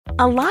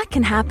A lot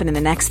can happen in the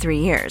next 3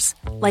 years.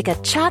 Like a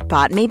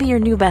chatbot may be your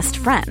new best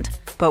friend.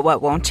 But what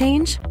won't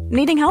change?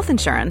 Needing health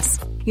insurance.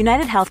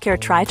 United Healthcare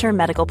Tri-Term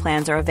Medical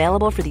Plans are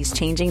available for these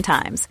changing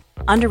times.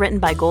 Underwritten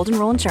by Golden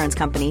Rule Insurance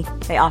Company,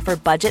 they offer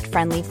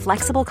budget-friendly,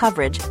 flexible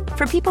coverage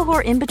for people who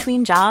are in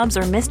between jobs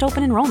or missed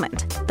open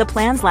enrollment. The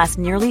plans last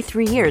nearly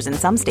 3 years in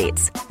some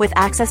states, with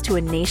access to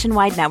a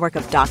nationwide network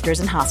of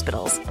doctors and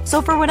hospitals.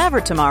 So for whatever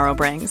tomorrow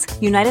brings,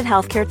 United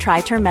Healthcare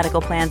Tri-Term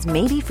Medical Plans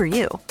may be for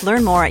you.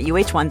 Learn more at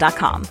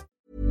uh1.com.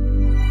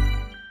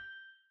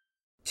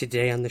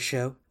 Today on the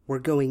show, we're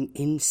going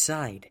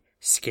inside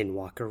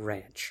Skinwalker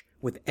Ranch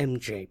with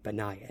MJ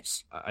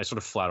Banias. I sort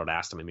of flat out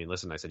asked him, I mean,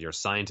 listen, I said, you're a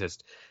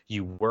scientist,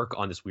 you work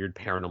on this weird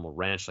paranormal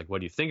ranch, like,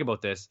 what do you think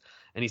about this?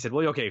 And he said,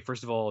 well, okay,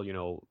 first of all,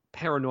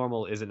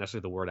 paranormal isn't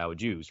necessarily the word I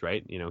would use,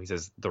 right? He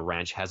says, the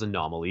ranch has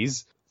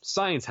anomalies,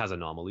 science has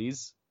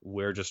anomalies,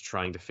 we're just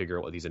trying to figure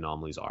out what these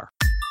anomalies are.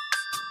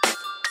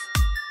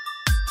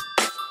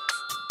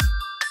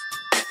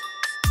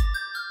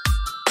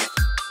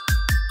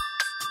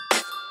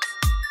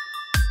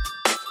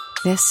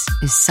 This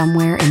is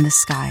Somewhere in the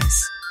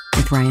Skies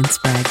with Ryan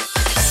Sprague.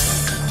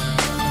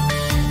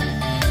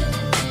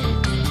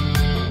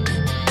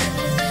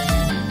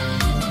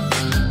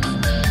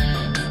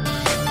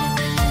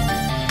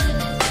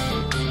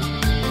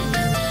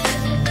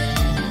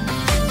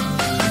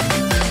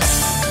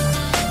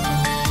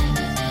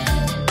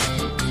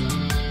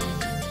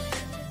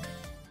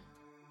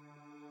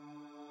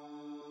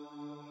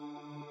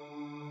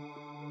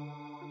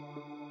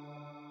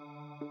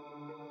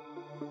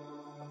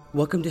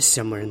 Welcome to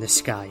Somewhere in the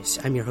Skies.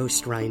 I'm your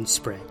host, Ryan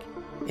Sprague,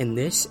 and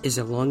this is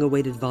a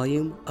long-awaited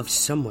volume of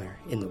Somewhere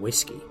in the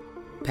Whiskey.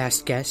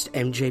 Past guest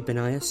MJ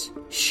Banias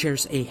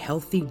shares a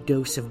healthy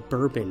dose of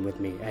bourbon with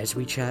me as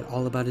we chat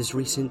all about his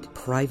recent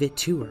private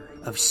tour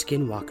of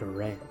Skinwalker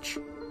Ranch.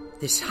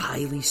 This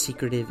highly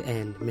secretive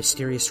and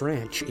mysterious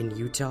ranch in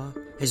Utah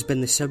has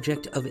been the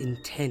subject of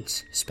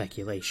intense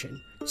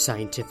speculation,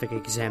 scientific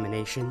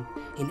examination,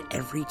 and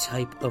every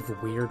type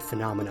of weird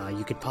phenomena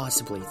you could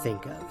possibly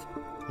think of.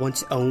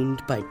 Once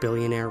owned by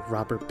billionaire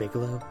Robert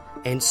Bigelow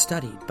and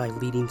studied by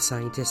leading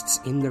scientists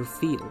in their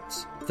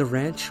fields, the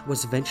ranch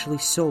was eventually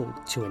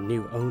sold to a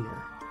new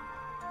owner.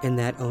 And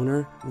that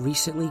owner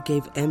recently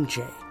gave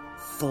MJ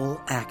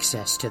full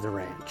access to the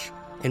ranch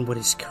and what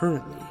is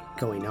currently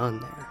going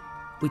on there.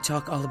 We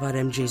talk all about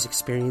MJ's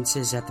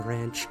experiences at the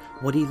ranch,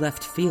 what he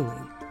left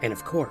feeling, and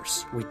of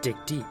course, we dig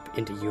deep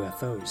into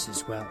UFOs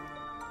as well.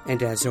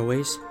 And as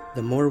always,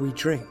 the more we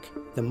drink,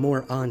 the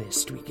more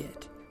honest we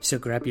get. So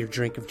grab your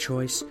drink of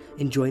choice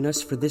and join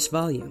us for this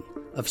volume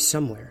of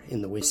Somewhere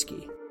in the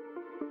Whiskey.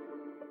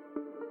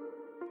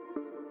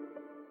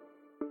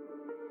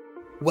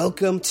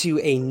 Welcome to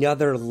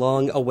another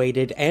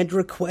long-awaited and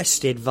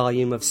requested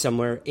volume of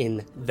Somewhere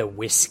in the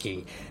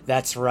Whiskey.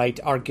 That's right,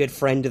 our good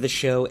friend of the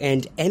show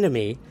and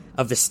enemy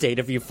of the state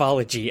of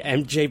ufology,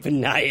 MJ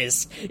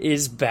Banias,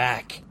 is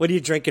back. What are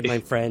you drinking, my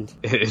friend?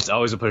 It's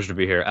always a pleasure to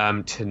be here.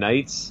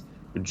 Tonight's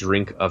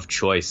drink of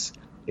choice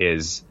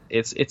is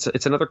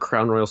it's another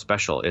Crown Royal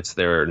special. It's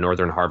their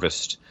Northern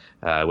Harvest,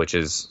 which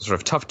is sort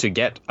of tough to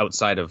get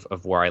outside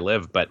of where I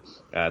live, but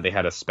they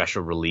had a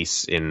special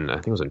release in, I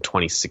think it was in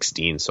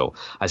 2016, so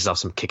I still have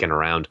some kicking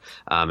around,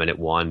 and it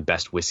won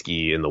Best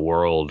Whiskey in the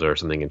World or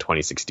something in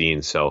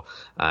 2016, so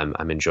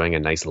I'm enjoying a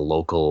nice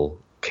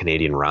local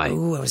Canadian rye.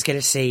 Ooh, I was going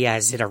to say, yeah,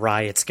 is it a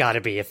rye? It's got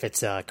to be if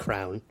it's a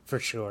Crown, for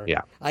sure.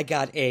 Yeah. I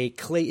got a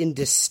Clayton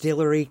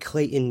Distillery,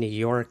 Clayton, New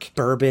York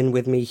bourbon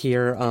with me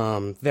here.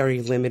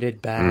 Very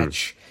limited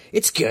batch.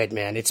 It's good,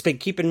 man. It's been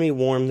keeping me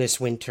warm this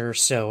winter,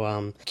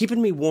 so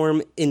keeping me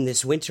warm in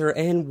this winter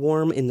and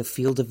warm in the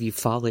field of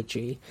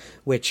ufology,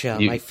 which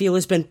I feel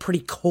has been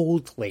pretty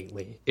cold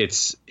lately.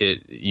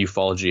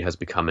 Ufology has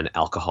become an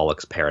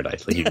alcoholic's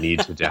paradise. Like, you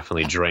need to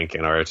definitely drink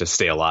in order to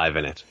stay alive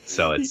in it.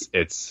 So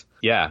it's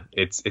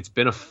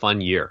been a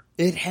fun year.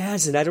 It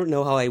has, and I don't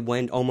know how I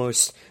went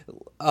almost,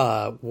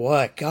 God,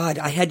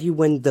 I had you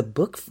when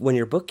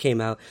your book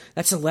came out.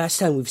 That's the last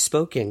time we've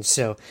spoken,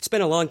 so it's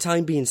been a long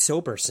time being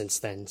sober since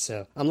then,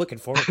 so I'm looking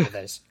forward to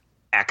this.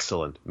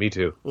 Excellent. Me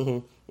too. Mm-hmm.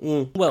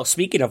 Well,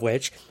 speaking of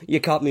which, you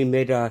caught me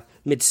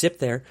mid-sip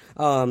there.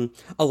 A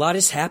lot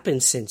has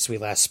happened since we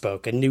last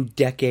spoke. A new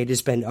decade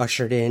has been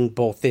ushered in,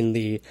 both in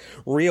the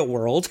real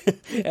world,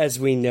 as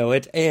we know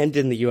it, and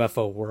in the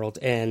UFO world,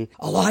 and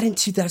a lot in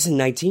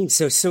 2019.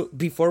 So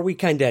before we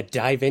kind of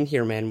dive in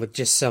here, man, with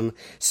just some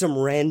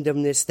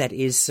randomness that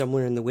is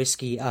Somewhere in the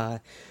Whiskey,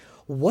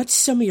 what's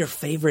some of your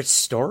favorite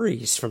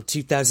stories from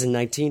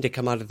 2019 to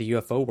come out of the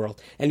UFO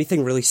world?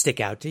 Anything really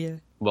stick out to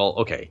you? Well,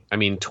 okay. I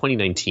mean,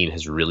 2019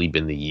 has really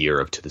been the year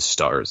of To the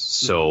Stars.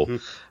 So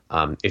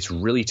it's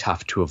really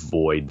tough to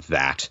avoid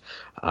that.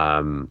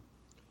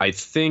 I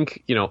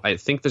think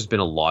there's been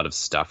a lot of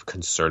stuff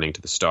concerning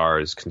to the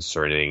stars,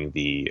 concerning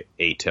the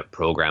ATIP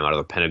program out of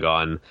the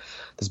Pentagon.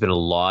 There's been a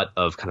lot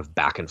of kind of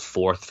back and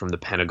forth from the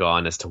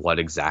Pentagon as to what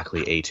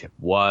exactly ATIP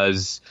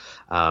was.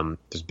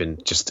 There's been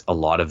just a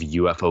lot of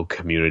UFO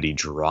community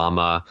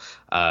drama.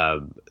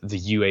 The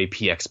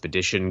UAP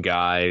expedition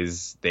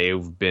guys,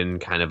 they've been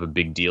kind of a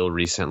big deal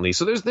recently.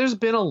 So there's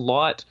been a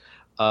lot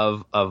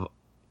of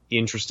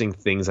interesting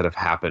things that have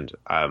happened.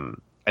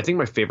 I think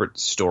my favorite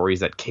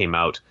stories that came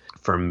out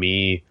for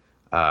me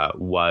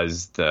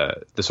was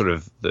the sort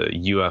of the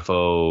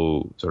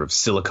UFO sort of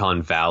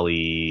Silicon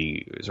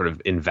Valley sort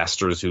of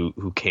investors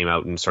who came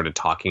out and started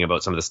talking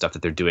about some of the stuff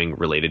that they're doing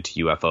related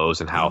to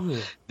UFOs and how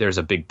there's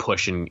a big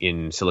push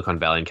in Silicon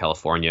Valley in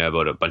California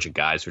about a bunch of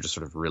guys who are just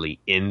sort of really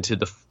into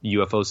the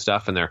UFO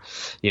stuff, and they're,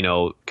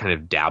 kind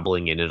of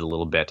dabbling in it a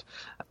little bit.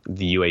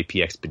 The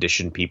UAP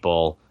expedition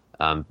people,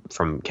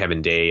 from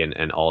Kevin Day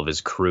and all of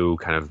his crew,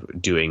 kind of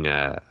doing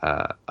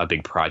a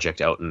big project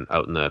out in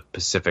the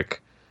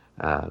Pacific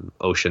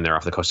Ocean there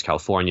off the coast of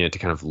California to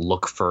kind of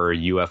look for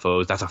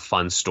UFOs. That's a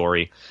fun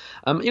story.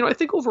 I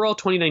think overall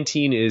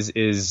 2019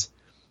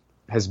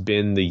 has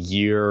been the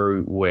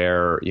year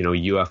where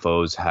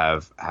UFOs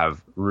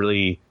have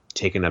really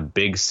taken a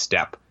big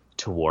step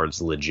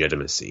towards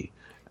legitimacy.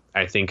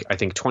 I think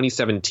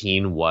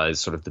 2017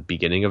 was sort of the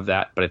beginning of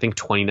that, but I think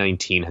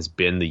 2019 has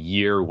been the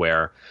year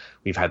where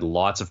we've had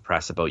lots of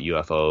press about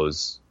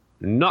UFOs,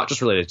 not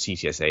just related to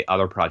TTSA,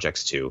 other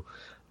projects too,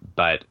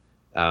 but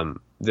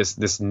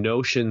this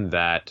notion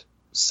that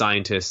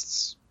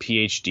scientists,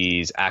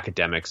 PhDs,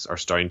 academics are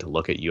starting to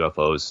look at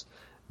UFOs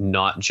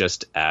not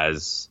just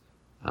as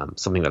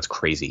something that's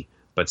crazy,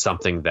 but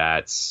something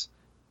that's,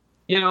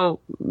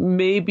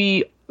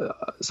 maybe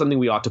something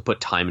we ought to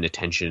put time and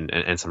attention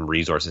and some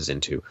resources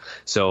into.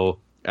 So,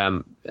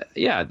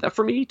 that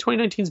for me,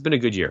 2019 has been a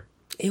good year.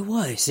 It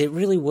was. It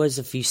really was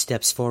a few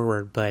steps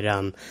forward, but,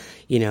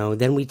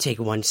 then we take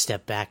one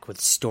step back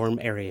with Storm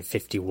Area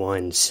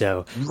 51.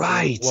 So,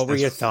 right. What were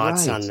your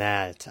thoughts on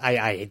that?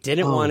 I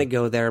didn't want to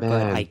go there,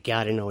 but I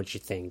gotta know what you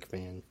think,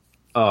 man.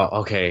 Oh,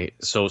 okay.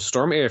 So,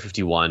 Storm Area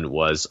 51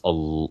 was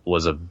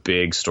a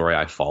big story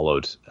I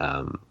followed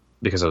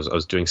because I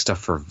was doing stuff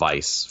for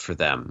Vice for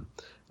them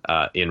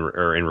in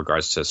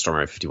regards to Storm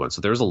Area 51.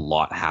 So, there was a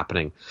lot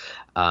happening,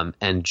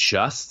 and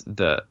just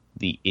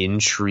the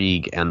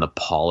intrigue and the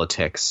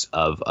politics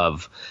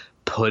of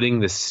putting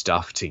this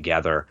stuff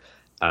together.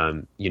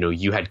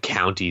 You had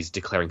counties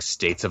declaring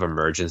states of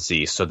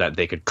emergency so that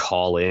they could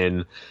call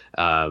in,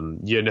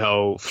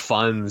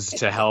 funds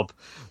to help,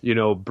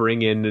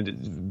 bring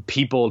in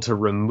people to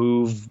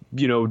remove,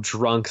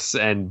 drunks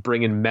and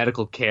bring in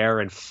medical care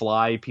and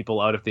fly people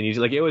out if they need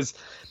to.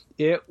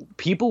 Like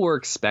people were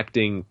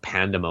expecting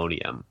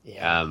pandemonium,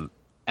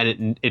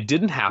 and it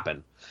didn't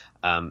happen.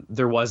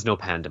 There was no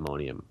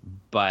pandemonium,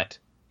 but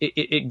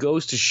it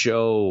goes to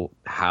show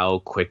how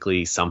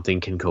quickly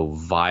something can go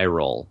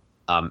viral,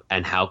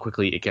 and how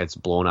quickly it gets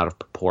blown out of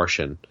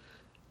proportion,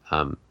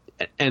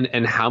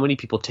 and how many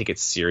people take it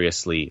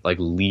seriously, like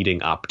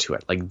leading up to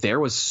it. Like there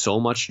was so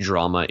much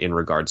drama in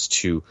regards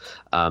to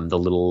the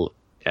little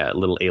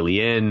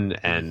alien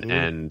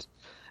and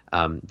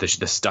the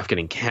stuff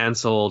getting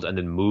canceled and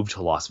then moved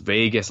to Las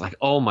Vegas. Like,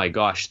 oh my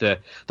gosh, the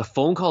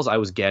phone calls I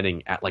was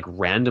getting at like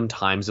random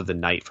times of the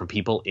night from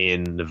people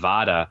in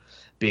Nevada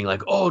being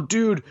like, oh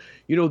dude,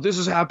 this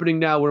is happening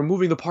now. We're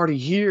moving the party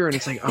here. And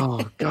it's like,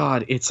 oh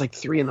God, it's like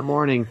 3 a.m.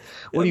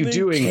 What are you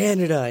doing?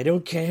 Canada, I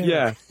don't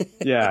care.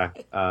 Yeah.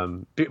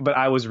 But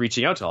I was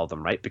reaching out to all of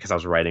them, right? Because I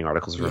was writing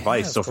articles for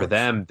Vice. So for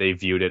them, they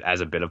viewed it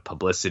as a bit of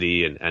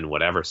publicity and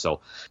whatever.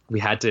 So we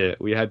had to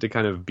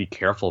kind of be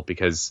careful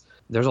because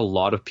there's a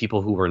lot of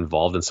people who were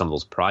involved in some of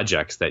those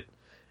projects that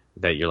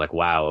you're like,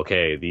 wow,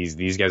 okay,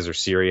 these guys are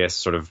serious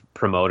sort of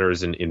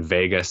promoters in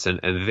Vegas, and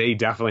they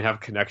definitely have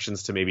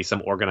connections to maybe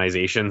some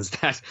organizations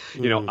that,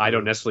 I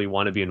don't necessarily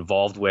want to be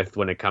involved with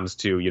when it comes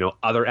to,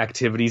 other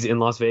activities in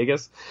Las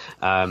Vegas.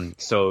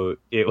 So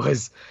it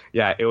was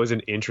an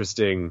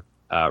interesting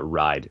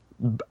ride.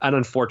 And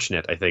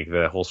unfortunate, I think,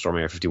 the whole Storm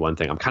Area 51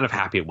 thing. I'm kind of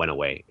happy it went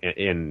away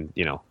in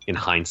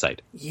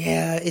hindsight.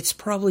 Yeah, it's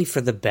probably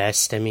for the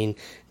best. I mean,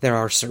 there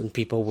are certain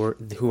people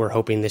who are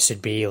hoping this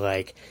would be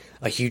like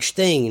a huge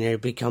thing and it'll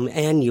become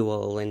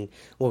annual and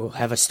we'll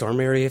have a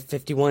Storm Area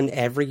 51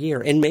 every year.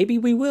 And maybe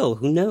we will.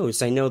 Who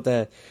knows? I know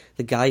the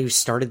guy who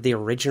started the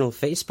original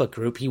Facebook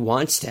group, he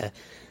wants to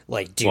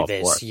do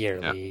this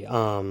yearly.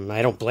 Yeah.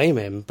 I don't blame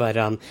him, but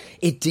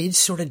it did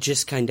sort of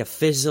just kind of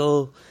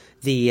fizzle.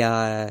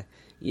 The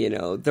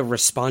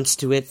response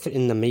to it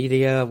in the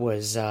media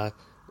was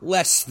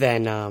less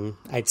than,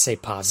 I'd say,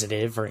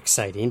 positive or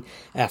exciting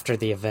after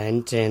the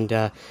event.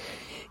 And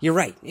you're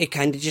right. It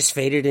kind of just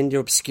faded into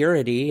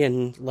obscurity.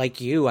 And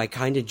like you, I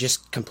kind of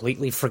just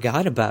completely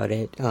forgot about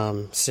it.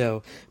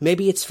 So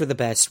maybe it's for the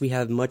best. We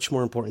have much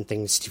more important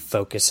things to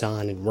focus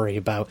on and worry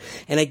about.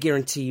 And I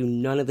guarantee you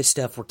none of the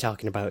stuff we're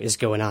talking about is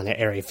going on at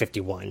Area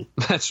 51.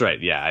 That's right.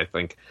 Yeah, I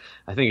think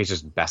it's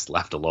just best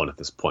left alone at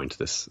this point,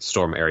 this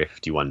Storm Area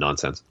 51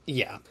 nonsense.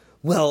 Yeah.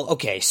 Well,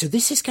 okay, so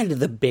this is kind of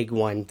the big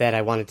one that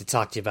I wanted to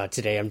talk to you about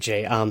today,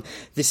 MJ.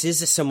 This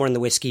is a Somewhere in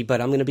the Whiskey,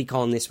 but I'm going to be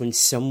calling this one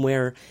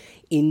Somewhere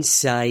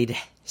Inside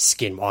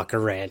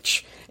Skinwalker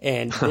Ranch.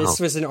 And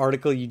this was an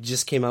article you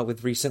just came out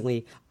with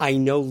recently. I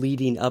know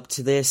leading up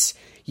to this,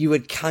 you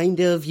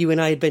and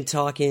I had been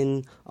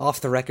talking off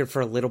the record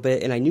for a little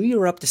bit, and I knew you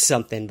were up to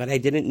something, but I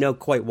didn't know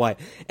quite what.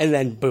 And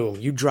then, boom,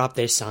 you dropped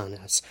this on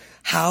us.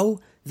 How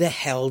the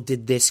hell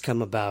did this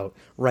come about,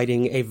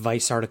 writing a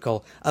Vice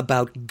article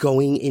about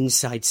going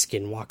inside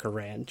Skinwalker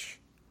Ranch?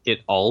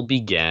 It all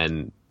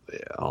began,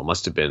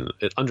 must have been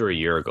under a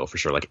year ago for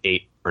sure, like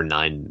 8 or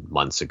 9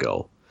 months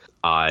ago.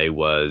 I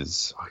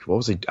was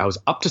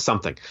up to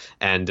something,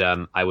 and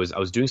I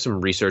was doing some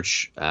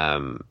research,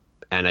 and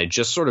I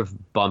just sort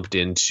of bumped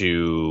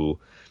into,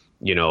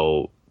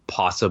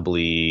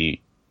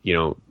 possibly,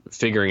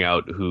 figuring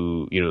out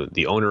who,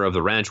 the owner of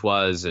the ranch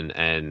was, and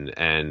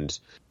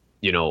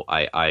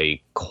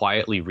I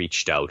quietly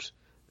reached out,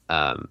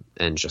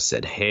 and just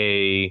said,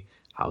 "Hey,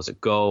 how's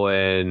it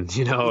going?"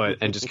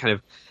 And just kind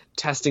of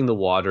testing the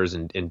waters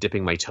and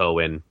dipping my toe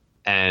in,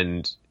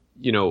 and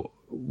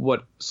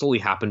what slowly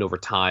happened over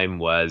time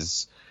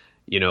was,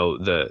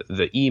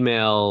 the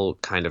email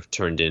kind of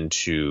turned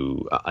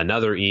into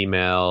another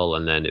email,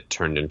 and then it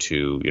turned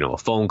into, a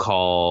phone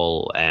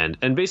call, and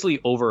basically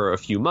over a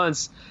few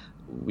months,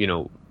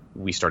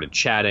 we started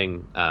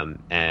chatting,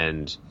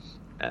 and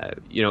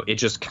it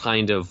just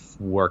kind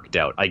of worked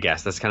out. I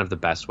guess that's kind of the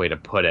best way to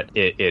put it.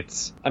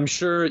 It's, I'm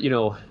sure,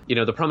 the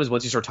problem is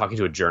once you start talking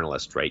to a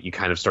journalist, right, you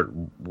kind of start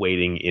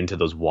wading into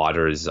those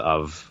waters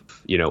of,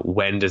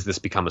 when does this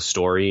become a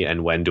story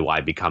and when do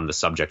I become the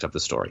subject of the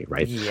story,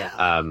 right?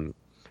 Yeah.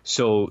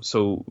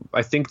 So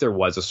I think there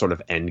was a sort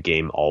of end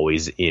game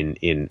always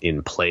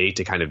in play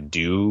to kind of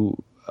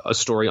do a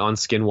story on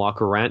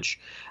Skinwalker Ranch.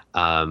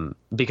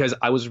 Because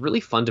I was really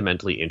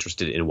fundamentally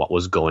interested in what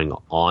was going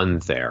on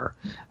there.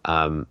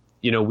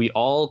 We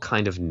all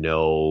kind of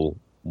know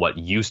what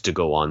used to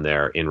go on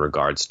there in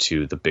regards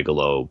to the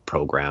Bigelow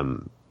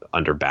program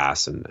under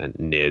Bass and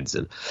NIDS.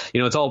 And,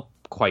 it's all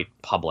quite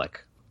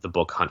public. The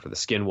book Hunt for the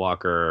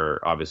Skinwalker,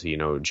 obviously,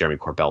 Jeremy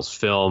Corbell's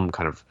film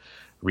kind of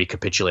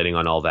recapitulating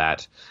on all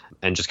that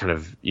and just kind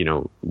of,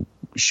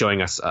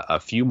 showing us a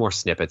few more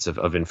snippets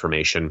of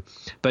information.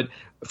 But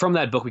from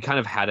that book, we kind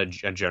of had a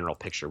general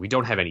picture. We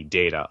don't have any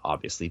data,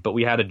 obviously, but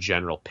we had a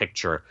general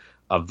picture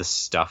of the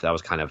stuff that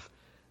was kind of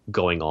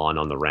going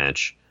on the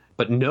ranch.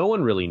 But no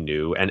one really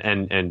knew, and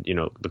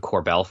the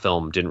Corbell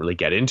film didn't really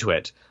get into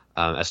it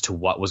as to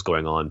what was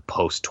going on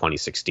post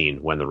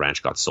 2016 when the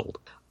ranch got sold.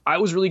 I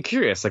was really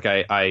curious. Like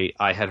I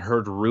had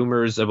heard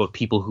rumors about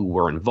people who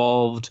were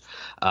involved.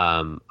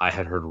 I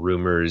had heard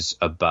rumors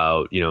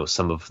about,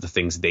 some of the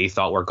things they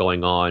thought were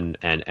going on,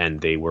 and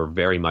they were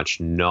very much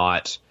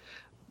not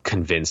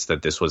convinced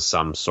that this was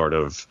some sort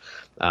of,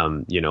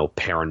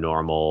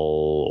 paranormal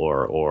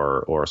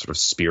or sort of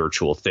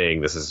spiritual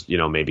thing. This is,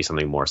 maybe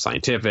something more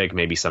scientific,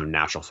 maybe some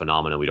natural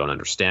phenomenon we don't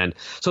understand.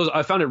 So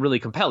I found it really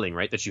compelling,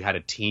 right, that you had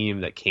a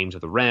team that came to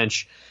the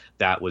ranch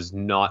that was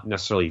not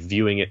necessarily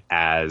viewing it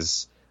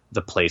as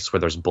the place where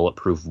there's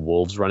bulletproof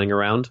wolves running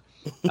around,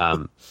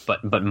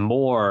 but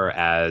more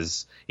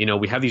as,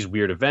 we have these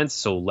weird events,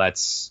 so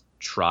let's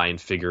try and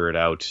figure it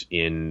out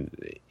in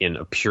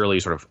a purely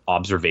sort of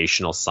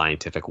observational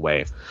scientific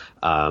way.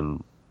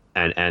 And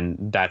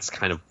that's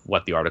kind of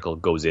what the article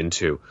goes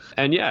into.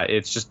 And yeah,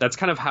 that's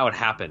kind of how it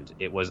happened.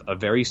 It was a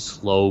very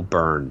slow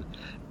burn,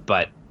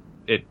 but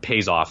it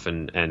pays off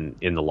and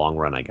in the long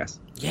run, I guess.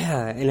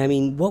 Yeah. And I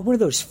mean, what were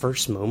those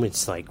first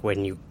moments like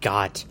when you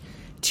got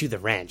to the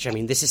ranch? I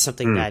mean, this is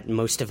something that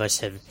most of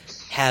us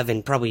have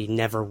and probably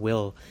never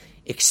will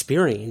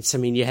experience. I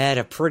mean, you had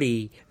a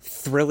pretty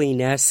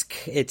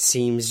thrilling-esque, it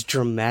seems,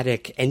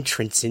 dramatic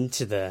entrance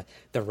into the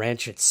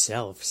ranch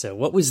itself. So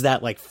what was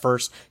that like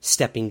first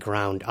stepping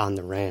ground on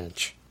the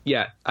ranch?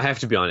 Yeah, I have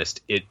to be honest.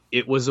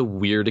 It was a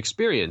weird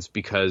experience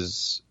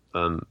because,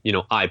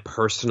 I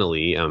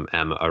personally I'm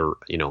the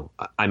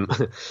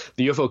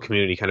UFO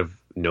community kind of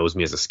knows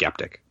me as a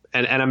skeptic,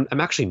 and I'm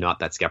actually not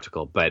that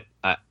skeptical, but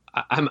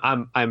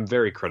I'm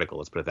very critical.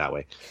 Let's put it that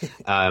way.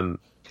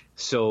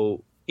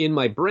 So in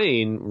my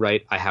brain,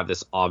 right, I have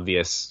this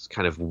obvious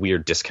kind of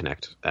weird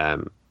disconnect.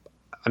 I'm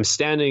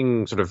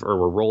standing or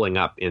we're rolling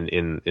up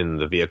in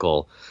the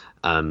vehicle,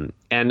 and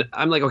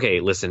I'm like, okay,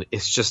 listen,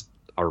 it's just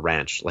a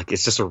ranch. Like,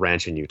 it's just a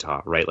ranch in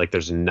Utah, right? Like,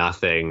 there's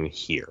nothing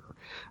here.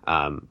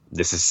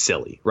 This is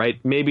silly, right?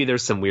 Maybe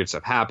there's some weird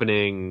stuff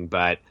happening,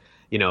 but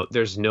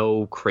there's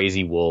no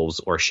crazy wolves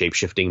or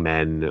shape-shifting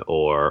men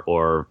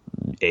or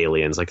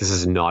aliens. Like, this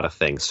is not a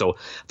thing. So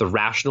the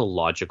rational,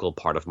 logical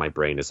part of my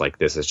brain is like,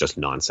 this is just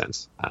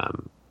nonsense.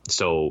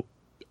 So,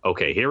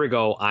 okay, here we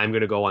go. I'm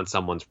going to go on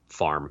someone's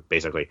farm,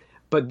 basically.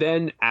 But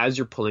then as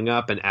you're pulling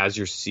up and as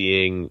you're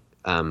seeing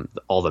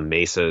all the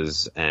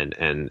mesas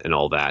and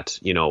all that,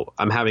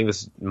 I'm having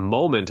this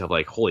moment of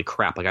like, holy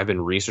crap, like I've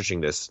been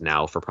researching this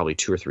now for probably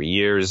 2 or 3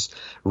 years,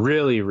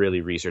 really,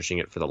 really researching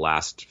it for the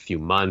last few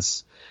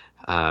months.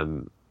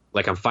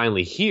 Like I'm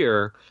finally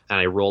here and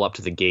I roll up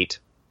to the gate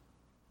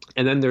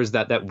And then there's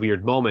that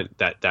weird moment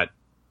that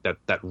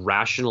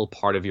rational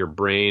part of your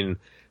brain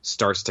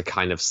starts to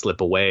kind of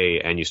slip away,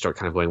 and you start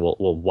kind of going,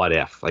 well, what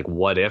if? Like,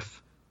 what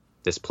if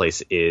this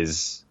place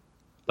is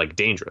like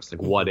dangerous?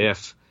 Like, what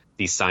if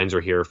these signs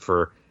are here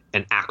for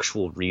an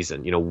actual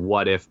reason? You know,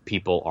 what if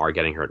people are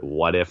getting hurt?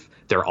 What if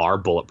there are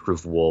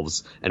bulletproof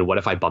wolves? And what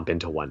if I bump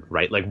into one,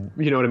 right? Like,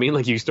 you know what I mean?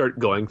 Like, you start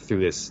going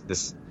through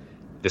this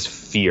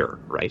fear,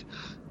 right?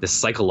 This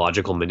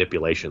psychological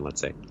manipulation,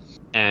 let's say.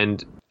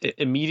 And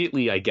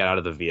immediately I get out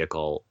of the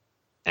vehicle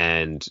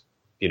and,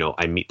 you know,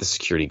 I meet the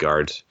security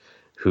guard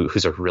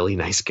who's a really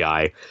nice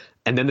guy.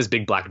 And then this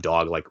big black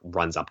dog like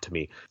runs up to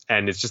me,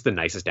 and it's just the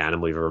nicest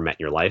animal you've ever met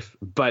in your life.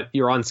 But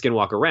you're on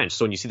Skinwalker Ranch,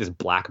 so when you see this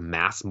black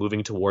mass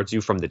moving towards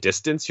you from the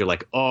distance, you're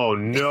like, "Oh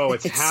no,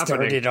 it's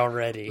happening!" Started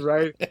already,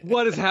 right?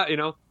 What is happening? You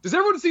know, does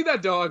everyone see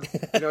that dog?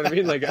 You know what I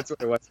mean? Like, that's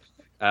what it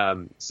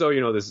was. So you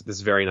know, this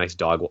very nice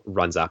dog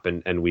runs up,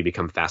 and we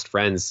become fast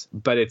friends.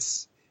 But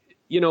it's,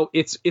 you know,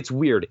 it's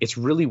weird. It's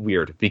really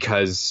weird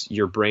because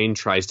your brain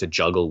tries to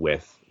juggle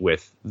with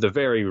the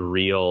very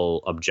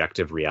real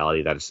objective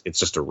reality that it's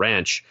just a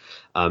ranch,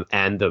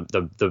 and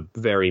the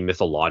very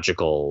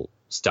mythological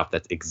stuff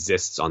that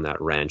exists on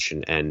that ranch,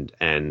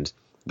 and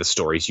the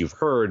stories you've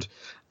heard.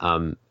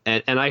 And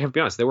I have to be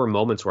honest, there were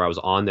moments where I was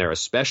on there,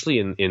 especially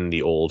in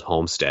the old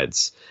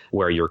homesteads,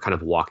 where you're kind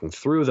of walking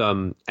through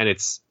them, and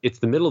it's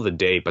the middle of the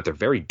day, but they're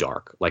very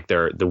dark. Like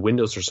the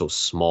windows are so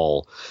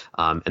small,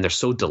 and they're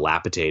so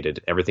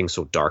dilapidated. Everything's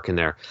so dark in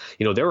there.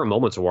 You know, there were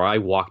moments where I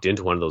walked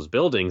into one of those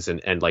buildings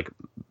and like,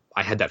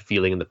 I had that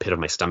feeling in the pit of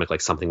my stomach,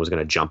 like something was going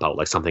to jump out,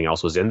 like something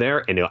else was in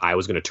there, and I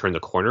was going to turn the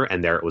corner,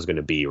 and there it was going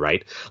to be,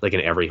 right? Like in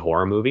every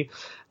horror movie.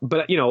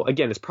 But, you know,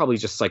 again, it's probably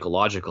just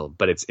psychological,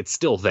 but it's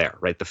still there,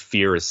 right? The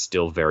fear is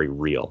still very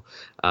real.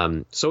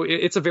 So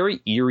it's a very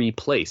eerie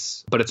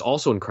place, but it's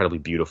also incredibly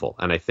beautiful.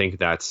 And I think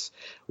that's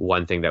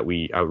one thing that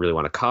I really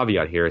want to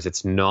caveat here is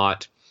it's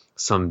not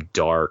some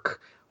dark,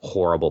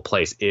 horrible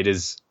place. It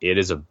is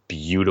a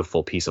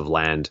beautiful piece of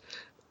land,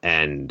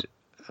 and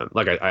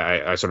like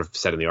I sort of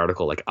said in the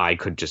article, like I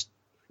could just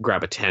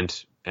grab a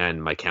tent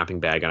and my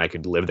camping bag and I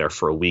could live there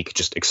for a week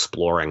just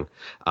exploring,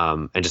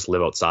 and just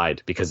live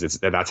outside because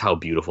that's how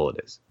beautiful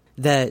it is.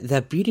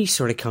 That beauty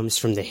sort of comes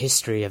from the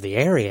history of the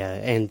area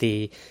and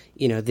the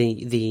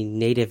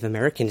Native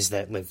Americans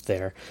that lived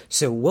there.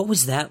 So what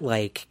was that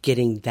like,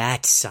 getting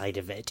that side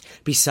of it?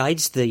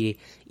 Besides the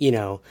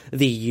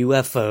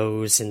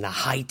UFOs and the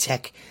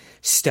high-tech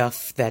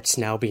stuff that's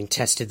now being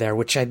tested there,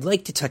 which I'd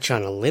like to touch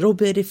on a little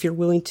bit if you're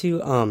willing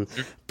to.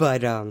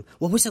 But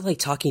what was it like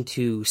talking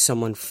to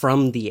someone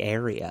from the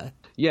area?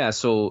 Yeah,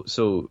 so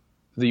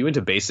the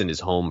Uinta Basin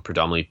is home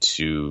predominantly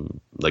to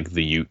like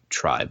the Ute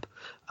tribe.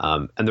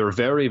 And they're a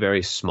very,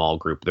 very small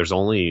group. There's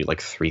only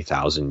like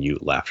 3,000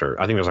 Ute left, or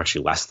I think there's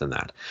actually less than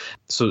that.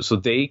 So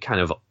they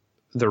kind of,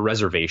 the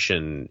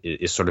reservation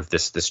is sort of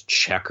this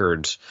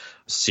checkered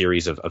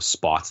series of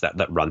spots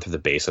that run through the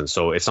basin.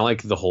 So it's not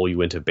like the whole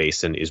Uinta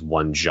Basin is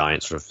one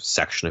giant sort of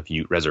section of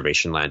Ute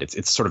reservation land.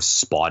 It's sort of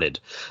spotted.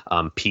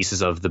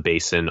 Pieces of the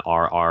basin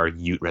are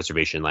Ute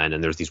reservation land,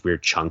 and there's these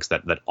weird chunks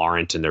that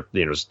aren't, and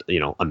they're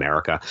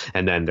America.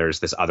 And then there's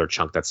this other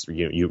chunk that's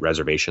Ute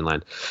reservation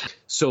land.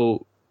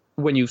 So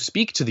when you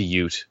speak to the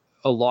Ute,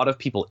 a lot of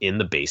people in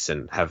the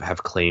basin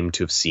have claimed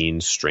to have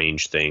seen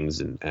strange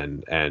things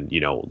and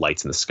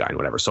lights in the sky and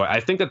whatever. So I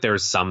think that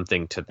there's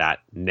something to that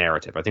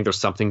narrative. I think there's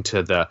something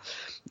to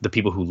the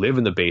people who live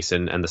in the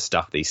basin and the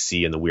stuff they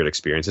see and the weird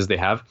experiences they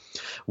have.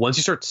 Once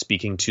you start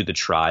speaking to the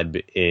tribe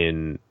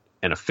in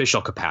an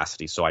official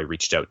capacity, so I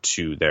reached out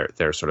to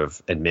their sort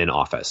of admin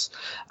office.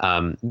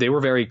 They were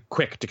very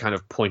quick to kind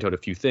of point out a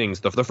few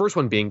things. The first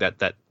one being that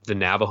the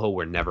Navajo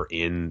were never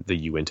in the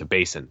Uinta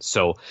Basin.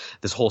 So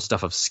this whole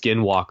stuff of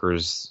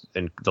skinwalkers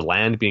and the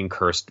land being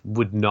cursed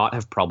would not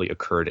have probably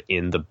occurred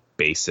in the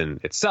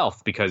basin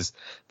itself, because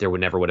there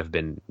would have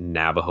been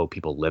Navajo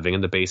people living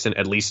in the basin,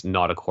 at least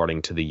not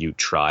according to the Ute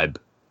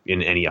tribe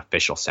in any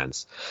official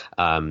sense.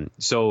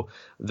 So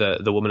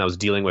the woman I was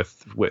dealing with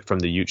from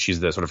the Ute, she's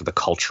the sort of the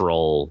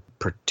cultural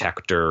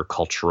protector,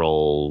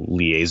 cultural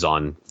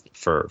liaison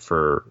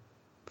for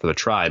the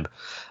tribe.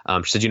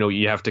 She said,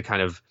 you have to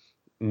kind of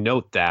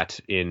note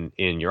that in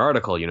your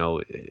article,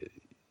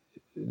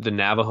 the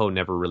Navajo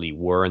never really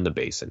were in the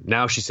basin.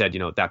 Now, she said,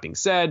 that being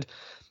said,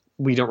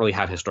 we don't really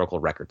have historical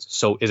records.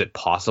 So is it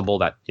possible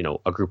that,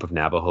 a group of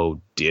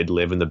Navajo did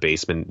live in the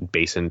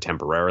basin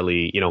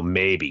temporarily?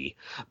 Maybe,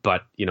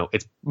 but,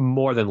 it's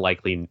more than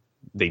likely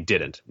they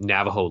didn't.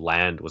 Navajo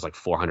land was like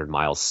 400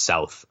 miles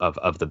south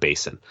of the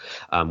basin,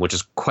 which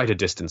is quite a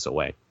distance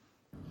away.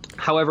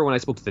 However, when I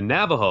spoke to the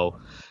Navajo,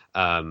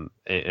 and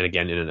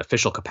again, in an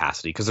official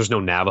capacity, because there's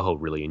no Navajo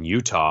really in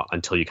Utah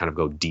until you kind of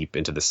go deep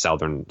into the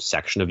southern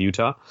section of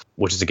Utah,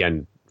 which is,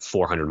 again,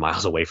 400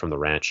 miles away from the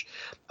ranch.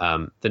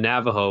 The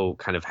Navajo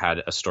kind of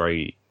had a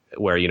story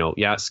where,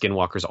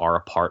 skinwalkers are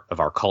a part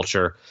of our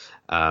culture,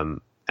 and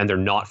they're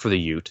not for the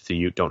Ute. The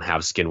Ute don't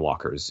have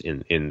skinwalkers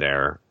in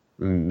their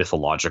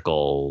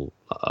mythological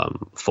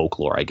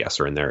folklore, I guess,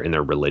 or in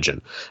their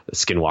religion. The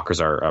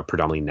skinwalkers are a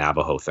predominantly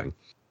Navajo thing.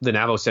 the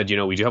Navajo said,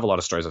 we do have a lot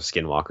of stories of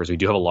skinwalkers. We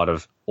do have a lot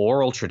of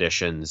oral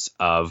traditions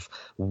of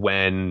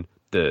when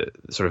the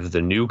sort of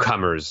the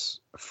newcomers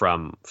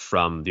from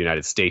the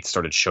United States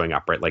started showing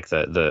up, right? Like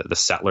the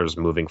settlers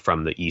moving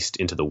from the east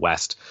into the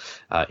west,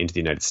 into the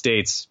United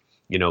States.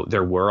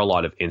 There were a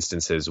lot of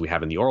instances we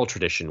have in the oral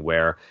tradition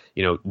where,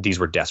 these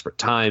were desperate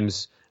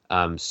times.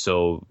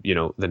 So,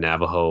 the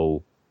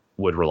Navajo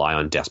would rely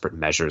on desperate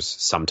measures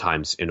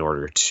sometimes in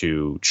order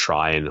to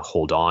try and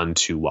hold on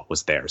to what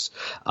was theirs.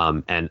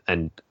 And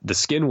the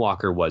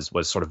skinwalker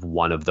was sort of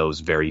one of those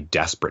very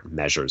desperate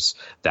measures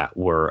that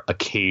were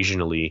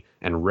occasionally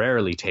and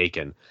rarely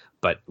taken,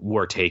 but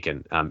were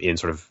taken in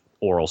sort of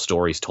oral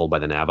stories told by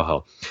the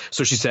Navajo.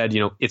 So she said,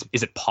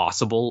 is it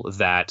possible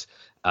that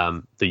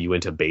the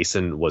Uinta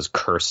Basin was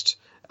cursed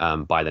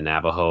by the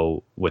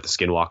Navajo with the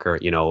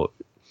skinwalker?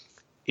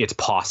 It's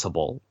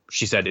possible.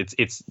 She said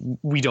it's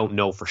we don't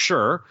know for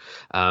sure,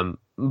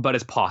 but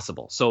it's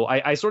possible. So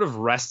I sort of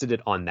rested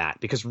it on that,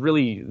 because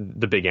really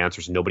the big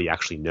answer is nobody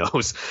actually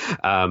knows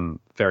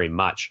very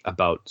much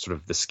about sort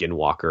of the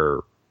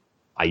skinwalker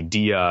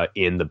idea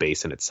in the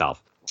basin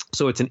itself.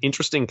 So it's an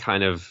interesting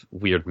kind of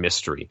weird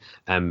mystery.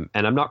 And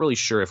I'm not really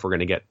sure if we're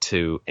going to get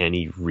to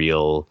any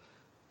real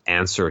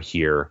answer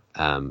here,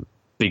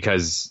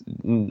 because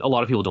a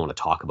lot of people don't want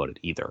to talk about it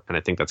either. And I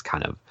think that's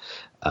kind of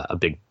a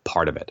big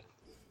part of it.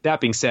 That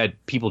being said,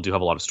 people do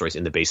have a lot of stories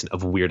in the basin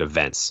of weird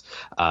events.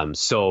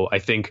 So I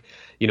think,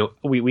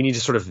 we need to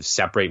sort of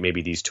separate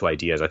maybe these two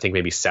ideas. I think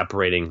maybe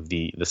separating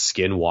the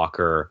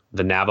skinwalker,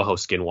 the Navajo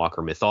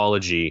skinwalker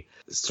mythology,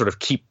 sort of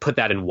put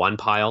that in one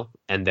pile,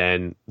 and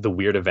then the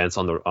weird events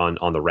on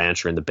the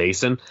ranch or in the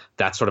basin,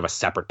 that's sort of a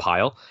separate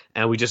pile.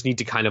 And we just need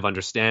to kind of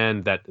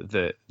understand that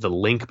the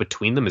link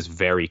between them is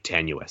very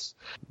tenuous.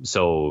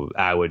 So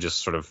I would just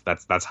sort of,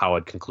 that's how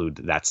I'd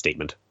conclude that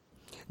statement.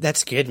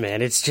 That's good,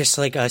 man. It's just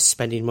like us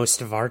spending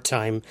most of our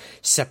time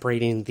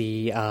separating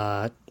the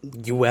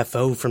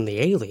UFO from the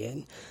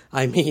alien.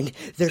 I mean,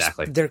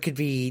 there could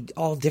be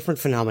all different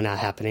phenomena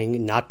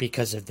happening, not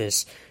because of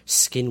this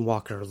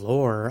skinwalker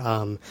lore,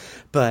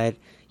 but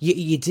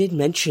you did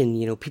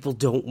mention, people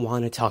don't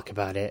want to talk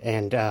about it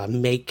and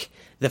make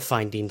the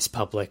findings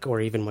public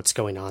or even what's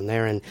going on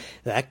there, and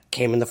that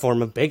came in the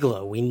form of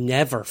Bigelow. We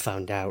never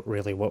found out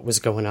really what was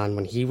going on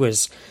when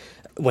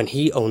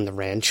he owned the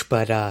ranch,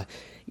 but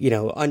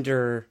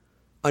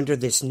under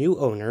this new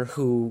owner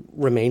who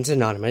remains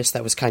anonymous,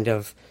 that was kind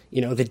of,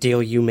 the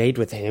deal you made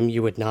with him.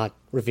 You would not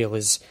reveal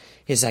his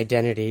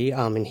identity,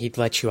 and he'd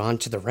let you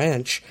onto the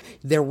ranch.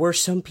 There were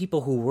some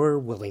people who were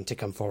willing to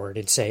come forward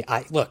and say,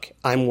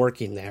 I'm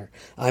working there.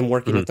 I'm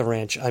working at the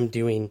ranch. I'm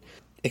doing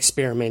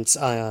experiments,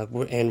 and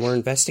we're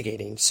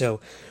investigating.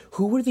 So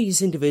who were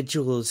these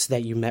individuals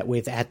that you met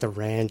with at the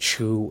ranch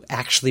who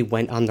actually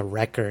went on the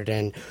record,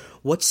 and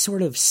what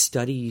sort of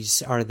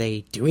studies are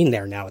they doing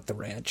there now at the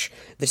ranch?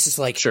 This is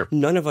like, sure,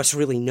 none of us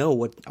really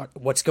know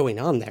what's going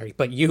on there,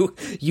 but you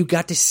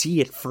got to see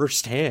it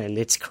firsthand.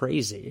 It's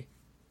crazy.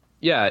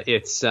 Yeah,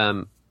 it's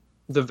the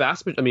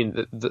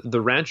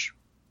ranch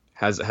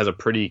has a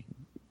pretty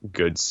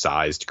good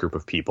sized group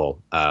of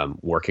people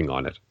working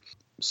on it.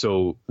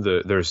 So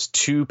there's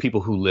two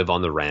people who live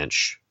on the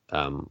ranch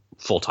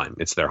full time.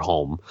 It's their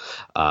home.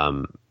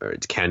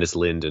 It's Candace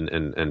Lind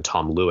and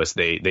Tom Lewis.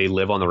 They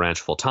live on the ranch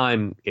full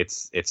time.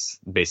 It's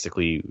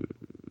basically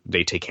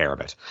they take care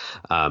of it.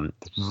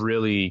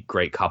 Really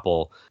great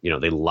couple.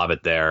 They love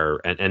it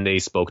there, and they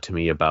spoke to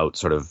me about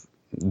sort of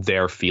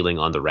their feeling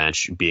on the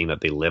ranch, being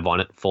that they live on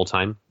it full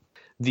time.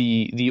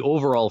 The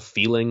overall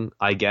feeling,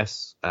 I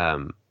guess,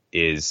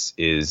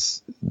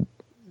 is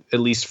at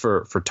least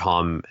for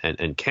Tom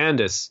and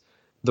Candace,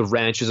 the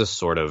ranch is a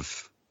sort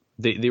of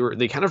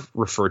they kind of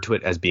refer to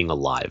it as being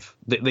alive.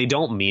 They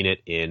don't mean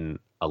it in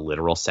a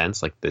literal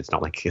sense, like it's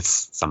not like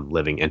it's some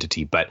living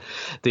entity, but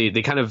they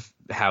kind of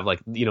have like,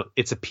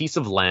 it's a piece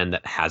of land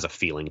that has a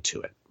feeling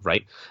to it,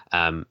 right?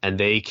 And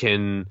they've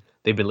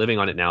been living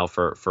on it now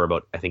for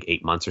about, I think,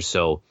 8 months or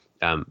so.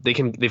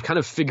 They've kind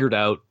of figured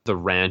out the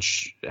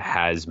ranch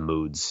has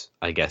moods,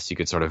 I guess you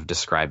could sort of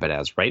describe it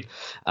as, right?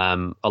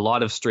 A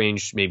lot of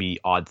strange, maybe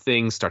odd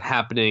things start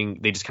happening.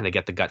 They just kind of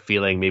get the gut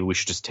feeling, maybe we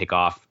should just take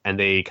off. And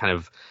they kind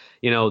of,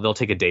 they'll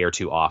take a day or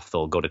two off.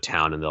 They'll go to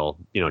town and they'll,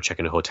 check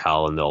in a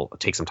hotel, and they'll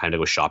take some time to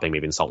go shopping,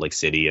 maybe in Salt Lake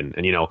City. And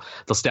they'll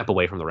step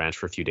away from the ranch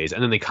for a few days,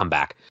 and then they come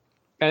back.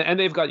 And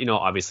they've got,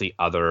 obviously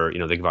other,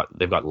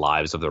 they've got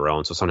lives of their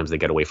own. So sometimes they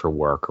get away for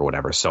work or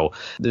whatever. So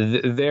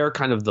they're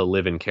kind of the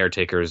live-in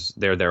caretakers.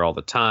 They're there all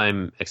the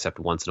time, except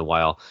once in a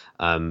while.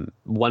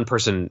 One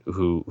person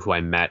who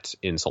I met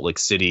in Salt Lake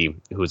City,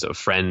 who's a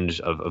friend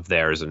of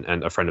theirs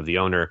and a friend of the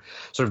owner,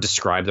 sort of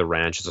described the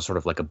ranch as a sort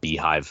of like a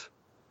beehive.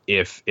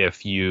 If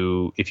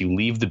you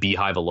leave the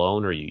beehive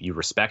alone, or you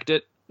respect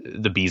it,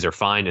 the bees are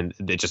fine, and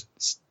it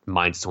just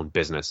minds its own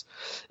business.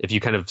 If you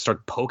kind of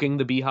start poking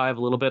the beehive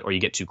a little bit, or you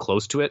get too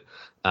close to it,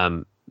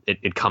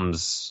 it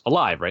comes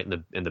alive, right?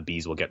 And the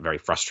bees will get very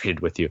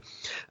frustrated with you.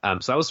 So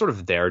that was sort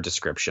of their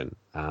description.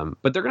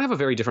 But they're going to have a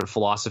very different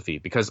philosophy,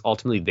 because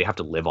ultimately they have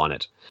to live on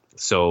it.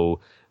 So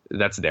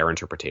that's their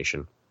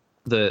interpretation.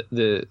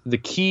 The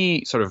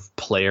key sort of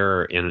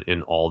player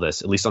in all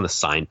this, at least on the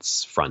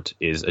science front,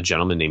 is a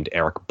gentleman named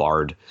Eric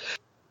Bard.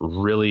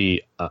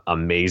 Really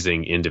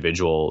amazing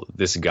individual.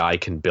 This guy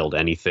can build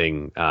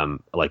anything,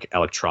 like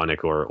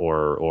electronic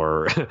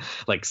or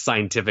like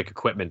scientific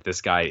equipment.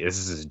 This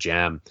is his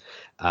jam.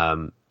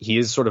 He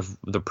is sort of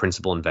the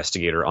principal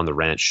investigator on the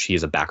ranch. He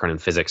has a background in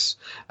physics.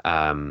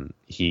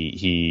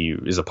 He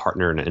is a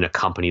partner in a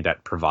company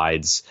that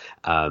provides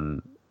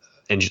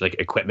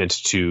equipment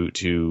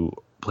to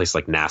places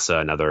like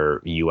NASA and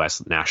other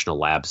U.S. national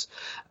labs.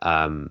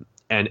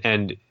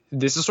 And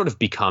this has sort of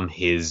become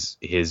his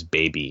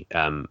baby.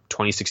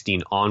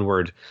 2016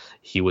 onward,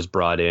 he was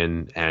brought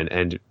in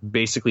and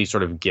basically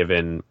sort of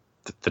given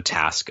the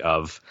task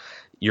of,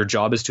 your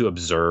job is to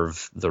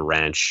observe the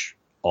ranch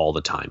all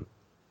the time.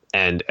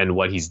 And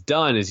what he's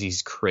done is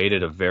he's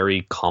created a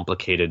very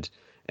complicated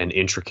and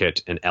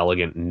intricate and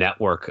elegant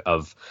network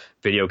of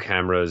video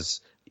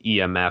cameras,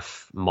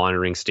 EMF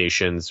monitoring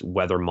stations,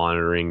 weather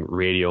monitoring,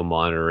 radio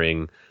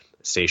monitoring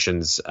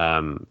stations,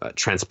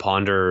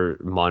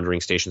 transponder monitoring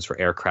stations for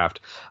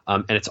aircraft,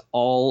 and it's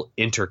all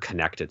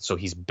interconnected. So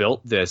he's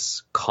built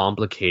this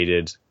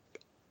complicated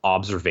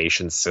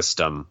observation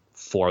system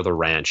for the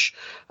ranch.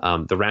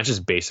 The ranch is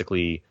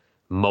basically,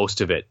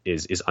 most of it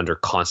is under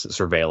constant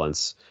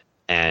surveillance,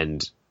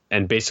 and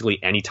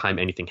basically anytime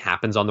anything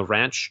happens on the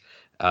ranch,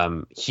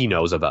 he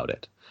knows about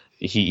it.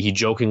 He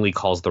jokingly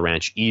calls the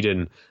ranch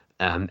Eden.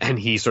 And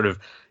he sort of,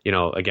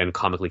 again,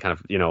 comically kind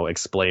of,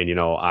 explained,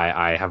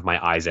 I have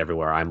my eyes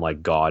everywhere. I'm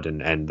like God.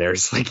 And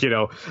there's like,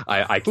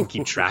 I can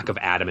keep track of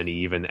Adam and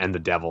Eve and the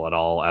devil at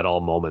all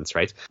moments.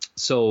 Right.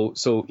 So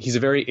he's a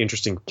very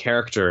interesting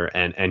character,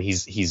 and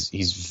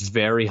he's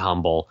very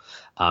humble.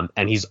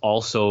 And he's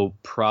also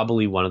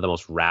probably one of the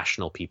most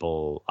rational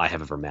people I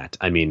have ever met.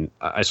 I mean,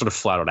 I sort of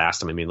flat out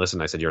asked him,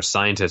 listen, I said, you're a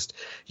scientist,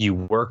 you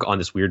work on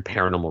this weird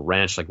paranormal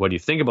ranch. Like, what do you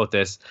think about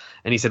this?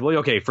 And he said, well,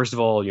 okay, first of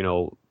all,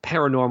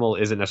 paranormal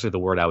isn't necessarily the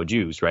word I would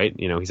use, right?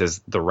 He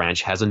says the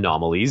ranch has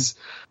anomalies.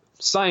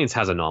 Science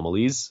has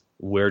anomalies.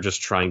 We're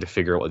just trying to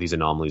figure out what these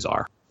anomalies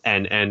are.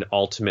 And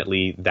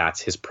ultimately,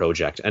 that's his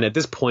project. And at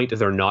this point,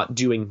 they're not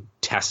doing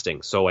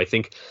testing. So I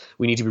think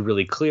we need to be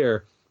really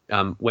clear.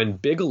 When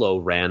Bigelow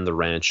ran the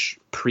ranch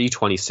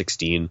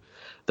pre-2016,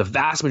 the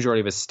vast majority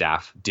of his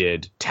staff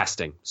did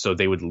testing. So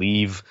they would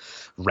leave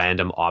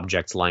random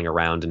objects lying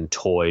around and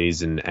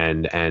toys and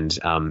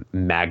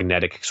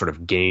magnetic sort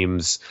of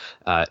games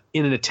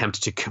in an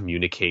attempt to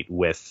communicate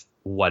with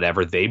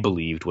whatever they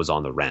believed was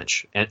on the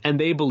ranch. And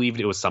they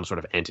believed it was some sort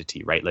of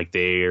entity, right? Like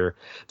the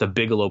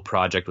Bigelow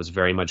project was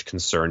very much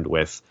concerned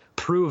with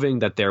proving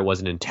that there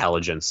was an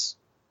intelligence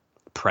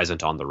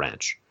present on the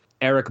ranch.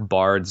 Eric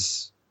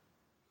Bard's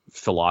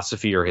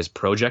philosophy, or his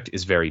project,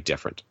 is very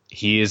different.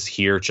 He is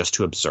here just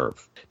to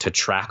observe, to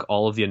track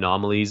all of the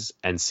anomalies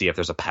and see if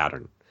there's a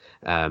pattern.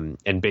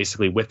 And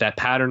basically with that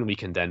pattern, we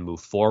can then move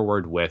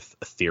forward with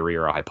a theory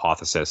or a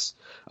hypothesis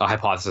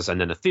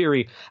and then a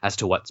theory as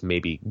to what's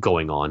maybe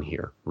going on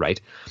here, right?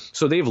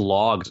 So they've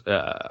logged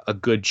a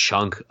good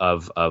chunk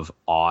of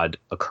odd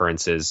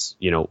occurrences,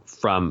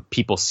 from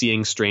people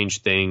seeing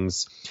strange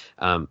things,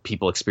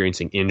 people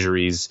experiencing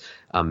injuries,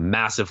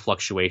 massive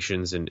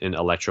fluctuations in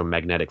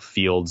electromagnetic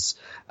fields,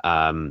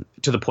 to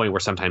the point where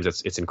sometimes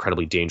it's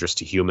incredibly dangerous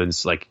to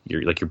humans, like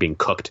you're being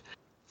cooked.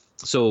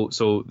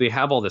 So they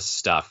have all this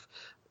stuff,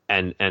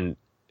 and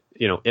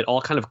it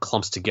all kind of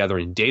clumps together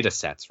in data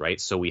sets,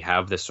 right? So we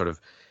have this sort of,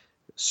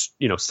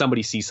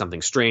 somebody sees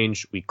something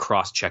strange, we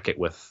cross-check it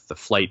with the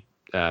flight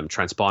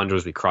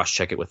transponders, we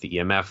cross-check it with the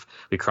EMF,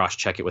 we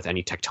cross-check it with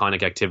any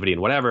tectonic activity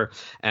and whatever,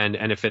 and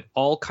if it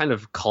all kind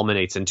of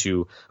culminates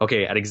into,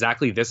 okay, at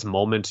exactly this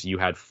moment, you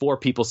had 4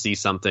 people see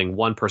something,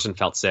 1 person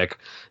felt sick,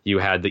 you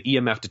had the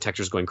EMF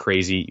detectors going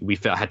crazy, we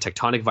had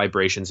tectonic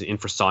vibrations,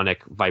 infrasonic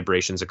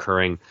vibrations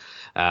occurring,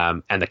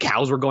 and the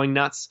cows were going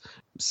nuts,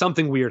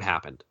 something weird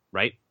happened,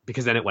 right?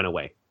 Because then it went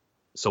away.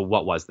 So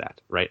what was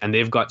that, right? And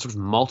they've got sort of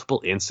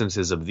multiple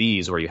instances of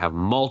these where you have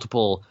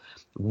multiple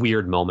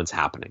weird moments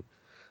happening.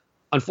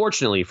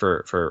 Unfortunately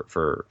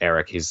for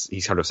Eric, he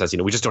sort of says,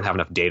 we just don't have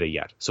enough data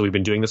yet. So we've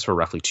been doing this for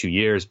roughly 2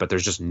 years, but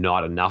there's just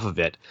not enough of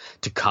it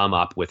to come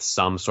up with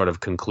some sort of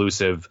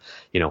conclusive,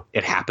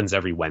 it happens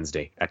every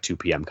Wednesday at 2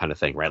 p.m. kind of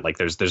thing, right? Like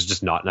there's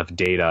just not enough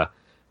data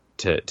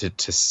to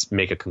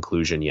make a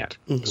conclusion yet.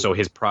 Mm-hmm. So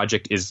his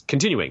project is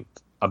continuing.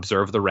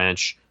 Observe the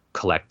ranch,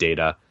 collect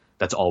data.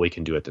 That's all we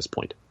can do at this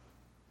point.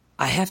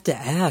 I have to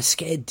ask,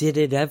 did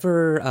it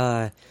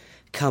ever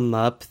come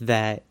up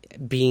that,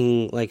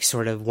 being like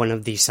sort of one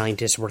of the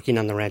scientists working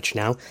on the ranch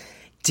now,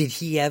 did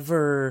he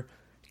ever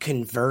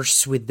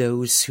converse with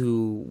those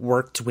who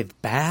worked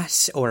with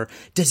bass, or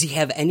does he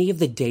have any of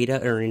the data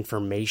or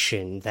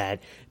information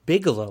that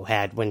Bigelow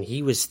had when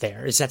he was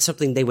there? Is that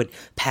something they would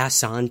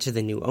pass on to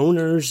the new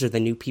owners or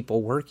the new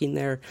people working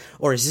there,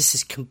 or is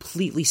this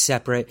completely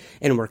separate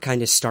and we're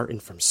kind of starting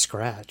from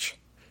scratch?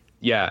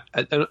 Yeah,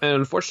 and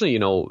unfortunately,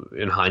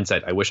 in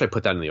hindsight, I wish I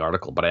put that in the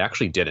article, but I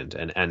actually didn't,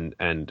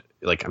 and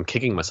like I'm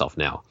kicking myself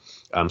now.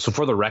 So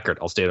for the record,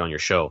 I'll state it on your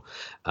show.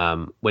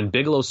 When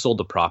Bigelow sold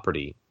the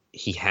property,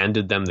 he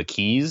handed them the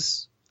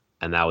keys,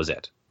 and that was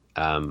it.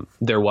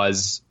 There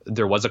was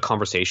a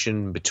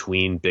conversation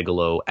between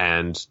Bigelow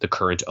and the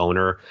current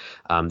owner.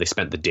 They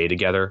spent the day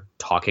together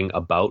talking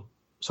about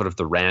sort of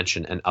the ranch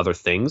and other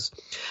things.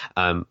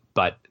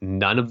 But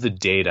none of the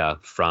data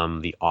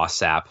from the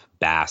OSAP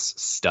Bass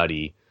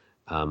study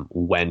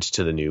went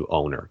to the new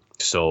owner.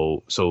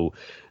 So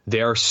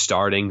they're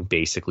starting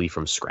basically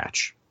from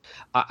scratch.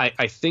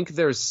 I think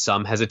there's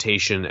some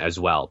hesitation as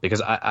well,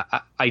 because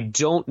I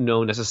don't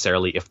know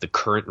necessarily if the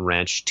current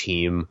ranch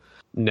team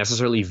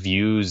necessarily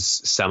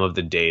views some of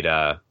the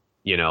data,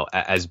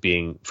 as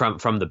being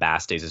from the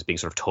Bass days as being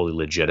sort of totally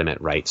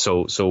legitimate, right?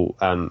 So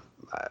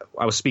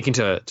I was speaking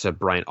to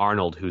Brian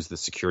Arnold, who's the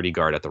security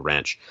guard at the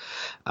ranch,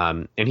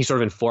 and he sort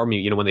of informed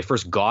me, when they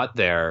first got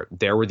there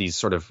were these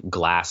sort of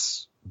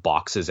glass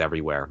boxes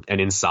everywhere, and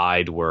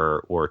inside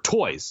were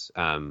toys,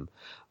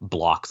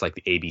 blocks like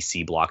the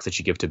ABC blocks that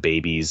you give to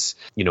babies,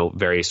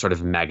 very sort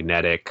of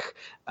magnetic,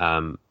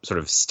 sort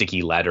of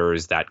sticky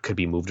letters that could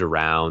be moved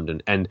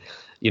around, and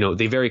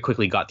they very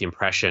quickly got the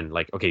impression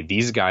like, okay,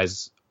 these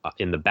guys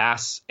in the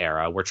Bass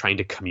era were trying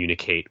to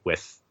communicate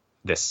with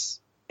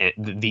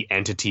the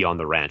entity on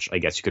the ranch, I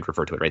guess you could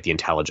refer to it, right? The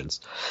intelligence.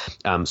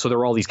 So there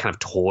were all these kind of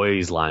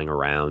toys lying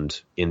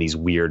around in these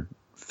weird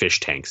fish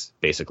tanks,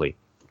 basically.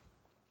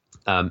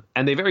 And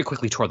they very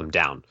quickly tore them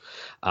down.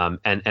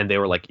 And they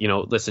were like,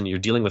 listen, you're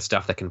dealing with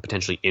stuff that can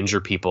potentially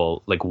injure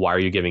people. Like, why are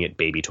you giving it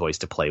baby toys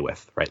to play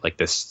with, right? Like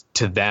this,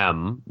 to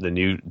them, the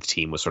new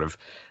team was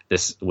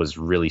this was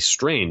really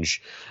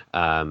strange.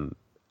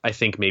 I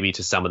think maybe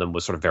to some of them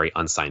was sort of very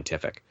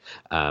unscientific.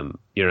 You know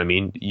what I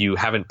mean? You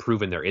haven't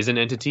proven there is an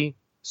entity,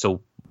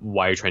 so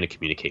why are you trying to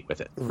communicate with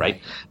it,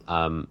 right?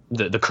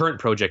 The current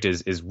project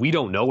is we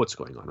don't know what's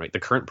going on, right? The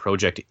current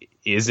project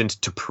isn't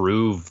to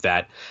prove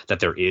that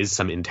there is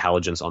some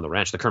intelligence on the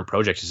ranch. The current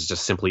project is to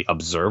just simply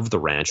observe the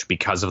ranch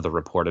because of the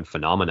reported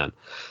phenomenon,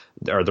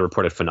 or the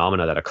reported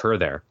phenomena that occur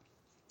there.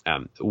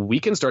 We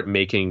can start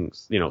making,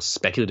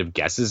 speculative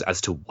guesses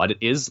as to what it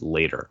is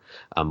later,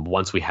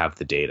 once we have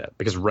the data,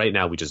 because right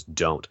now we just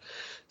don't.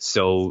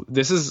 So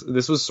this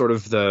was sort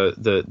of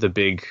the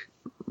big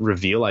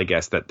reveal, I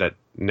guess, that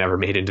never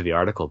made into the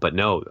article. But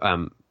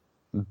no,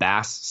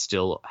 Bass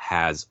still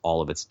has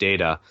all of its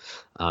data,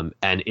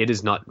 and it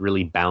is not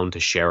really bound to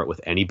share it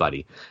with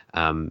anybody.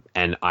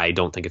 And I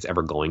don't think it's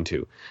ever going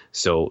to.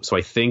 So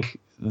I think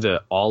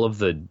all of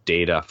the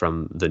data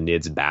from the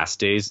NIDS Bass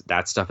days,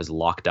 that stuff is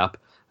locked up.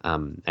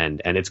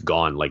 And it's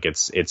gone. Like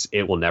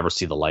it will never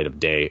see the light of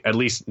day, at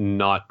least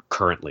not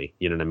currently.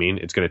 You know what I mean?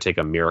 It's going to take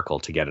a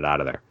miracle to get it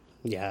out of there.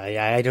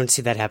 Yeah, I don't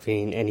see that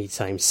happening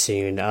anytime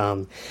soon,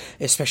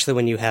 especially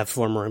when you have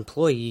former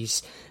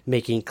employees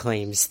making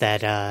claims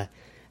that,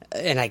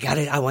 and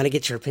I want to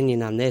get your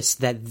opinion on this,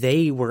 that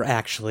they were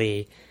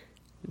actually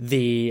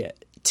the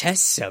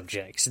test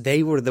subjects.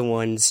 They were the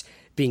ones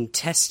being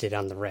tested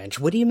on the ranch.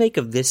 What do you make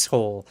of this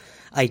whole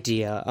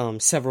idea?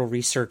 Several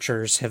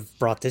researchers have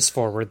brought this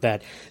forward,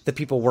 that the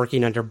people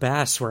working under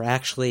Bass were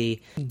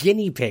actually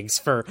guinea pigs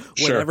for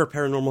whatever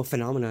paranormal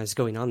phenomena is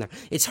going on there.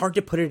 It's hard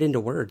to put it into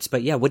words,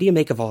 but yeah, what do you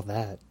make of all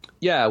that?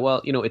 Yeah,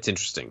 well, it's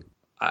interesting.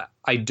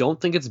 I don't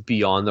think it's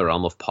beyond the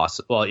realm of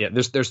possible. Well, yeah,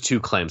 there's two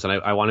claims, and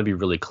I want to be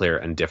really clear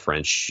and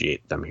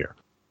differentiate them here.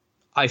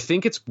 I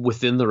think it's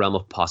within the realm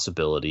of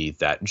possibility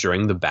that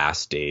during the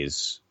Bass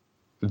days,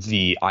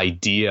 the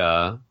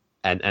idea,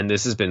 and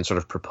this has been sort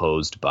of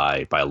proposed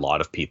by a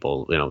lot of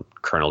people,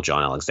 Colonel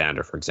John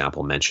Alexander, for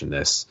example, mentioned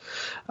this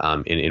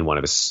in one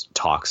of his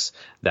talks,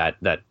 that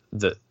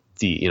the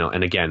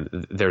and again,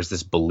 there's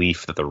this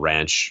belief that the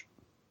ranch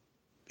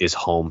is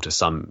home to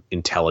some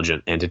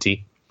intelligent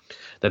entity,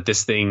 that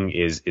this thing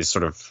is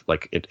sort of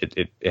like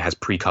it has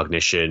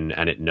precognition,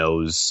 and it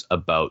knows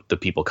about the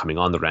people coming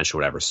on the ranch or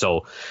whatever.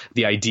 So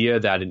the idea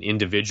that an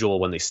individual,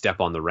 when they step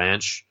on the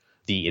ranch,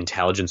 the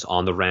intelligence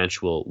on the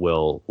ranch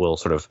will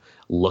sort of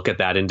look at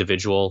that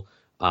individual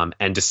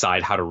and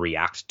decide how to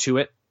react to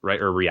it, right,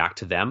 or react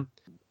to them.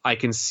 I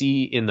can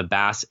see in the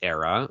Bass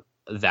era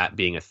that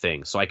being a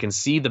thing. So I can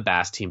see the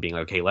Bass team being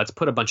like, okay, let's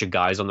put a bunch of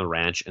guys on the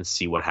ranch and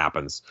see what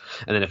happens.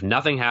 And then if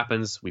nothing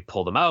happens, we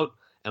pull them out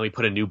and we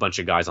put a new bunch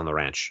of guys on the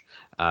ranch,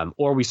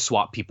 or we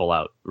swap people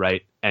out,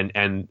 right?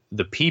 And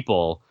the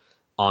people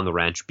on the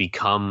ranch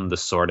become the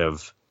sort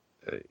of,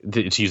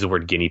 to use the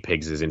word guinea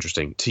pigs is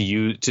interesting.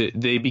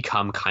 They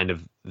become kind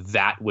of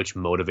that which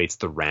motivates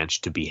the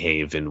ranch to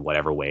behave in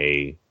whatever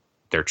way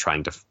they're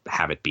trying to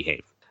have it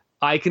behave.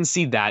 I can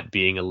see that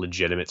being a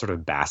legitimate sort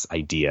of Bass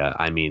idea.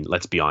 I mean,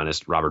 let's be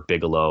honest, Robert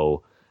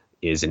Bigelow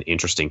is an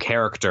interesting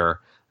character.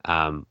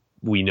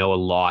 We know a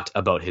lot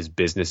about his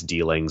business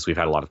dealings. We've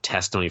had a lot of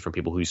testimony from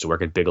people who used to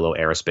work at Bigelow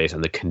Aerospace,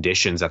 and the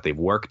conditions that they've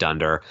worked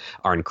under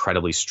are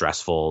incredibly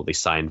stressful. They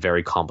sign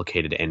very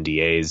complicated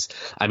NDAs.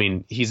 I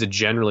mean, he's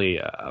generally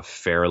a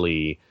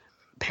fairly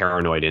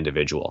paranoid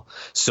individual.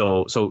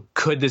 So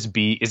could this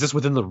be, is this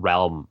within the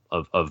realm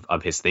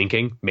of his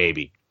thinking?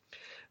 Maybe.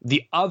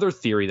 The other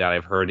theory that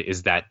I've heard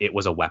is that it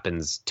was a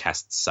weapons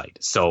test site.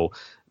 So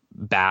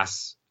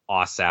Bass,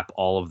 OSAP,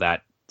 all of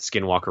that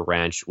Skinwalker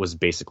Ranch was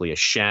basically a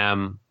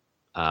sham.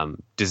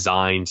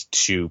 designed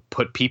to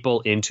put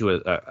people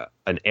into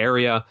an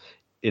area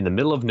in the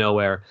middle of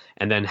nowhere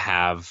and then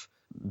have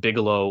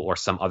Bigelow or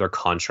some other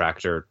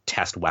contractor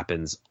test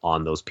weapons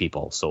on those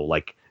people. So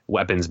like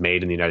weapons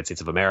made in the United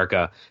States of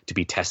America to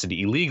be tested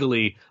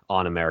illegally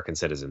on American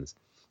citizens.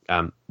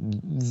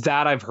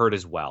 That I've heard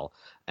as well.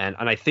 And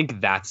I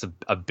think that's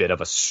a bit of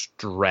a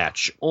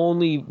stretch,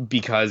 only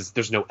because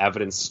there's no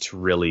evidence to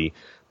really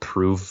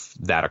prove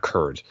that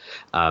occurred.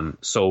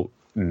 So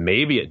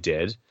maybe it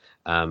did.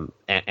 And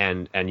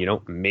you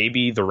know,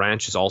 maybe the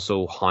ranch is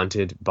also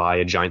haunted by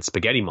a giant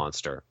spaghetti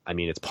monster. I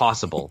mean, it's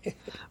possible,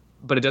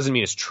 but it doesn't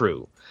mean it's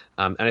true.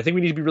 And I think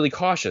we need to be really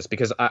cautious,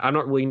 because I'm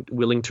not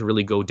willing to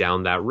really go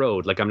down that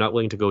road. Like, I'm not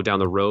willing to go down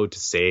the road to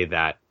say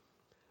that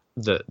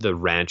the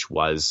ranch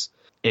was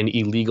an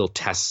illegal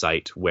test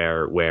site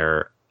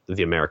where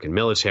the American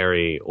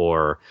military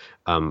or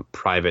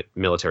private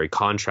military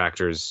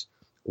contractors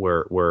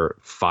were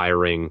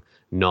firing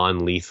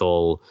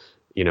non-lethal,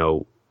 you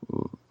know,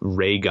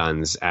 ray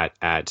guns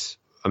at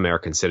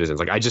American citizens.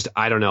 Like,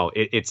 I don't know.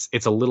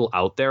 It's a little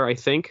out there, I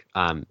think.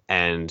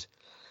 And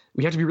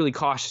we have to be really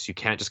cautious. You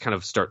can't just kind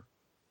of start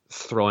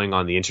throwing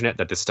on the internet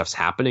that this stuff's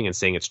happening and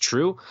saying it's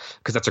true,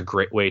 because that's a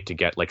great way to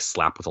get like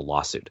slapped with a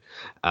lawsuit.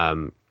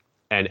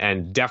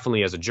 And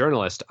definitely as a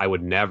journalist, I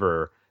would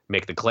never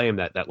make the claim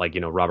that like,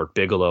 you know, Robert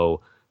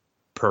Bigelow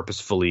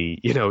purposefully,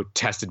 you know,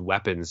 tested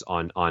weapons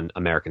on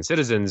American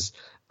citizens,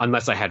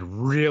 unless I had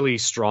really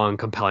strong,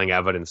 compelling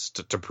evidence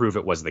to prove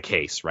it was the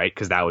case, right?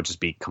 Because that would just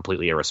be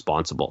completely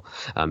irresponsible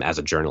as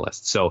a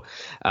journalist. So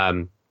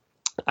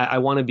I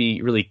want to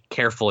be really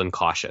careful and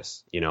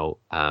cautious. You know,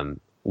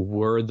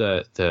 were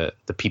the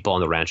people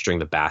on the ranch during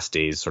the Bass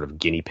days sort of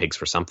guinea pigs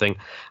for something?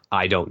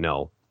 I don't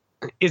know.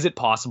 Is it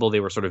possible they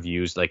were sort of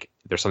used, like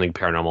there's something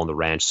paranormal on the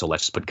ranch, so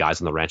let's just put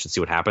guys on the ranch and see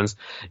what happens?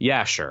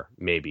 Yeah, sure,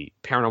 maybe.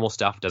 Paranormal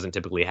stuff doesn't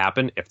typically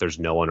happen if there's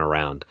no one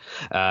around.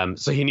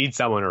 So you need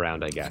someone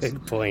around, I guess.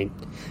 Good point.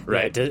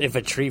 Right. Yeah, if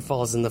a tree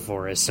falls in the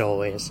forest,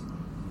 always.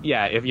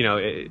 Yeah,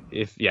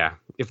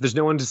 if there's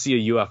no one to see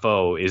a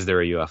UFO, is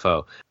there a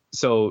UFO?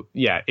 So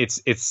yeah,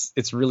 it's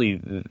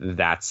really,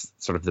 that's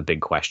sort of the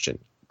big question.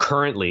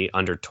 Currently,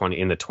 in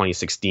the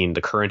 2016,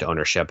 the current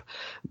ownership,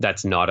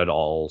 that's not at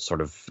all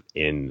sort of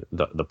in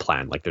the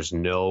plan. Like, there's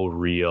no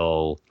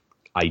real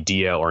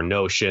idea or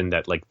notion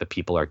that like the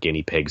people are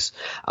guinea pigs.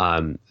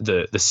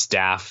 The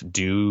staff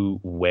do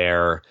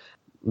wear,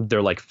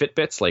 they're like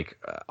Fitbits, like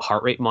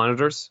heart rate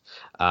monitors,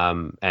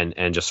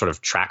 and just sort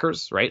of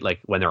trackers, right?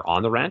 Like when they're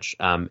on the ranch,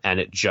 and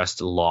it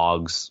just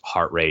logs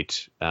heart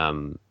rate,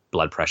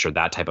 blood pressure,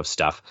 that type of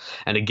stuff.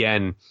 And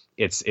again,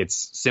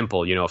 it's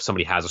simple. You know, if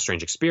somebody has a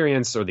strange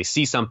experience or they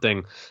see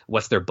something,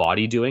 what's their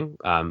body doing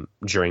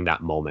during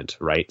that moment,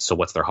 right? So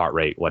what's their heart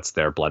rate? What's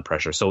their blood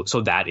pressure? So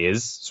that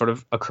is sort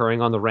of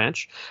occurring on the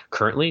ranch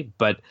currently,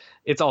 but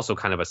it's also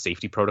kind of a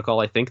safety protocol,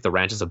 I think. The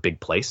ranch is a big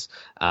place.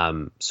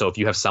 So if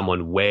you have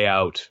someone way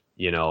out,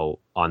 you know,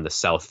 on the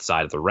south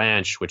side of the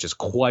ranch, which is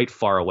quite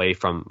far away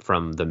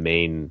from the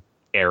main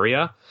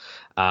area,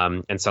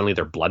 and suddenly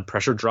their blood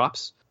pressure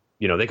drops,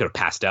 you know, they could have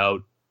passed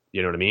out,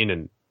 you know what I mean?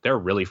 And they're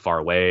really far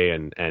away,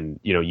 and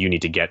you know, you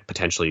need to get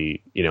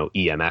potentially, you know,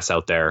 EMS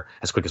out there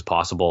as quick as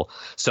possible.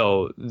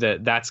 So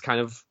that's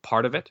kind of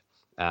part of it.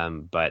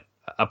 But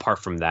apart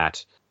from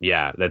that,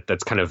 yeah,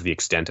 that's kind of the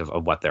extent of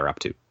what they're up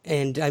to.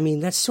 And I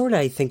mean, that's sort of,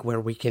 I think, where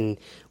we can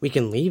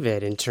leave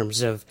it in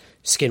terms of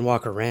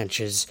Skinwalker Ranch.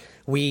 Is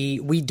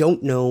we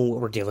don't know what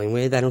we're dealing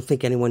with. I don't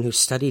think anyone who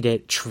studied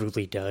it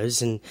truly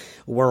does, and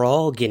we're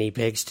all guinea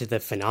pigs to the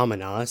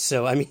phenomena.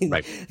 So I mean,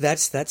 right.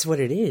 That's what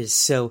it is.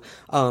 So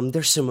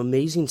there's some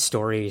amazing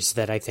stories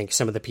that I think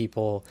some of the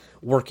people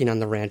working on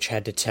the ranch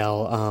had to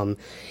tell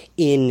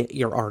in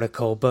your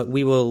article, but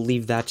we will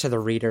leave that to the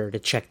reader to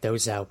check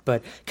those out.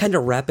 But kind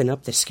of wrapping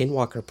up the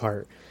Skinwalker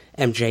part,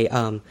 MJ,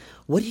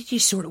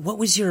 what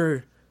was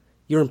your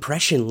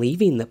impression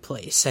leaving the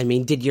place? I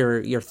mean, did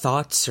your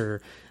thoughts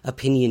or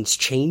opinions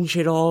change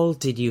at all?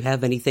 Did you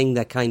have anything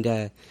that kind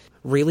of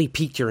really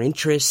piqued your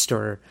interest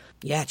or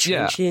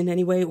changed it in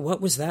any way?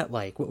 What was that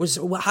like?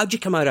 How'd you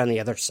come out on the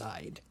other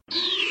side?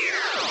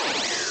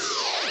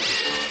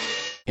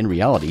 In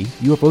reality,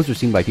 UFOs are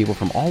seen by people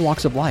from all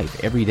walks of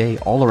life, every day,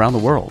 all around the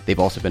world. They've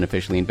also been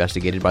officially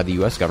investigated by the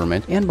US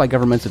government and by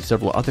governments of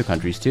several other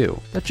countries too.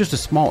 That's just a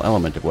small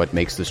element of what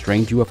makes the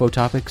strange UFO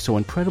topic so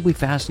incredibly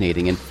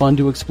fascinating and fun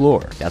to explore.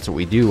 That's what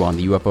we do on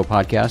the UFO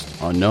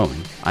podcast, Unknown.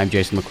 I'm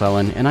Jason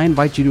McClellan, and I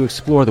invite you to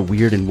explore the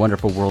weird and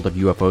wonderful world of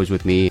UFOs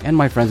with me and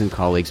my friends and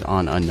colleagues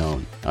on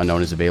Unknown.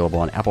 Unknown is available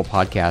on Apple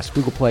Podcasts,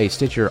 Google Play,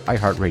 Stitcher,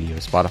 iHeartRadio,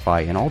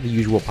 Spotify, and all the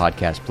usual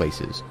podcast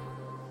places.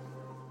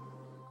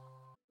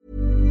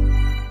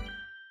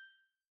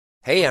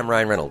 Hey, I'm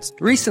Ryan Reynolds.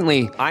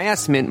 Recently, I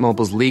asked Mint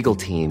Mobile's legal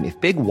team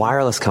if big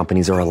wireless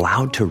companies are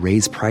allowed to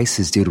raise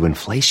prices due to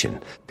inflation.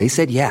 They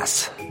said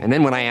yes. And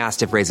then when I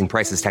asked if raising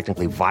prices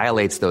technically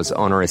violates those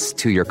onerous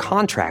 2-year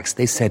contracts,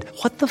 they said,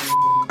 "What the f***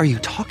 are you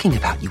talking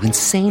about, you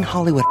insane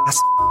Hollywood ass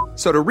f-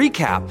 So to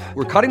recap,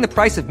 we're cutting the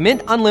price of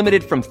Mint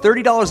Unlimited from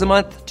 $30 a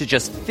month to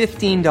just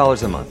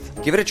 $15 a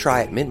month. Give it a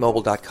try at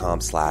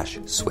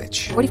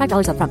mintmobile.com/switch.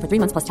 $45 up front for 3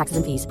 months plus taxes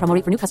and fees. Promo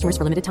rate for new customers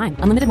for limited time.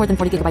 Unlimited more than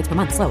 40 gigabytes per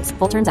month. Slows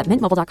full terms at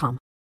mintmobile.com.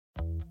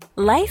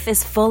 Life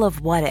is full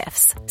of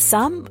what-ifs.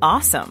 Some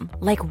awesome,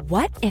 like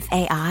what if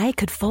AI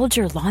could fold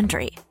your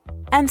laundry?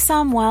 And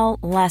some, well,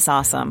 less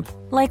awesome,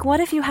 like what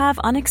if you have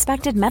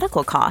unexpected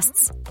medical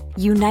costs?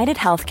 United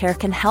Healthcare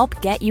can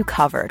help get you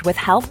covered with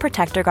Health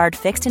Protector Guard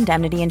fixed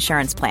indemnity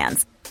insurance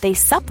plans. They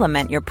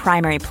supplement your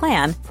primary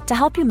plan to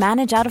help you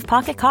manage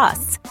out-of-pocket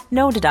costs.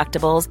 No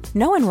deductibles,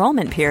 no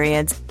enrollment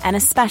periods, and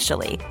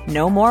especially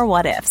no more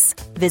what-ifs.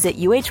 Visit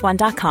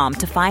uh1.com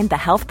to find the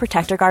Health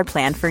Protector Guard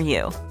plan for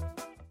you.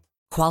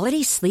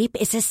 Quality sleep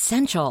is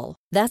essential.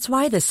 That's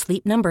why the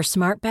Sleep Number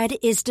Smart Bed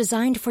is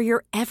designed for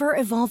your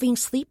ever-evolving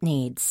sleep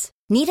needs.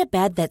 Need a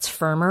bed that's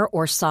firmer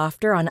or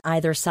softer on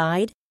either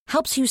side?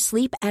 Helps you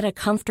sleep at a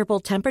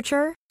comfortable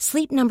temperature?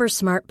 Sleep Number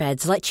Smart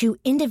Beds let you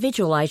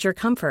individualize your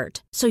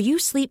comfort, so you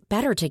sleep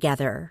better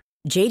together.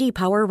 J.D.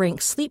 Power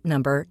ranks Sleep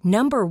Number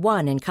number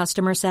 1 in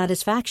customer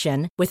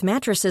satisfaction with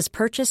mattresses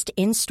purchased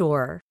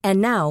in-store.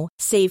 And now,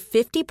 save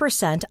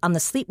 50% on the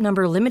Sleep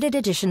Number Limited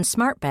Edition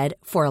Smart Bed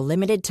for a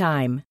limited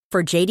time.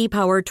 For J.D.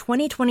 Power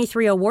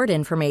 2023 award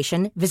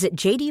information, visit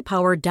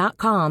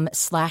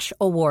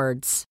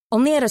jdpower.com/awards.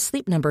 Only at a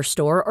Sleep Number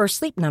store or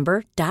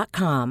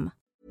sleepnumber.com.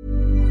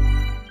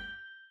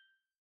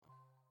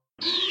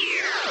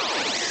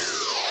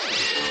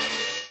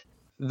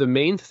 The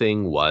main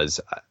thing was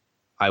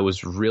I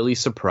was really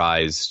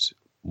surprised,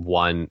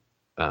 one,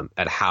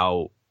 at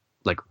how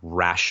like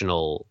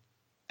rational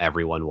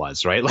everyone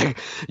was, right? Like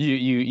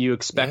you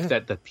expect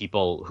that the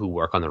people who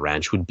work on the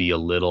ranch would be a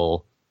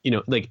little,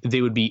 like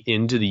they would be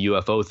into the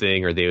UFO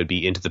thing, or they would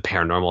be into the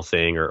paranormal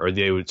thing, or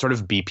they would sort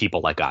of be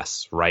people like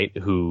us, right?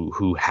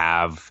 Who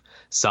have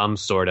some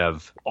sort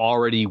of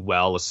already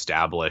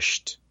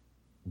well-established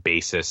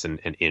basis and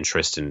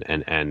interest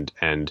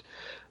and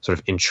sort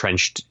of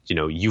entrenched,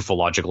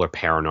 ufological or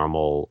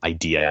paranormal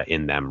idea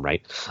in them,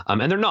 right?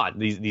 And they're not.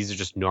 These are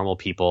just normal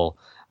people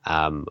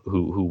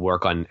who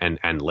work on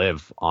and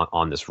live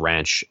on this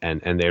ranch,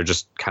 and they're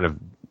just kind of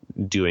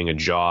doing a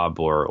job,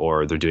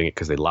 or they're doing it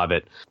because they love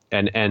it,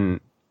 and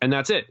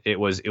that's it. It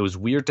was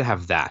weird to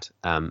have that.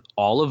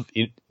 All of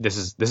it, this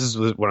is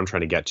what I'm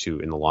trying to get to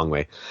in the long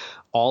way.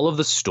 All of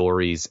the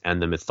stories and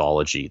the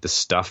mythology, the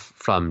stuff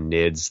from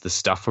NIDS, the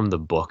stuff from the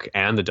book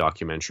and the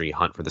documentary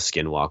Hunt for the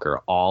Skinwalker,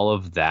 all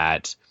of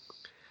that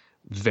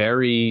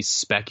very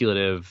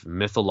speculative,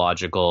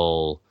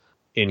 mythological,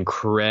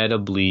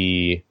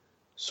 incredibly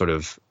sort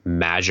of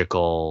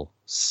magical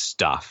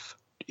stuff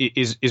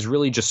is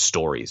really just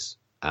stories.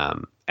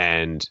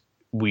 And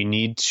we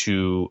need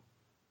to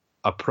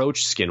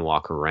approach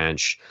Skinwalker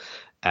Ranch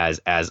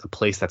as a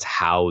place that's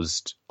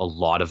housed a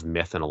lot of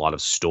myth and a lot of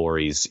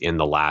stories in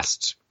the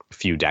last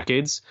few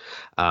decades.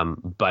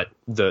 But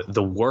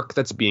the work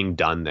that's being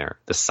done there,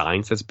 the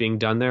science that's being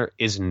done there,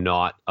 is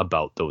not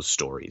about those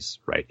stories,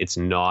 right? It's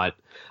not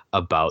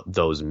about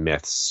those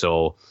myths.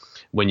 So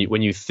when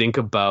you think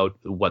about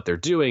what they're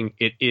doing,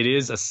 it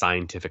is a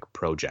scientific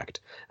project.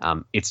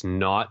 It's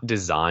not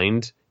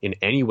designed in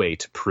any way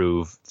to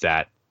prove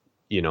that,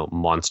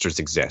 monsters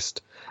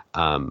exist.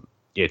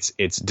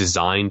 It's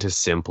designed to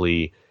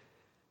simply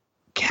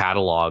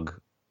catalog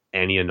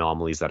any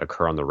anomalies that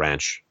occur on the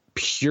ranch,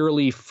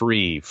 purely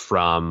free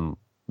from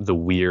the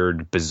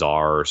weird,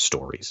 bizarre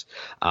stories.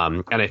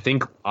 And I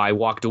think I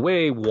walked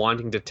away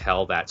wanting to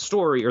tell that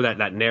story, or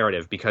that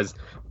narrative, because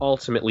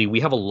ultimately we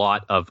have a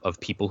lot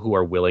of people who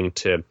are willing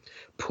to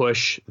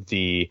push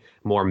the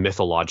more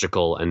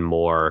mythological and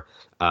more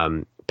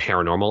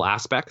paranormal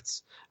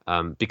aspects,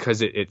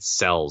 because it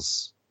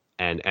sells.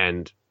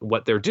 And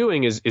what they're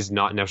doing is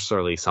not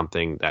necessarily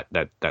something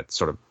that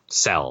sort of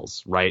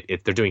sells, right?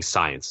 They're doing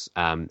science.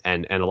 And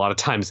a lot of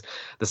times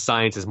the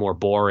science is more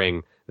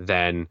boring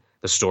than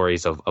the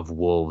stories of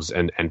wolves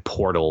and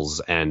portals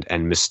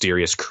and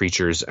mysterious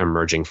creatures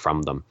emerging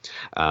from them.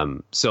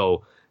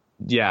 So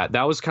yeah,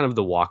 that was kind of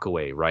the walk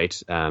away,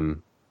 right?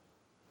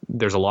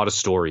 There's a lot of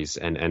stories,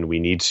 and we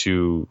need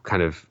to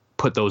kind of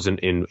put those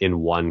in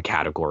one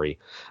category.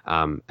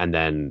 And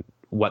then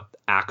what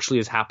actually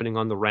is happening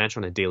on the ranch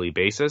on a daily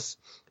basis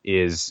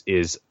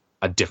is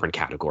a different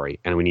category,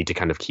 and we need to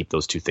kind of keep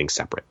those two things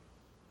separate.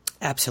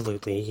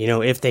 Absolutely.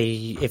 If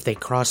they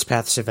cross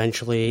paths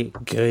eventually,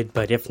 good,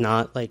 but if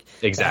not,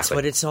 exactly. That's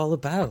what it's all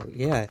about.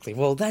 Yeah.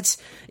 Well,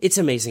 it's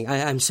amazing.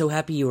 I'm so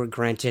happy you were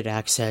granted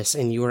access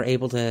and you were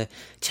able to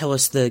tell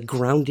us the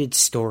grounded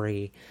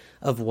story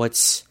of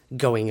what's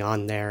going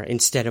on there,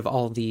 instead of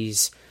all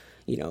these,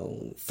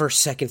 first,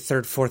 second,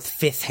 third, fourth,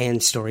 fifth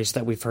hand stories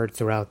that we've heard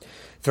throughout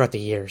the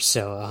years.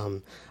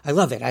 So I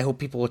love it. I hope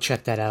people will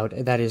check that out.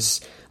 That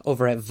is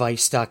over at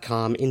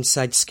Vice.com,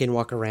 Inside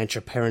Skinwalker Ranch,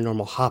 a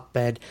paranormal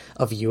hotbed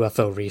of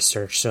UFO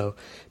research. So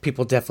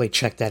people definitely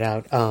check that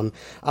out. I'm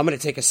going to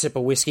take a sip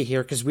of whiskey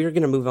here, because we're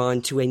going to move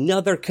on to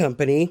another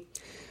company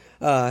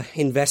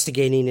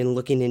investigating and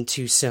looking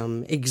into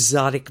some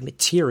exotic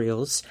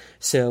materials.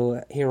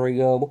 So here we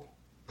go.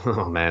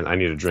 Oh man, I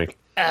need a drink.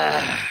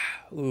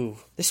 Ooh,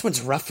 this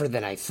one's rougher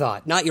than I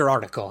thought. Not your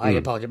article. I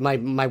apologize.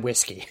 My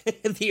whiskey.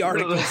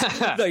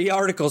 The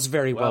article's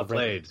very well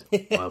played.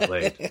 written. Well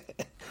played.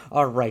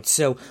 All right,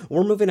 so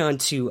we're moving on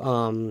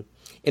to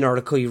an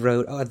article you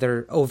wrote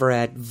over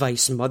at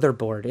Vice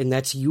Motherboard, and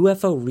that's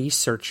UFO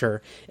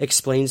researcher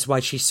explains why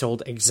she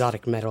sold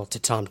exotic metal to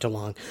Tom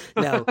DeLonge.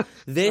 Now,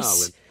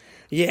 this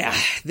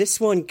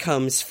one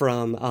comes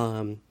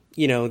from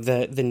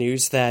the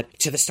news that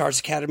To the Stars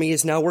Academy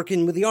is now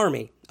working with the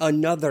Army,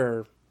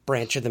 another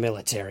branch of the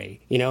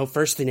military.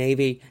 First the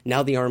Navy,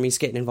 now the Army's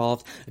getting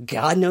involved.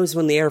 God knows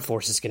when the Air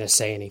Force is going to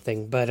say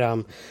anything. But,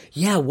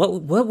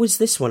 what was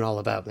this one all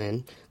about,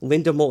 man?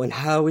 Linda Moulton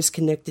Howe is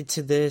connected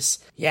to this.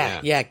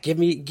 Yeah,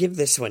 give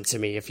this one to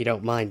me if you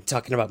don't mind,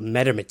 talking about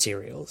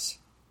metamaterials.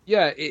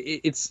 Yeah,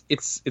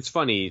 it's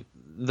funny.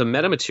 The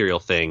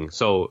metamaterial thing,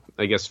 so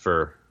I guess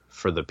for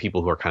the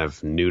people who are kind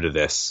of new to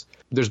this,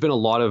 there's been a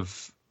lot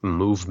of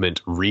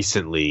movement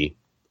recently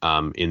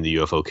in the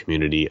UFO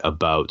community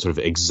about sort of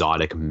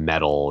exotic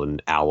metal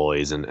and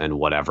alloys and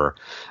whatever.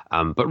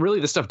 But really,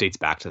 this stuff dates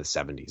back to the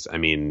 70s. I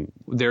mean,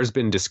 there's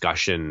been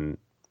discussion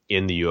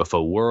in the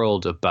UFO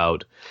world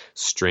about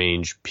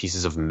strange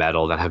pieces of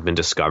metal that have been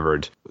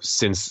discovered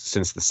since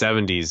the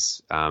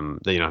 70s,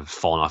 that have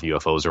fallen off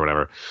UFOs or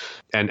whatever.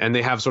 And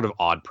they have sort of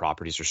odd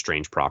properties or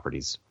strange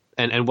properties.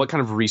 And what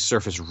kind of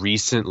resurfaced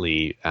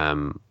recently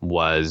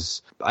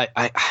was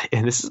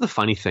and this is the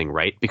funny thing,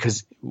 right?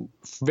 Because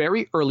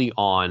very early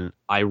on,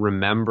 I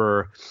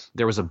remember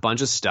there was a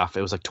bunch of stuff.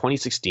 It was like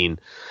 2016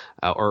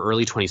 or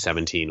early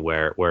 2017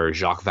 where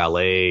Jacques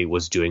Vallée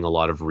was doing a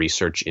lot of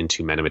research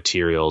into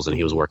metamaterials, and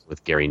he was working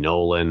with Gary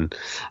Nolan.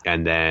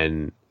 And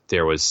then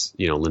there was,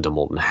 Linda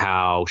Moulton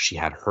Howe. She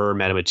had her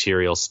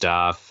metamaterial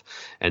stuff.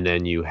 And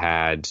then you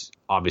had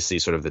obviously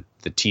sort of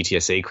the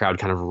TTSA crowd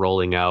kind of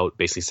rolling out,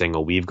 basically saying,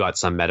 oh, we've got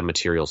some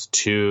metamaterials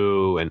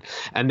too.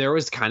 And there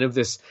was kind of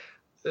this,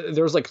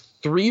 there was like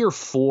 3 or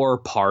 4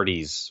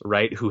 parties,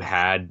 right, who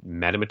had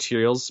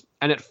metamaterials.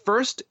 And at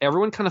first,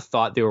 everyone kind of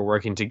thought they were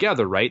working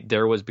together, right?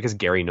 There was, because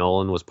Gary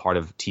Nolan was part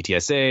of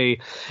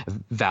TTSA,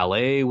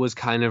 Vallée was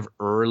kind of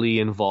early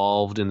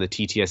involved in the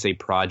TTSA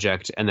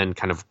project and then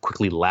kind of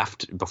quickly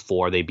left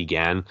before they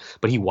began.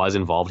 But he was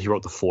involved. He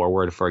wrote the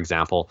foreword, for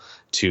example,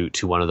 to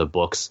one of the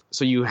books.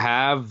 So you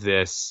have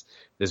this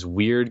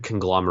weird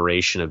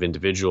conglomeration of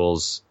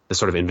individuals, this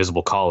sort of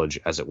invisible college,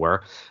 as it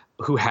were,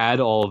 who had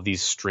all of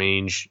these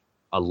strange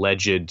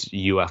alleged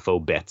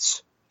UFO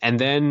bits. And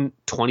then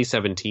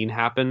 2017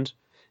 happened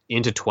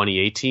into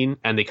 2018,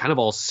 and they kind of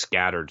all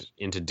scattered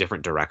into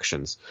different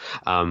directions.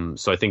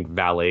 So I think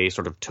Vallée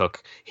sort of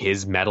took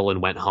his metal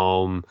and went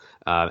home.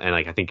 And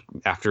I think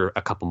after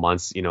a couple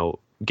months,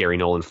 Gary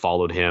Nolan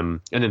followed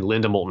him. And then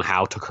Linda Moulton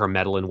Howe took her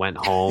metal and went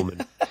home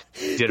and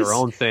did her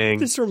own thing.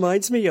 This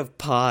reminds me of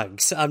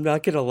Pogs. I'm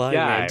not going to lie,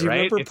 man. Do you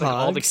remember Pogs? Like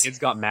all the kids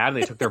got mad and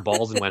they took their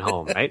balls and went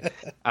home, right?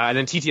 And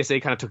then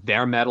TTSA kind of took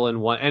their metal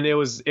and won. And it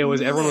was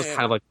everyone was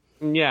kind of like,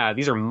 yeah,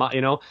 these are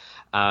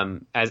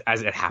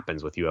as it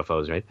happens with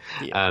UFOs, right?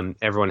 Yeah.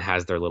 Everyone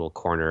has their little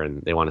corner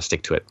and they want to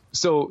stick to it.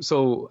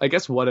 So I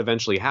guess what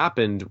eventually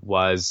happened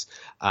was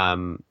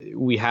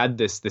we had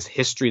this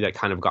history that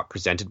kind of got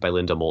presented by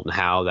Linda Moulton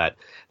Howe that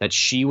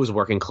she was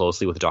working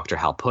closely with Dr.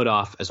 Hal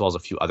Puthoff as well as a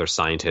few other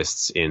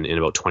scientists in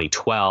about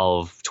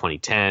 2012,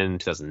 2010,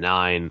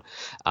 2009.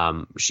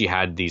 She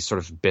had these sort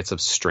of bits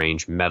of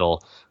strange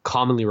metal,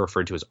 commonly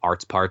referred to as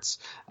arts parts,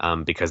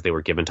 because they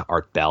were given to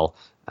Art Bell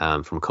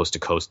from Coast to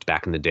Coast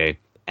back in the day.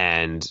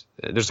 And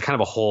there's kind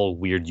of a whole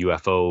weird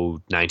UFO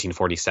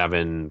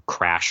 1947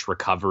 crash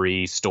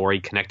recovery story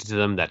connected to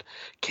them that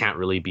can't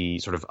really be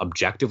sort of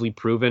objectively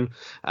proven.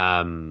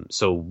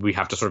 So we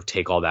have to sort of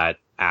take all that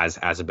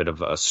as a bit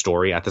of a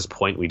story at this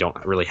point. We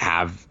don't really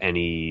have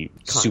any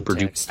super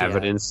duper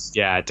evidence,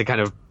 to kind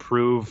of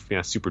prove.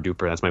 Super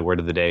duper. That's my word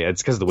of the day.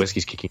 It's because the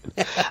whiskey's kicking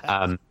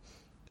in.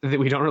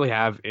 We don't really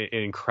have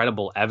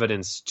incredible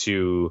evidence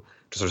to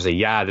sort of say,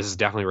 yeah, this is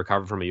definitely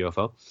recovered from a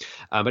UFO.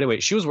 But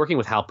anyway, she was working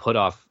with Hal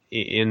Puthoff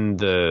in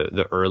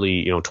the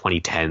early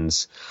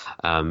 2010s,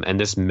 and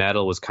this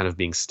metal was kind of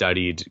being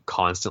studied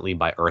constantly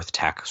by Earth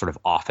Tech, sort of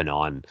off and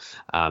on,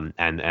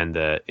 and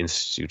the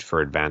Institute for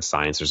Advanced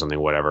Science or something,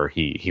 whatever.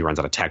 He runs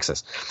out of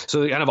Texas,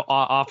 so kind of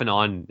off and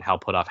on. Hal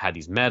Puthoff had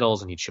these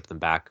metals, and he'd ship them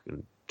back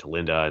to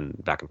Linda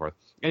and back and forth.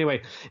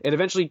 Anyway, it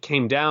eventually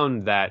came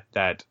down that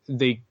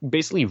they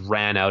basically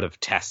ran out of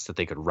tests that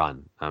they could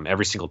run.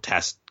 Every single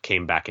test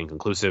came back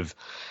inconclusive.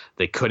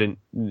 They couldn't,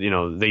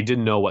 they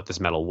didn't know what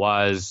this metal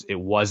was. It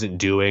wasn't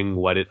doing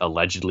what it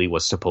allegedly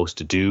was supposed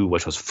to do,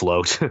 which was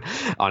float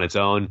on its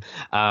own.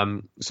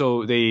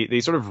 So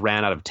they sort of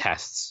ran out of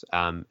tests.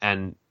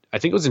 And I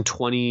think it was in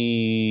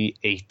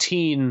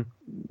 2018,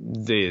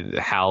 the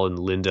Hal and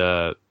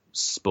Linda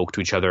spoke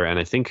to each other, and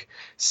I think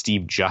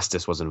Steve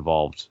Justice was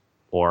involved,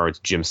 or it's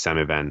Jim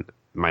Semivan.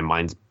 My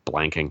mind's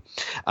blanking.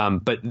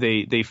 But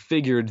they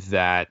figured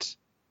that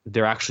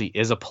there actually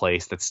is a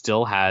place that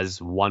still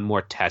has one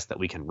more test that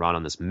we can run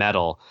on this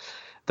metal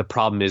The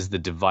problem is the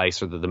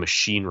device or the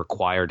machine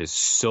required is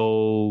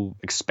so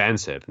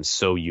expensive and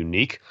so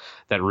unique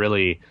that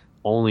really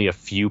only a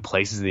few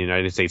places in the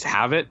United States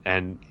have it,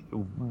 and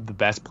the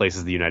best place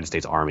is the United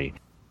States Army.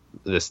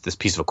 This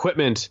piece of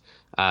equipment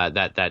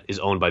that is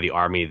owned by the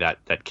Army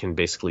that can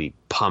basically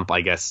pump,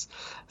 I guess,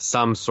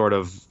 some sort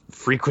of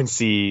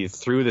frequency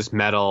through this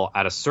metal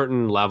at a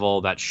certain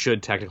level that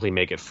should technically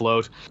make it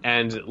float.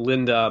 And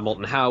Linda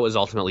Moulton Howe is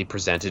ultimately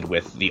presented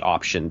with the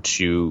option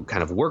to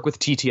kind of work with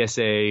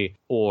TTSA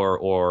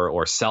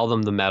or sell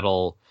them the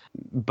metal.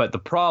 But the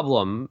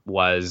problem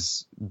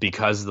was,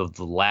 because of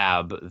the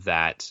lab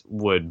that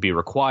would be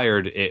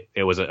required,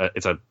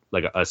 it's a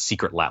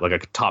secret lab, like a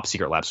top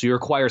secret lab. So you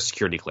require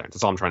security clearance.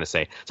 That's all I'm trying to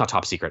say. It's not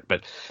top secret,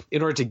 but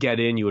in order to get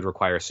in, you would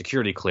require a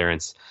security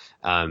clearance.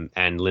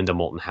 And Linda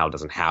Moulton Howe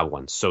doesn't have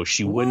one, so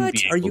she wouldn't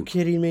be. Are you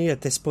kidding me?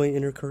 At this point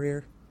in her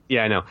career?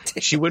 Yeah, I know.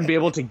 She wouldn't be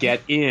able to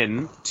get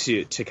in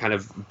to kind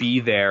of be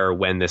there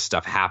when this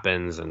stuff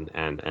happens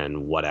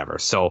and whatever.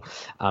 So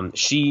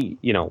she,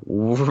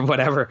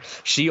 whatever.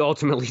 She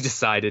ultimately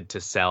decided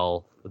to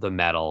sell the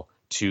metal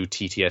to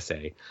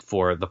TTSA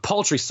for the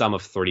paltry sum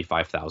of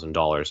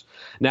 $35,000.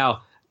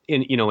 Now,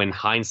 in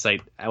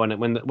hindsight,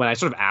 when I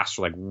sort of asked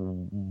her, like,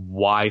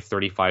 why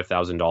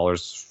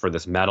 $35,000 for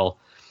this metal,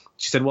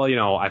 she said,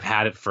 well, I've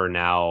had it for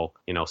now,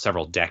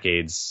 several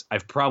decades.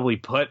 I've probably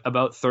put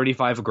about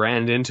 35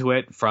 grand into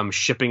it from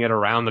shipping it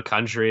around the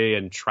country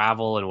and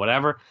travel and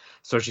whatever.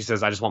 So she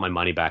says, I just want my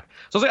money back.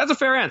 So I was like, that's a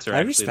fair answer. I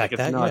respect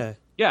that, yeah.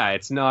 Yeah,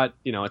 it's not,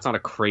 it's not a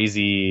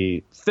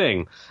crazy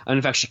thing. And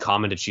in fact, she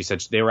commented, she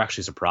said they were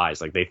actually surprised.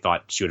 Like, they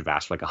thought she would have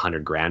asked for like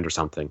 100 grand or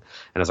something. And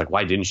I was like,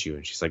 why didn't you?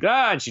 And she's like,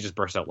 and she just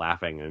burst out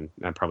laughing. And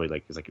I'm probably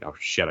like, oh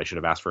shit, I should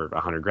have asked for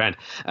 100 grand.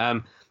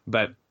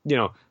 But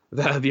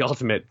the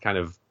ultimate kind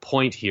of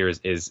point here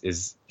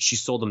is she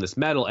sold them this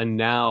metal, and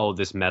now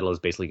this metal is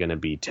basically going to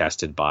be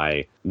tested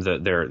by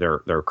their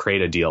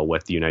CRADA deal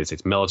with the United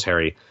States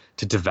military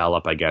to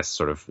develop, I guess,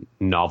 sort of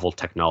novel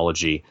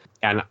technology.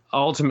 And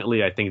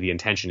ultimately, I think the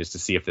intention is to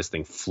see if this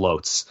thing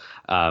floats,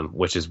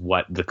 which is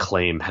what the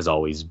claim has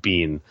always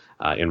been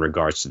in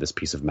regards to this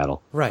piece of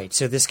metal. Right.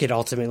 So this could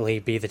ultimately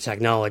be the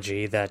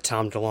technology that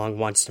Tom DeLonge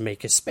wants to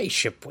make a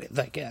spaceship with,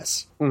 I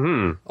guess.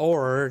 Mm-hmm.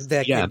 Or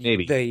that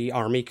maybe the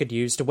Army could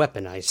use to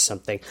weaponize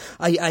something.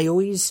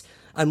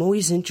 I'm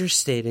always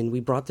interested, and we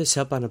brought this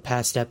up on a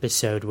past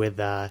episode with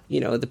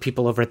the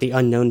people over at the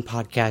Unknown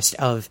podcast,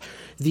 of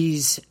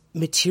these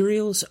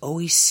materials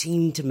always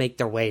seem to make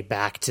their way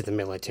back to the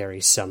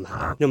military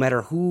somehow. No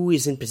matter who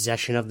is in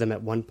possession of them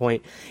at one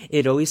point,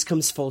 it always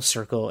comes full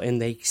circle, and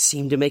they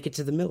seem to make it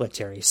to the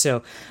military.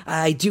 So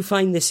I do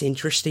find this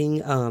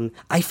interesting.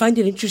 I find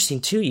it interesting,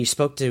 too. You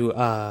spoke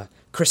to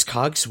Chris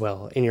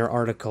Cogswell in your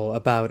article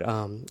about,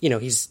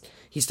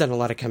 he's done a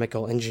lot of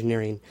chemical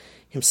engineering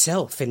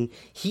himself, and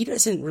he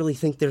doesn't really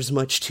think there's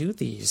much to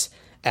these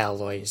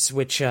alloys,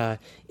 which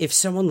if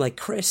someone like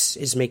Chris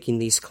is making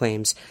these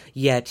claims,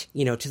 yet,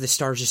 To the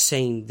Stars is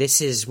saying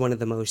this is one of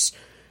the most,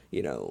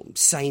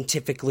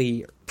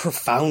 scientifically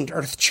profound,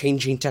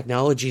 earth-changing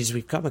technologies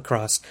we've come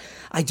across,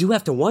 I do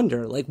have to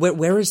wonder, like,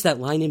 where is that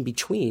line in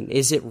between?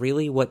 Is it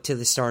really what To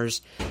the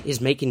Stars is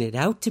making it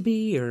out to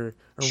be, or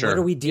sure. What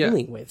are we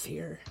dealing with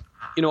here?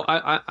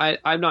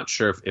 I'm not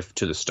sure if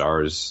To the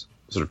Stars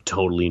sort of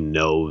totally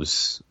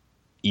knows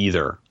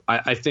either.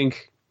 I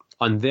think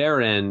on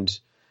their end,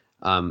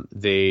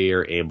 they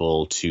are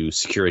able to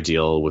secure a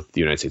deal with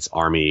the United States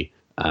Army,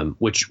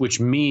 which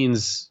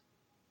means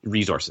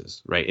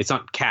resources, right? It's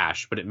not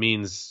cash, but it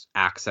means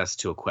access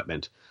to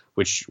equipment,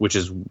 which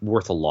is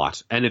worth a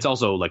lot. And it's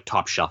also like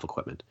top shelf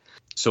equipment.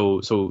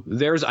 So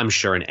there's, I'm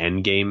sure, an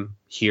end game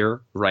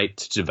here, right,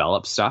 to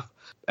develop stuff,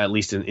 at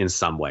least in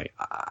some way.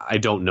 I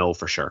don't know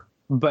for sure.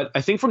 But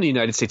I think from the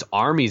United States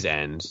Army's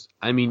end,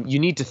 I mean, you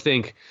need to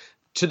think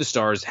To the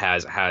Stars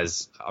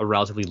has a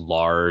relatively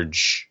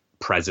large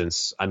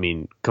presence, I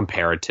mean,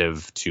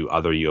 comparative to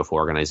other UFO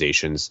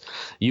organizations.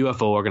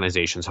 UFO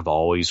organizations have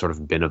always sort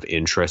of been of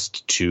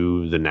interest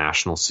to the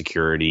national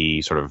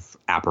security sort of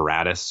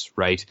apparatus,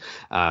 right?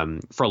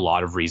 For a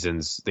lot of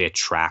reasons, they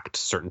attract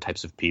certain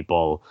types of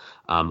people,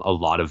 a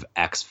lot of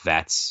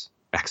ex-vets,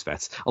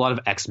 a lot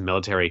of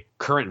ex-military,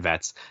 current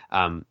vets,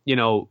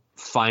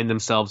 find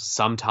themselves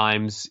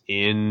sometimes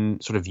in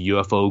sort of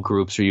UFO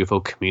groups or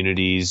UFO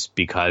communities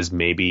because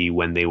maybe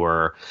when they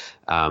were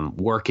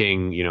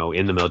working,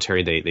 in the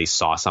military, they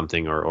saw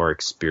something or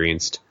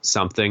experienced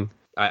something.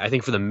 I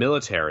think for the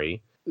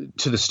military,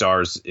 To the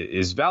Stars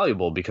is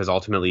valuable because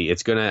ultimately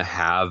it's going to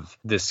have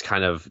this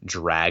kind of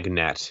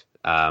dragnet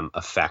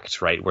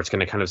effect, right? Where it's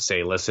going to kind of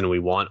say, listen, we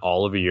want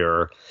all of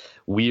your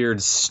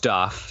weird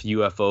stuff,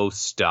 UFO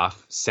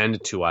stuff, send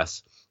it to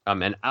us.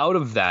 And out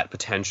of that,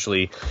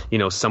 potentially,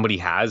 somebody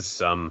has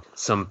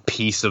some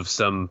piece of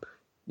some,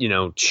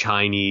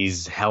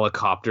 Chinese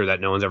helicopter that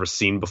no one's ever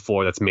seen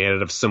before that's made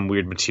out of some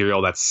weird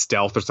material that's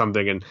stealth or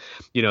something. And,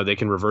 they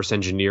can reverse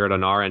engineer it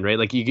on our end, right?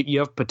 Like you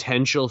have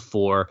potential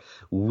for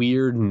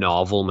weird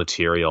novel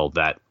material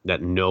that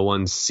no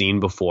one's seen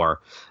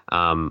before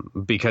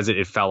because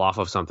it fell off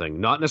of something,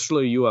 not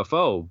necessarily a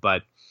UFO,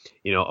 but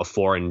a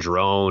foreign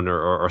drone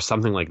or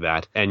something like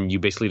that. And you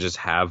basically just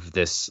have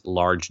this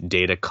large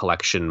data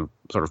collection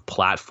sort of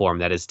platform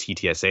that is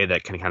TTSA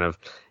that can kind of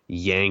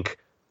yank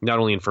not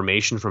only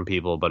information from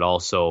people, but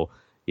also,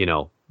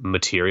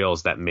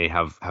 materials that may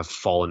have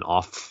fallen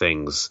off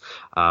things,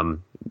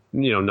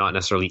 not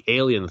necessarily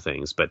alien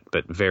things, but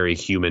very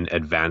human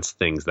advanced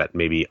things that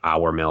maybe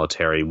our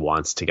military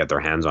wants to get their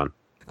hands on.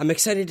 I'm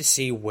excited to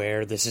see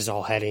where this is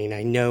all heading.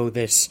 I know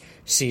this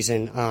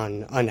season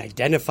on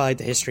Unidentified,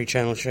 the History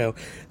Channel show,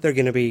 they're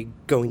going to be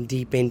going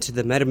deep into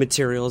the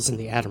metamaterials and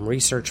the Atom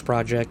Research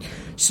Project,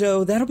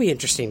 so that'll be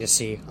interesting to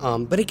see.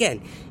 But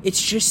again,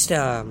 it's just...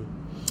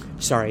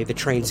 sorry, the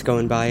train's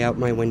going by out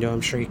my window.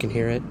 I'm sure you can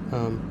hear it.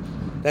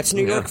 That's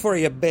New York for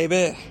you,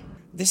 baby.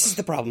 This is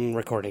the problem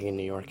recording in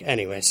New York.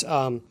 Anyways,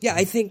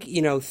 I think,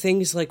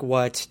 things like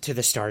what To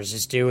the Stars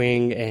is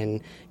doing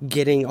and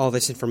getting all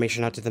this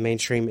information out to the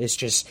mainstream is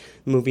just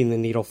moving the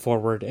needle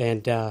forward.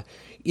 And,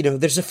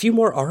 there's a few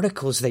more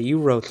articles that you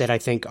wrote that I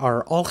think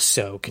are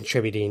also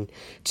contributing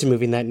to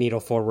moving that needle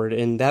forward.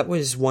 And that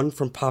was one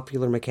from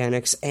Popular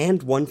Mechanics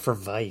and one for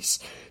Vice,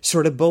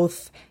 sort of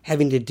both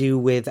having to do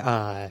with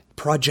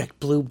Project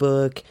Blue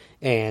Book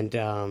and...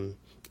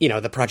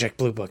 the Project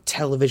Blue Book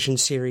television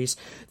series.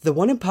 The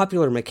one in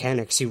Popular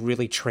Mechanics, you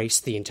really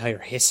traced the entire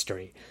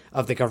history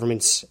of the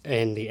government's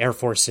and the Air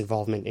Force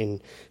involvement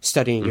in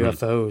studying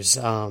UFOs.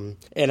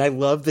 And I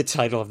love the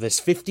title of this.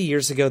 50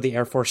 years ago, the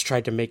Air Force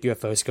tried to make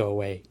UFOs go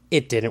away.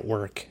 It didn't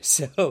work.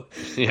 So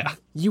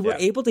you were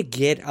able to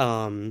get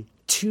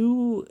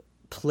 2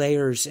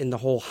 players in the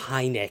whole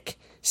Hynek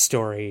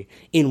story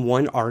in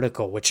one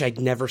article, which I'd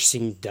never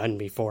seen done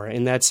before,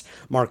 and that's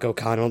Mark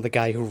O'Connell, the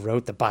guy who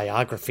wrote the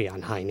biography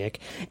on Hynek,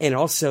 and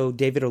also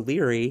David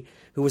O'Leary,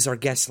 who was our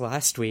guest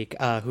last week,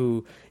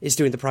 who is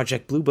doing the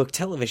Project Blue Book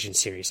television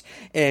series.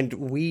 And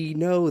we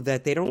know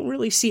that they don't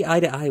really see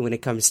eye to eye when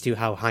it comes to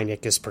how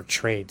Hynek is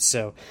portrayed.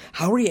 So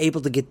how were you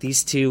able to get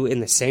these 2 in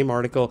the same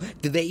article?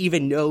 Did they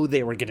even know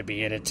they were going to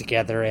be in it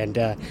together? And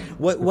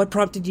what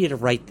prompted you to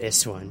write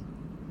this one?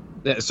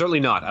 Certainly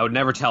not. I would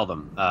never tell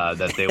them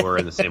that they were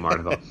in the same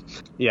article.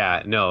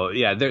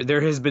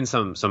 There has been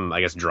some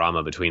I guess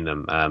drama between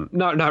them.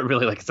 Not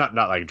really, like, it's not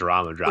like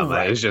drama.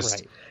 Right, it was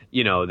just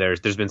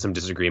there's been some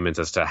disagreements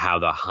as to how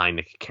the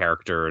Hynek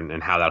character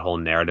and how that whole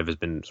narrative has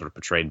been sort of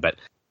portrayed. But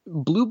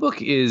Blue Book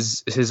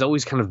has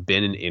always kind of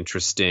been an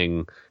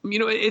interesting,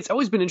 it's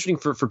always been interesting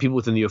for people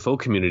within the UFO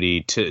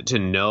community to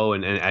know,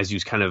 and as you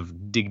kind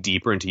of dig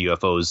deeper into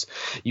UFOs,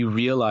 you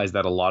realize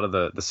that a lot of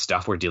the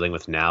stuff we're dealing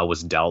with now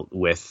was dealt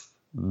with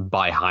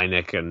by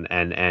Hynek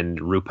and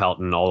Ruppelt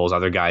and all those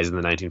other guys in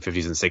the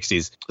 1950s and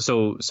 60s.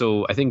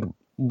 So I think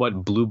what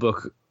Blue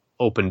Book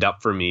opened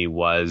up for me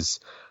was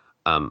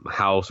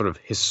how sort of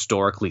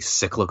historically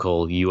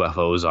cyclical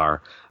UFOs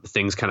are.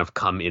 Things kind of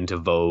come into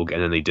vogue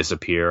and then they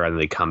disappear and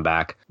they come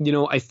back.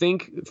 I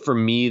think for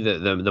me,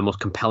 the most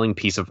compelling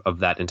piece of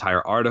that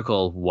entire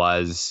article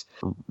was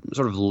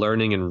sort of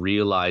learning and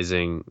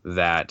realizing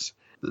that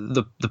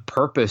the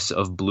purpose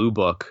of Blue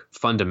Book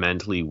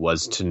fundamentally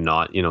was to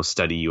not,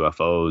 study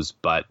UFOs,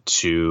 but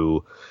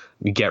to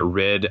get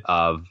rid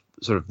of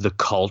sort of the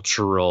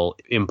cultural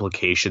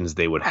implications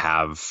they would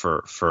have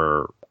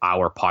for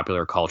our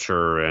popular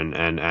culture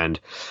and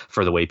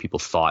for the way people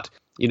thought.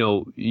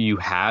 You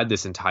had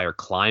this entire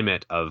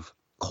climate of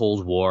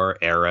Cold War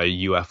era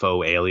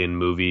UFO alien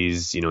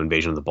movies,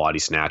 Invasion of the Body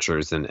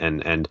Snatchers,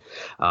 and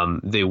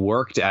they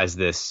worked as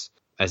this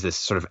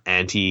sort of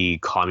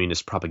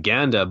anti-communist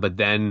propaganda. But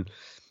then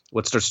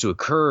what starts to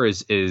occur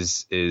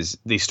is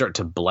they start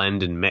to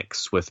blend and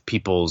mix with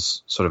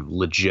people's sort of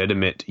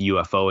legitimate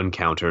UFO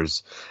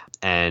encounters,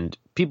 and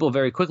people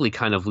very quickly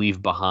kind of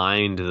leave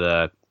behind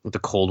the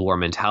Cold War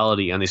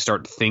mentality, and they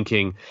start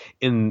thinking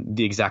in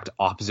the exact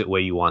opposite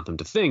way you want them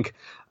to think.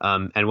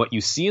 And what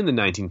you see in the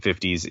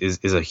 1950s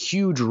is a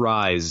huge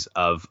rise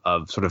of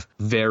sort of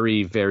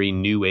very, very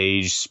new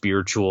age,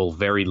 spiritual,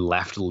 very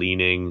left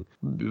leaning,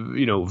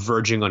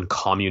 verging on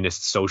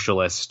communist,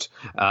 socialist,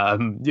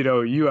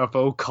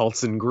 UFO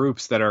cults and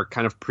groups that are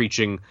kind of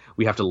preaching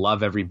we have to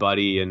love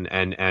everybody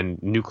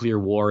and nuclear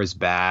war is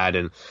bad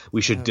and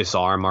we should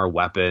disarm our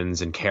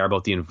weapons and care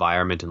about the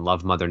environment and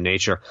love Mother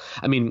Nature.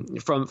 I mean,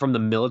 from the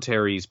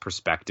military's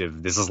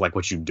perspective, this is like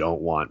what you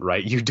don't want,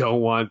 right? You don't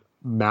want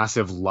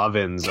massive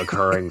love-ins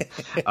occurring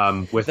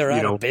with they're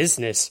out of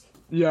business.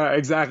 Yeah,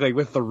 exactly.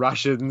 With the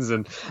Russians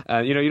and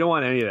you don't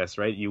want any of this,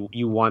 right?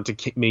 You want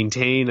to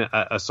maintain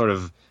a sort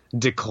of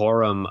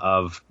decorum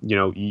of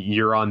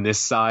you're on this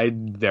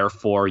side,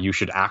 therefore you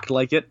should act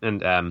like it.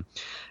 And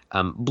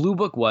Blue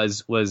Book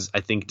was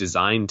I think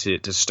designed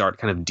to start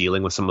kind of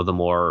dealing with some of the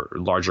more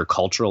larger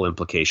cultural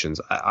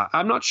implications.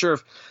 I'm not sure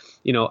if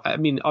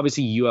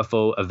obviously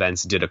UFO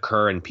events did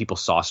occur and people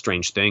saw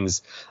strange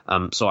things.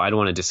 So I don't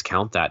want to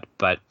discount that.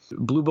 But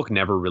Blue Book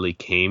never really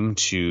came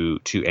to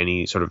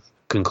any sort of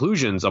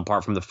conclusions,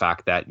 apart from the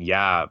fact that,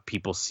 yeah,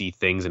 people see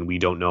things and we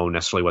don't know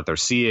necessarily what they're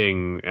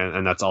seeing.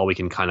 And that's all we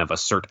can kind of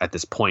assert at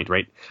this point,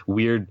 right?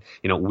 Weird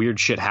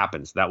shit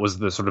happens. That was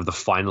the sort of the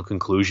final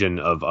conclusion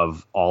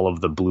of all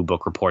of the Blue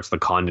Book reports, the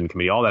Condon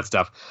Committee, all that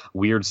stuff.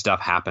 Weird stuff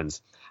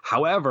happens.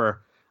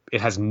 However, it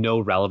has no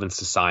relevance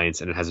to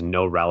science and it has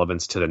no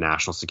relevance to the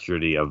national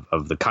security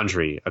of the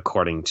country,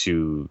 according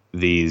to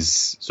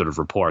these sort of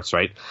reports,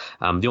 right?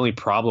 The only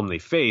problem they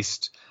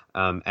faced,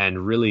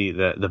 and really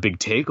the big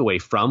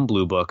takeaway from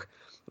Blue Book,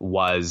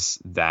 was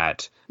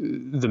that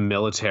the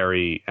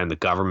military and the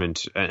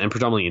government and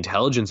predominantly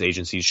intelligence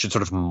agencies should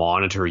sort of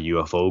monitor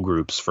UFO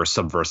groups for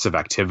subversive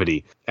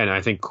activity. And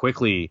I think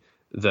quickly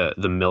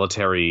the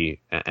military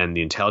and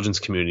the intelligence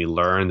community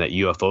learned that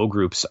UFO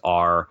groups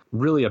are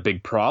really a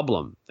big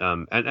problem.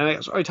 And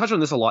I touch on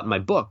this a lot in my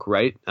book,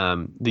 right?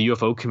 The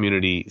UFO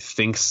community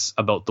thinks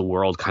about the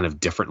world kind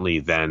of differently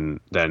than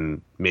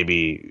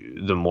maybe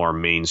the more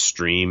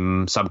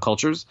mainstream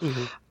subcultures.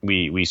 Mm-hmm.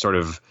 We sort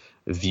of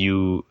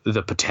view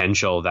the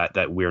potential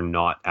that we're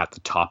not at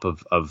the top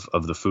of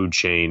the food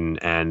chain,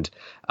 and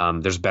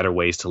there's better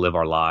ways to live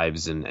our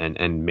lives,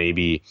 and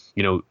maybe,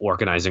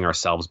 organizing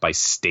ourselves by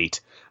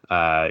state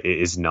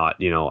is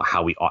not,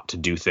 how we ought to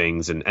do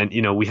things. And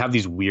we have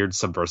these weird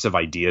subversive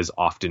ideas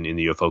often in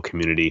the UFO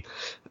community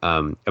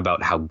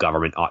about how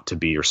government ought to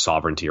be, or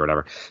sovereignty or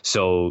whatever.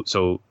 So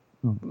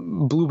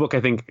Blue Book, I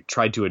think,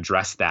 tried to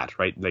address that,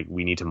 right? Like,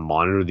 we need to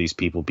monitor these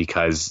people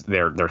because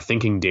they're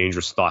thinking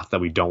dangerous thoughts that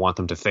we don't want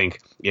them to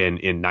think in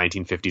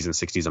 1950s and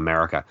 60s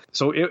America.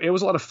 So it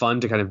was a lot of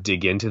fun to kind of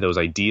dig into those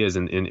ideas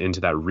and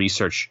into that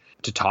research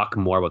to talk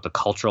more about the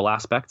cultural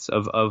aspects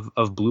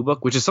of Blue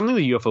Book, which is something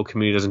the UFO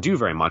community doesn't do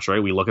very much,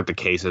 right? We look at the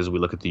cases, we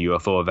look at the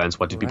UFO events,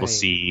 what do people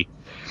see,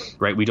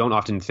 right? We don't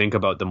often think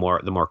about the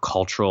more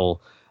cultural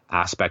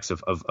aspects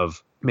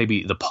of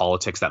maybe the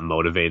politics that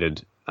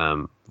motivated,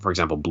 for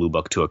example, Blue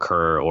Book to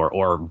occur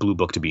or Blue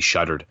Book to be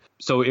shuttered.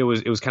 So it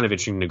was kind of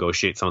interesting to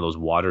negotiate some of those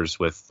waters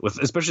with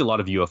especially a lot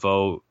of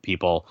UFO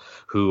people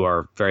who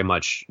are very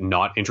much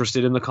not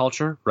interested in the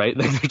culture, right?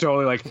 Like, they're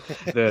totally like,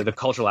 the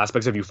cultural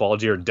aspects of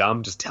ufology are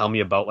dumb. Just tell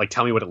me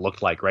what it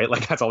looked like, right?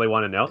 Like, that's all they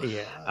want to know.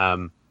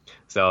 Yeah.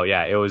 So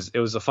yeah, it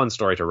was a fun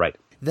story to write.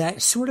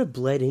 That sort of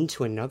bled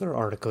into another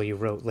article you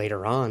wrote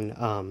later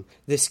on.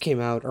 This came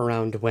out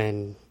around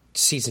when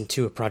Season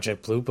 2 of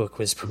Project Blue Book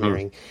was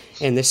premiering,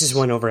 and this is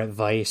one over at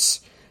Vice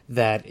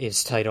that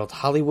is titled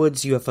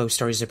 "Hollywood's UFO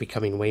Stories Are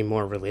Becoming Way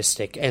More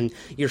Realistic," and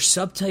your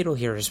subtitle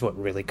here is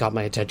what really caught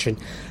my attention.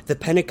 The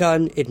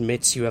Pentagon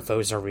admits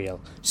UFOs are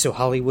real, so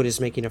Hollywood is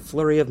making a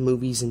flurry of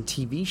movies and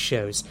TV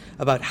shows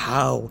about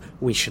how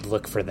we should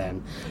look for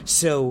them.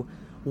 So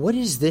what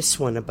is this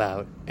one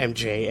about,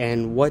 MJ,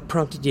 and what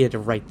prompted you to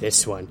write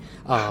this one?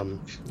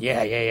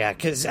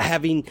 Because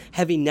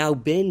having now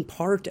been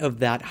part of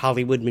that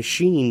Hollywood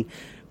machine,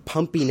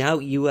 pumping out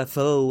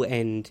UFO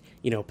and,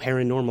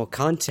 paranormal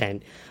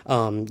content,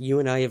 you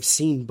and I have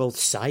seen both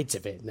sides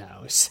of it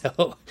now.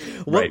 So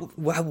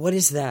what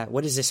is that?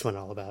 What is this one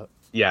all about?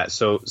 Yeah,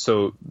 so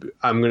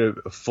I'm going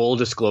to full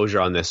disclosure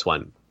on this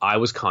one. I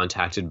was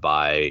contacted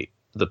by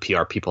the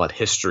PR people at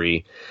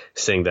History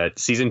saying that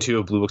Season 2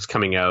 of Blue Book's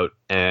coming out,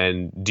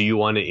 and do you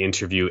want to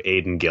interview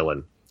Aidan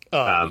Gillen?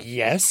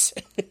 Yes.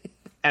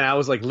 And I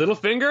was like,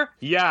 Littlefinger?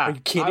 Yeah, are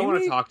you kidding I want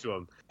me? to talk to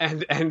him.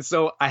 And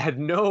so I had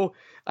no,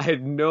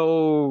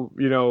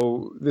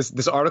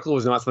 this article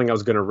was not something I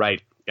was going to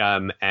write.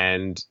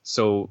 And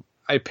so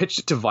I pitched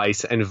it to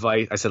Vice, and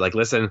I said, like,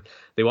 listen,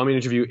 they want me to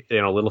interview,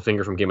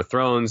 Littlefinger from Game of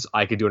Thrones.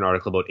 I could do an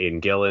article about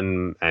Aidan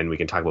Gillen, and we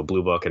can talk about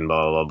Blue Book and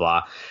blah, blah,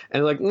 blah.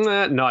 And like,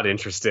 not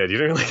interested.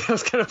 Like, that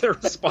was kind of their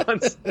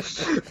response.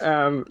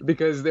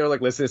 Because they were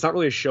like, listen, it's not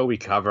really a show we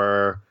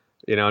cover.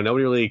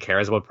 Nobody really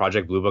cares about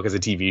Project Blue Book as a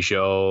TV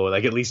show,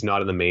 like, at least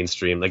not in the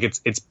mainstream. Like,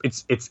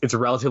 it's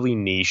relatively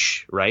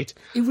niche, right?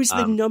 It was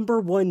the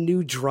number one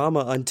new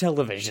drama on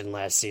television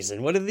last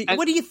season. What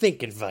do you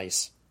think,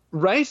 Vice?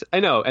 Right?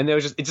 I know. And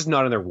it's just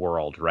not in their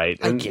world, right?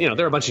 And,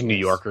 they're a bunch of New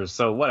Yorkers,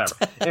 so whatever.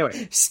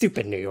 Anyway.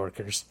 Stupid New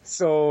Yorkers.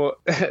 So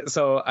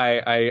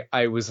I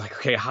was like,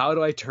 okay, how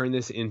do I turn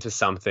this into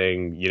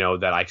something,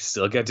 that I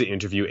still get to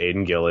interview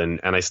Aidan Gillen,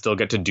 and I still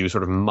get to do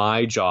sort of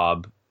my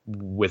job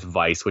with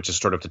Vice, which is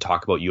sort of to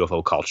talk about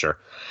UFO culture.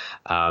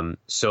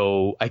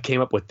 So I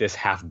came up with this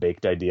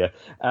half-baked idea.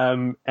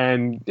 And,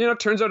 it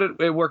turns out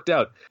it worked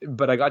out.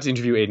 But I got to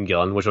interview Aidan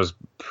Gillen, which was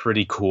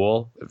pretty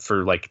cool.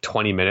 For like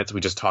 20 minutes,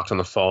 we just talked on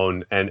the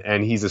phone.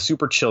 And he's a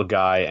super chill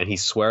guy, and he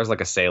swears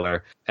like a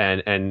sailor.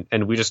 And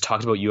we just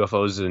talked about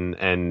UFOs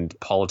and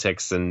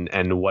politics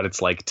and what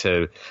it's like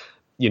to,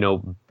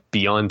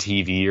 be on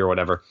TV or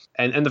whatever.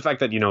 And the fact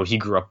that, he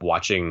grew up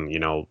watching,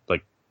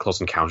 like, Close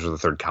Encounters of the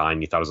Third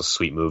Kind. He thought it was a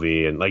sweet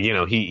movie, and like,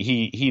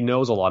 he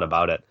knows a lot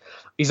about it.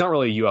 He's not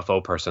really a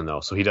UFO person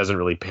though, so he doesn't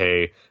really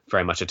pay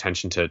very much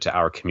attention to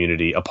our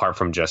community apart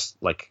from just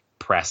like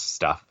press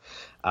stuff.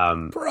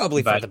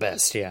 Probably for the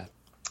best, yeah.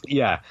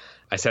 Yeah,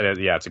 I said it.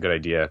 Yeah, it's a good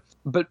idea.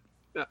 But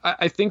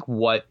I think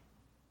what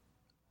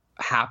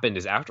happened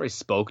is after I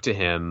spoke to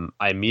him,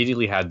 I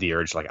immediately had the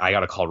urge, like, I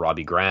got to call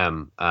Robbie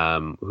Graham,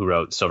 who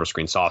wrote Silver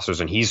Screen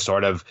Saucers, and he's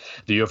sort of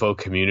the UFO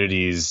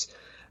community's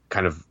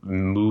kind of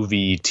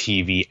movie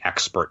TV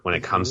expert when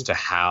it comes to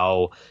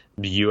how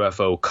the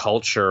UFO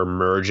culture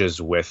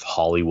merges with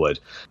Hollywood.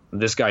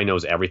 This guy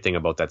knows everything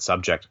about that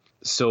subject.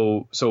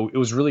 So it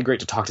was really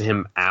great to talk to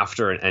him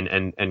after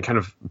and kind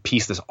of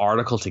piece this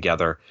article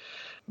together,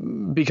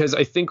 because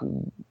I think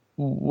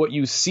what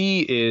you see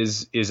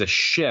is a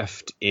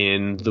shift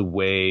in the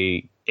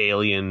way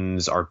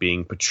aliens are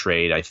being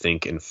portrayed, I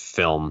think, in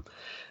film.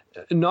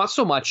 Not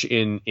so much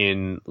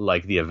in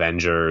like the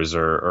Avengers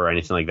or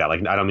anything like that.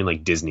 Like, I don't mean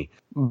like Disney,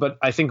 but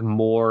I think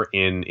more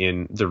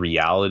in the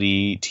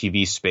reality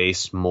TV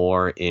space,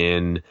 more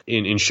in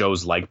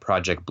shows like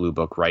Project Blue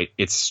Book, right?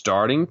 It's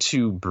starting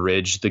to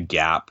bridge the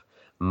gap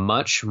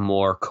much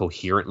more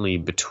coherently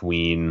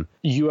between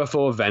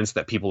UFO events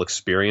that people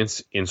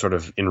experience in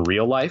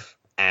real life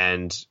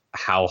and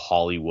how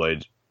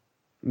Hollywood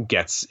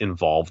gets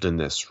involved in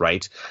this,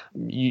 right?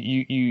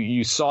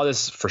 You saw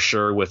this for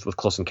sure with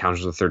Close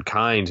Encounters of the Third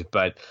Kind,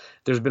 but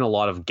there's been a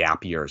lot of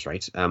gap years,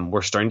 right?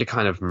 We're starting to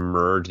kind of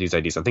merge these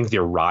ideas. I think The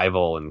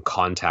Arrival and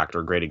Contact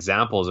are great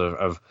examples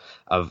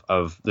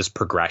of this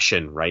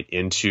progression, right,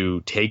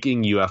 into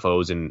taking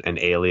UFOs and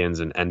aliens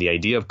and the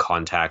idea of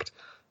contact,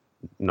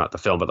 not the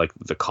film, but like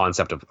the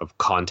concept of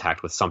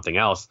contact with something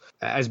else,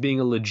 as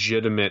being a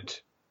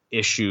legitimate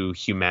issue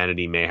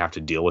humanity may have to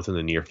deal with in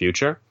the near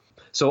future.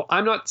 So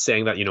I'm not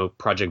saying that,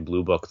 Project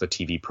Blue Book, the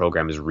TV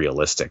program, is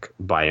realistic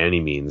by any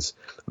means,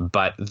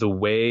 but the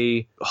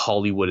way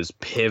Hollywood is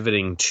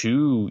pivoting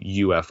to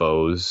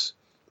UFOs,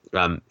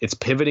 it's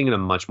pivoting in a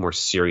much more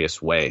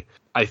serious way.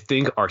 I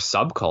think our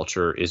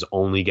subculture is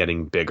only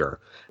getting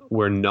bigger.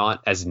 We're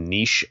not as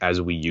niche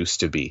as we used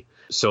to be.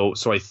 So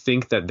I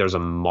think that there's a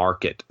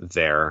market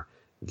there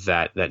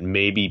that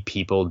maybe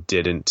people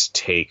didn't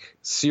take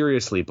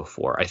seriously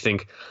before. I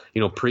think,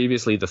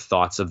 previously the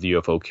thoughts of the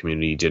UFO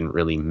community didn't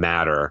really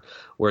matter.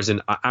 Whereas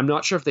I'm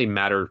not sure if they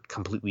matter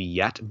completely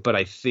yet, but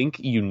I think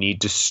you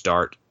need to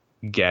start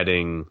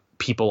getting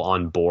people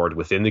on board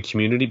within the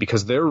community,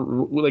 because they're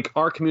like,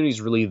 our community is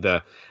really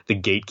the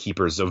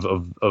gatekeepers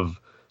of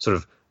sort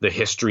of the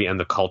history and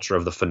the culture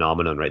of the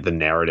phenomenon, right? The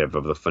narrative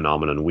of the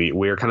phenomenon.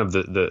 We're kind of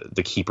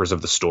the keepers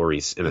of the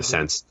stories in a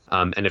sense.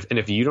 And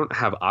if you don't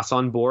have us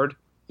on board,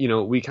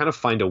 we kind of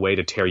find a way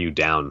to tear you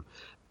down.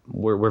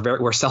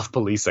 We're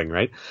self-policing,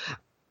 right?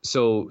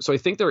 So I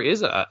think there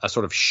is a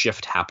sort of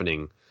shift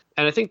happening,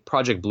 and I think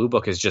Project Blue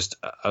Book is just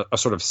a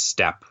sort of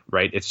step,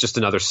 right? It's just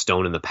another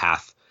stone in the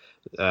path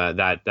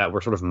that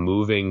we're sort of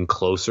moving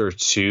closer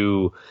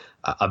to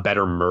a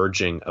better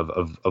merging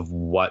of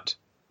what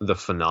the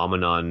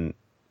phenomenon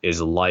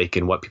is like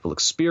and what people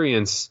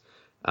experience,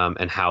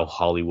 and how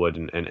Hollywood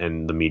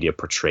and the media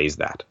portrays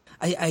that.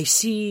 I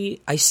see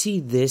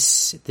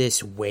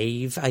this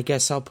wave, I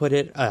guess I'll put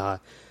it,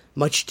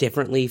 much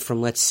differently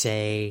from, let's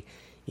say,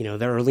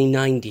 the early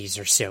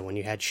 90s or so, when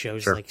you had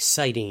shows like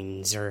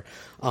Sightings, or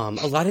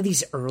a lot of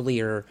these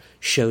earlier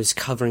shows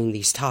covering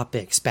these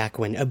topics back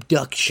when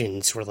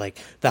abductions were like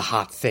the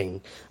hot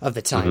thing of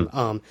the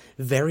time.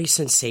 Very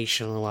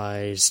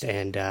sensationalized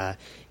and, a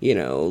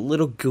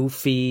little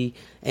goofy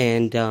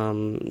and,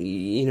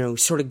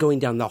 sort of going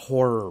down the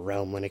horror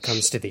realm when it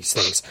comes to these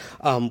things.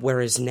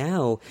 Whereas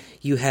now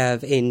you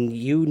have, and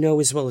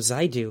as well as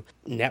I do,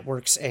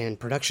 networks and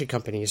production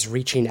companies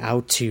reaching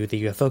out to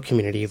the UFO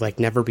community like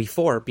never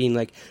before, being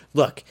like,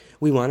 look,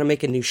 we want to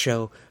make a new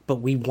show, but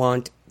we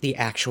want the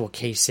actual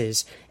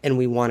cases and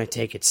we want to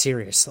take it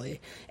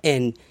seriously.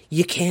 And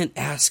you can't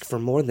ask for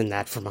more than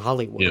that from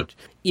Hollywood.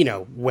 Yeah.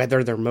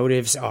 Whether their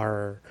motives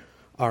are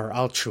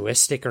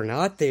altruistic or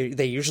not,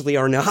 they usually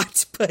are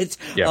not, but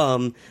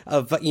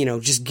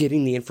just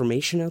getting the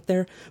information out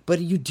there. But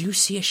you do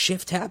see a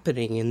shift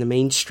happening in the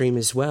mainstream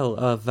as well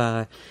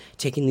of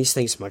taking these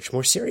things much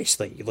more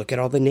seriously. You look at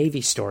all the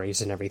Navy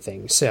stories and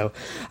everything. So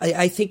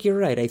I think you're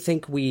right. I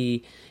think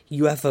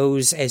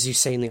UFOs, as you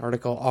say in the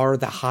article, are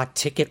the hot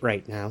ticket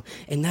right now,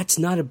 and that's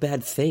not a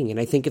bad thing. And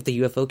I think if the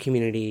UFO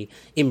community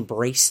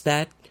embraced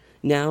that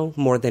now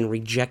more than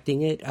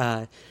rejecting it,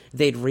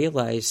 they'd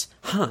realize,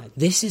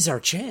 this is our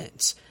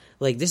chance.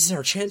 Like, this is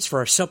our chance for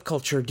our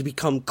subculture to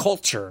become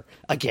culture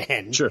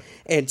again. Sure.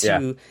 And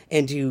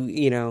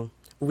to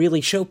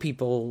really show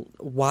people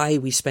why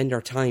we spend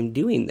our time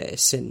doing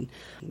this. And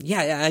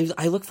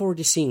I look forward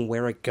to seeing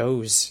where it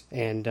goes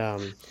and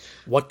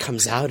what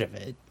comes out of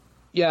it.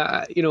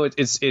 Yeah,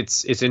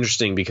 it's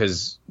interesting,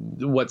 because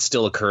what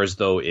still occurs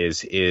though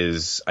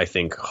is I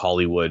think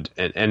Hollywood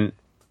and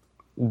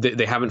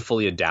they haven't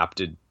fully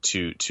adapted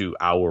to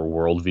our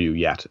worldview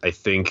yet. I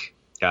think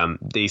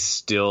they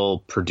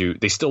still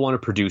want to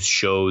produce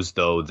shows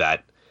though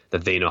that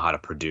they know how to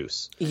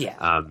produce.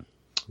 Yeah.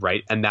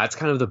 Right. And that's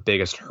kind of the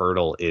biggest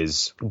hurdle,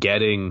 is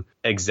getting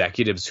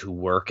executives who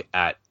work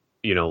at,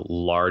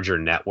 larger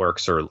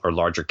networks or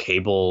larger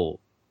cable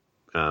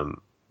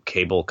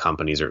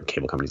companies,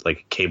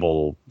 like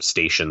cable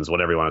stations,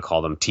 whatever you want to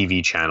call them,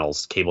 TV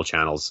channels, cable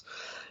channels,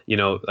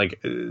 like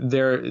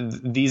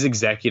these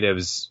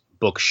executives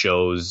book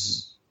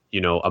shows,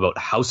 about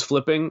house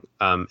flipping,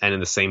 and in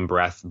the same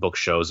breath book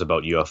shows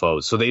about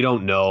UFOs. So they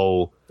don't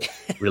know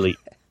really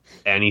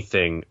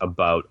anything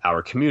about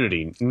our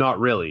community. Not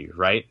really,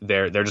 right?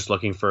 They're just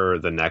looking for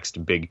the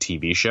next big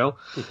TV show.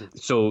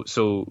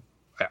 So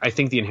I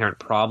think the inherent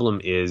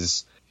problem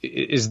is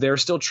they're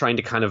still trying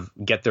to kind of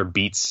get their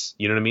beats,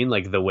 you know what I mean?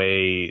 Like the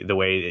way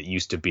it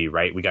used to be,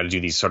 right? We got to do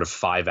these sort of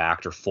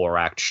 5-act or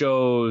 4-act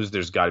shows.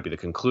 There's got to be the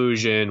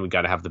conclusion. We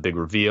got to have the big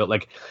reveal.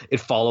 Like it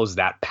follows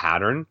that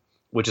pattern,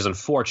 which is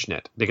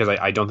unfortunate because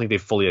I don't think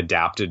they've fully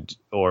adapted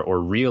or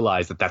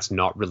realized that that's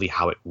not really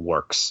how it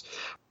works.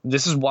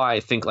 This is why I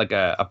think like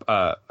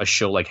a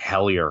show like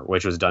Hellier,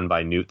 which was done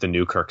by the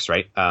Newkirks,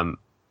 right? On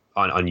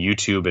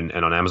YouTube and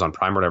on Amazon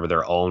Prime or whatever,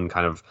 their own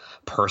kind of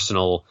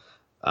personal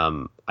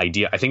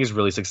idea, I think is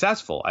really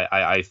successful.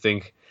 I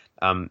think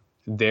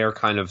they're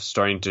kind of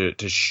starting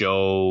to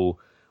show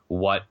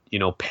what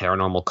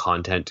paranormal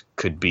content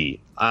could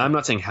be. I'm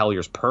not saying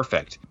Hellier's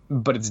perfect,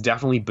 but it's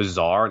definitely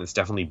bizarre and it's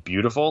definitely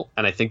beautiful.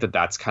 And I think that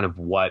that's kind of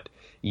what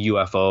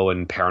UFO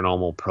and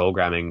paranormal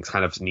programming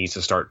kind of needs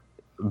to start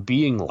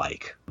being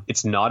like.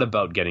 It's not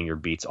about getting your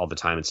beats all the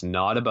time. It's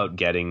not about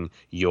getting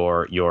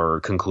your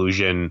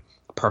conclusion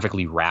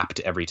perfectly wrapped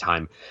every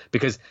time,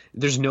 because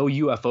there's no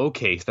UFO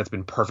case that's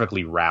been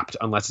perfectly wrapped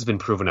unless it's been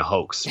proven a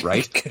hoax,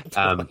 right? Good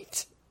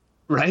point.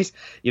 Right?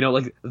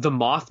 Like the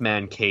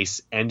Mothman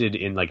case ended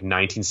in like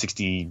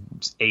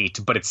 1968,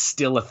 but it's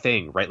still a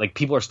thing, right? Like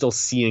people are still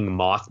seeing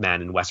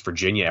Mothman in West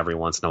Virginia every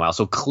once in a while.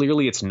 So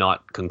clearly it's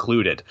not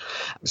concluded.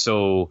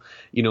 So,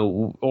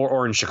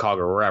 or in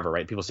Chicago or wherever,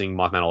 right? People seeing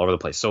Mothman all over the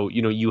place. So,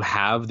 you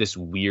have this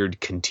weird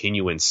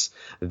continuance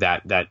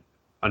that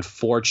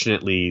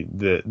unfortunately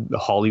the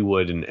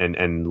Hollywood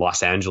and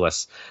Los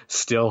Angeles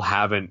still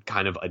haven't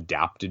kind of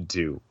adapted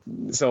to.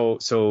 So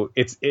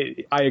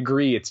I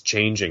agree it's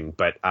changing,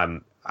 but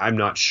I'm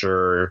not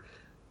sure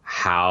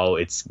how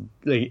it's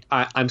like.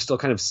 I'm still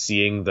kind of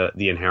seeing the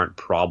inherent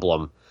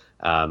problem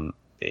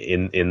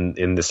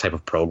in this type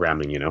of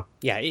programming,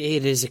 Yeah,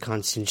 it is a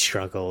constant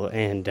struggle,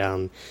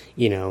 and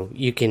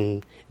you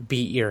can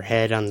beat your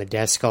head on the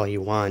desk all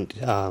you want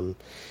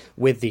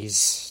with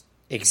these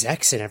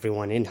execs and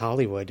everyone in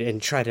Hollywood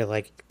and try to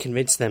like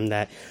convince them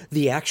that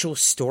the actual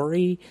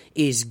story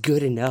is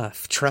good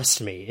enough. Trust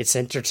me, it's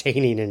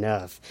entertaining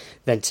enough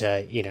than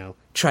to,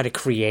 try to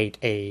create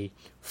a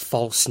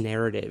false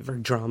narrative or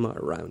drama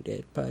around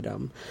it. But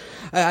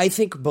I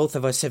think both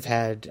of us have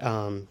had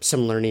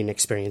some learning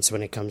experience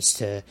when it comes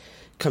to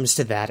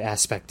that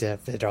aspect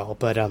of it all.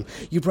 But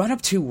you brought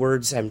up 2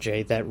 words,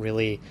 MJ, that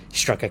really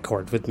struck a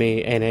chord with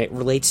me, and it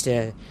relates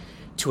to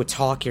a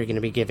talk you're going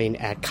to be giving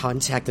at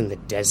Contact in the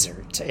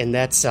Desert, and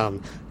that's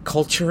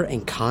Culture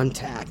and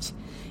Contact.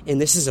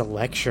 And this is a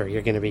lecture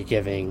you're going to be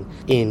giving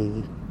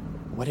in,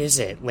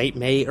 late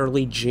May,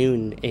 early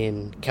June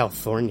in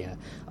California.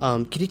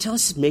 Could you tell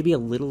us maybe a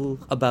little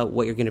about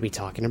what you're going to be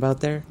talking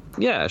about there?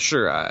 Yeah,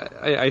 sure.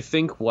 I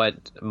think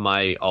what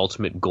my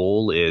ultimate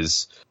goal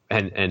is,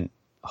 and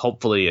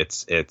hopefully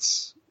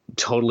it's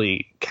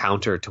totally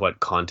counter to what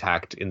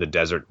Contact in the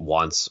Desert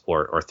wants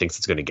or thinks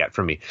it's going to get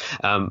from me.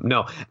 I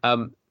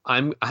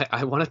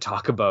want to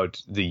talk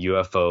about the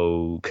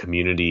UFO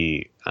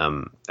community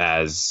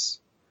as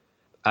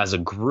a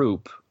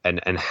group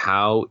and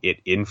how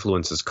it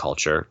influences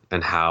culture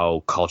and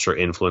how culture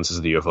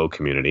influences the UFO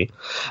community.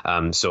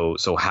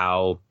 So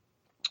how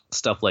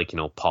stuff like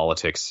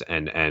politics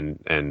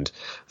and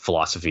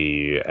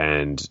philosophy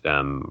and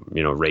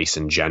race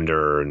and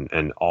gender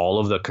and all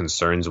of the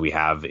concerns we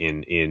have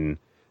in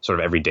sort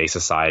of everyday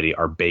society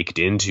are baked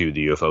into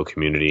the UFO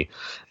community,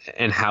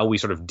 and how we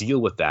sort of deal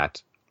with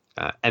that,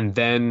 and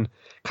then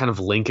kind of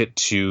link it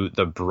to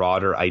the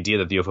broader idea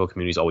that the UFO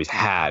community's always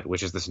had,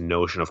 which is this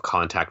notion of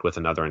contact with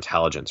another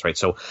intelligence, right?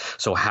 So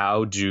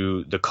how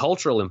do the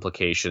cultural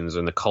implications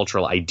and the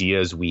cultural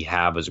ideas we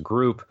have as a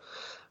group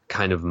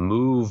kind of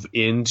move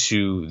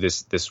into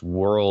this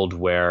world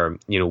where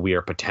we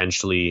are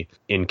potentially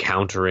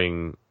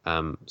encountering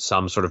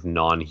some sort of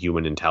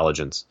non-human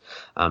intelligence.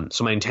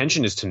 So my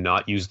intention is to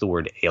not use the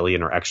word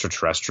alien or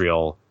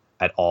extraterrestrial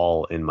at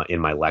all in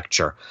my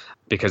lecture,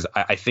 because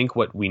I think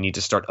what we need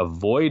to start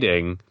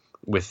avoiding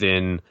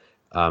within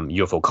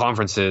UFO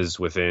conferences,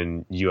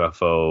 within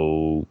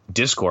UFO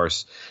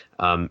discourse,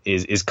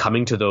 is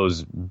coming to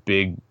those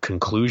big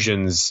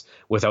conclusions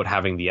without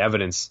having the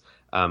evidence.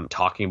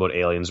 Talking about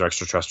aliens or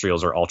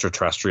extraterrestrials or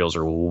ultra-terrestrials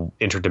or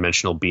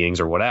interdimensional beings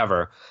or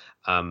whatever.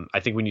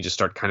 I think we need to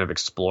start kind of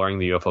exploring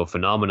the UFO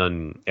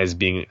phenomenon as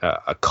being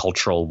a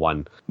cultural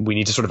one. We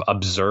need to sort of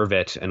observe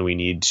it, and we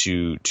need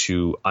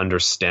to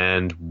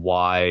understand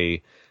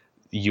why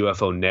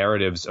UFO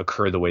narratives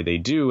occur the way they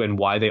do and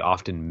why they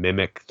often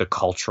mimic the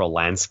cultural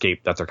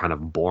landscape that they're kind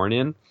of born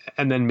in.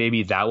 And then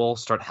maybe that will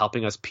start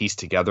helping us piece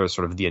together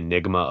sort of the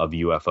enigma of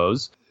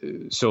UFOs.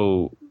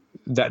 So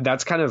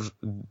that's kind of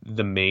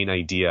the main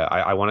idea.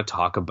 I want to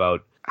talk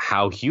about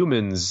how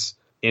humans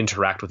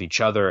interact with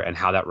each other and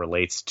how that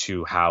relates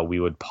to how we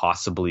would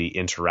possibly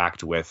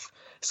interact with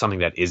something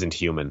that isn't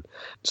human.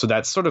 So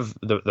that's sort of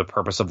the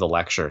purpose of the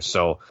lecture.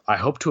 So I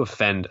hope to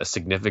offend a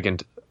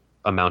significant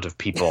amount of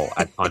people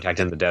at Contact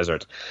in the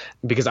Desert,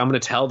 because I'm going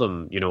to tell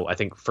them, I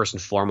think first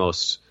and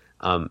foremost,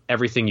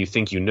 everything you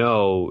think you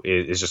know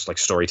is just like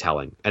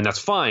storytelling, and that's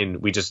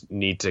fine. We just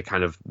need to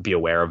kind of be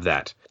aware of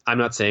that. I'm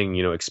not saying,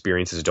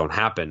 experiences don't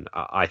happen.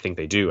 I think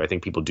they do. I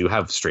think people do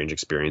have strange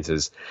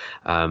experiences,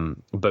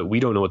 but we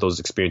don't know what those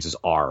experiences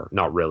are,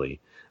 not really.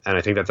 And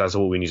I think that's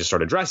what we need to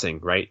start addressing,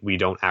 right? We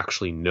don't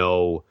actually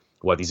know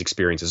what these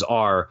experiences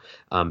are,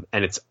 and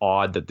it's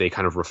odd that they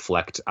kind of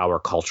reflect our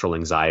cultural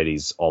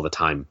anxieties all the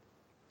time.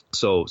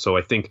 So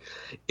I think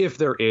if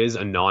there is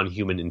a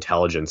non-human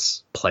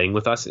intelligence playing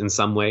with us in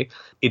some way,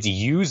 it's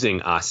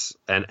using us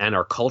and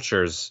our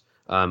cultures,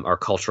 our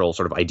cultural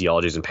sort of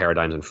ideologies and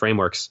paradigms and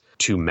frameworks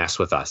to mess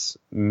with us.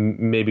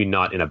 Maybe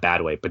not in a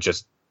bad way, but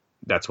just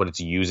that's what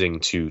it's using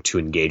to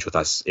engage with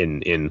us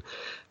in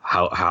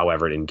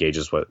however it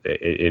engages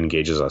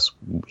us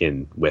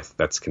in with.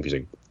 That's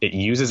confusing. It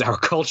uses our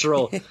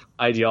cultural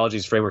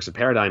ideologies, frameworks, and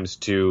paradigms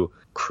to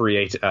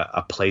create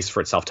a place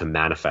for itself to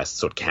manifest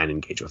so it can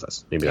engage with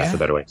us. Maybe that's the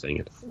better way of saying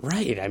it.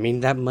 Right. I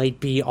mean, that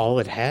might be all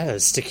it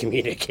has to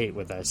communicate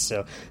with us.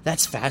 So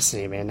that's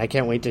fascinating, man. I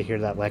can't wait to hear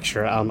that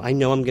lecture. I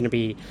know I'm going to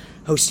be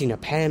hosting a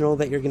panel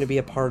that you're going to be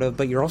a part of,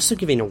 but you're also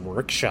giving a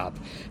workshop,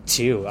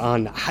 too,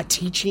 on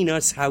teaching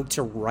us how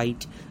to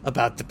write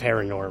about the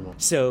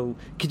paranormal. So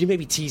could you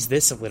maybe tease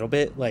this a little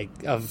bit,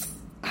 of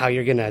how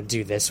you're going to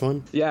do this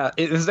one? Yeah,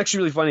 this is actually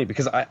really funny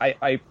because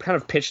I kind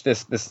of pitched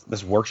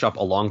this workshop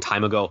a long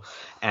time ago,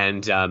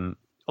 and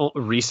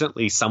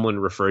recently someone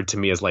referred to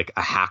me as like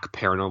a hack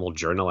paranormal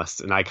journalist,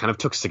 and I kind of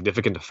took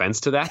significant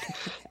offense to that.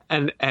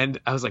 and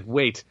I was like,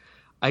 wait,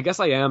 I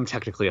guess I am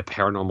technically a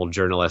paranormal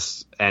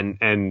journalist, and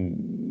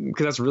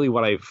because that's really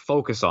what I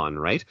focus on,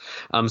 right?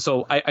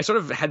 So I sort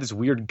of had this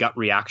weird gut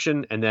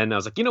reaction, and then I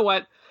was like, you know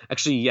what?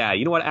 Actually, yeah,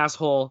 you know what,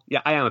 asshole? Yeah,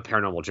 I am a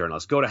paranormal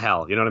journalist. Go to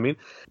hell. You know what I mean?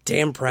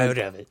 Damn proud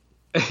of it.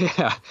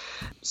 Yeah.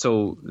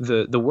 So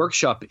the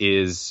workshop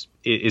is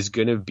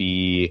going to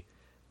be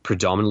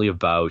predominantly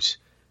about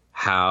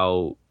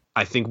how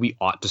I think we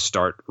ought to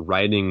start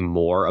writing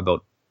more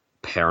about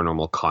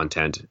paranormal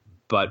content,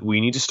 but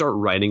we need to start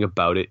writing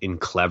about it in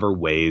clever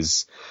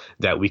ways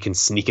that we can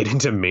sneak it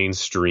into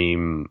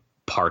mainstream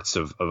parts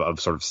of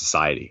sort of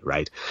society,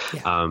 right?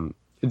 Yeah.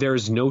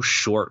 There's no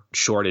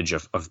shortage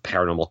of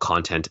paranormal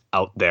content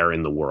out there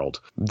in the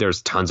world.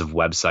 There's tons of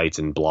websites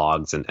and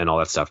blogs and all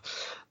that stuff.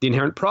 The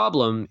inherent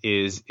problem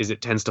is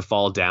it tends to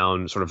fall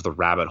down sort of the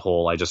rabbit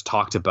hole I just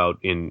talked about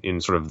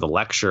in sort of the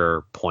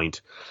lecture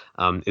point,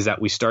 is that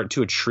we start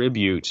to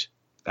attribute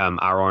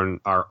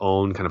our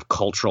own kind of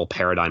cultural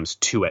paradigms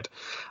to it.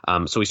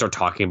 So we start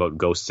talking about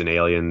ghosts and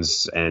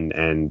aliens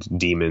and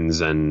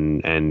demons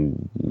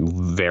and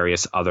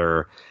various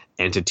other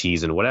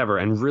entities and whatever,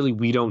 and really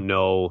we don't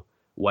know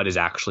what is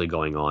actually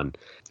going on.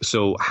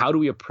 So how do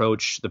we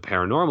approach the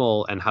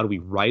paranormal, and how do we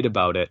write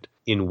about it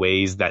in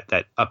ways that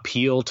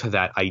appeal to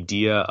that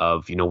idea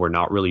of, we're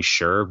not really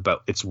sure,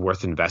 but it's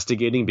worth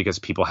investigating because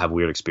people have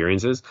weird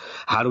experiences?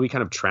 How do we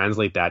kind of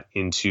translate that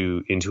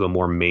into a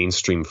more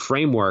mainstream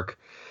framework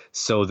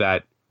so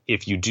that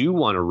if you do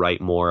want to write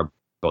more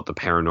about the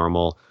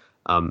paranormal,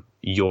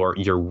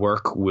 your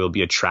work will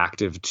be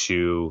attractive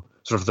to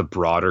sort of the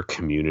broader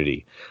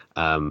community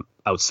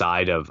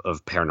outside of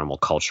paranormal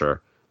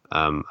culture,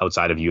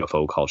 outside of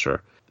UFO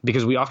culture,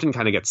 because we often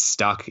kind of get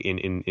stuck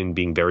in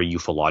being very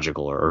ufological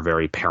or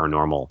very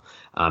paranormal,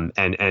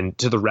 and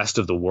to the rest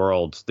of the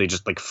world, they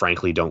just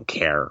frankly don't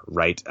care,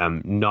 right?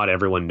 Not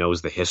everyone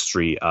knows the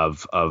history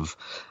of our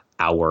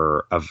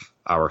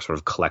sort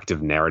of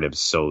collective narratives,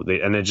 so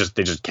they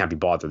just can't be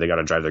bothered. They got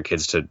to drive their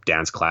kids to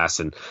dance class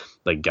and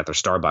get their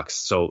Starbucks.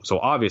 So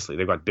obviously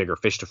they've got bigger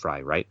fish to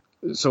fry, right?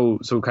 So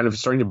kind of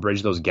starting to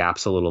bridge those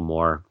gaps a little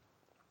more,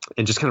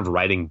 and just kind of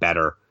writing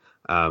better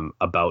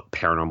about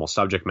paranormal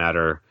subject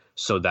matter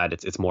so that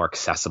it's more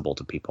accessible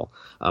to people.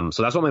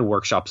 So that's what my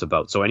workshop's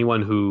about. So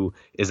anyone who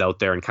is out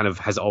there and kind of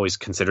has always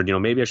considered,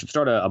 maybe I should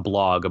start a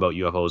blog about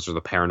UFOs or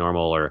the paranormal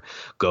or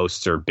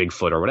ghosts or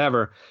Bigfoot or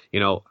whatever,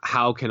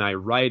 how can I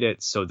write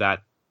it so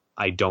that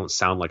I don't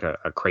sound like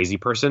a crazy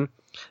person?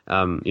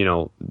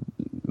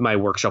 My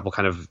workshop will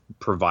kind of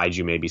provide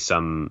you maybe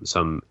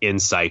some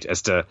insight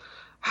as to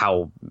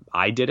how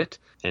I did it,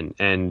 and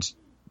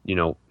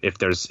if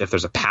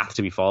there's a path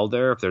to be followed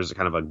there, if there's a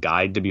kind of a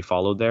guide to be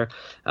followed there,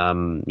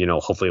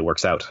 hopefully it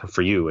works out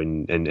for you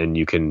and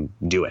you can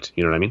do it.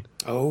 You know what I mean?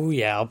 Oh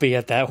yeah, I'll be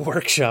at that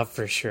workshop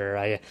for sure.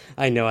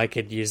 I know I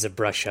could use a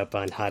brush up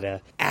on how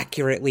to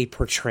accurately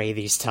portray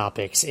these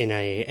topics in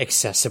a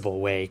accessible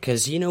way,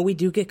 because we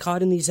do get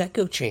caught in these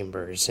echo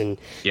chambers, and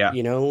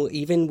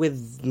even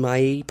with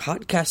my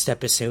podcast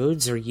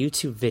episodes or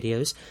YouTube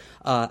videos,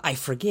 I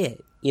forget.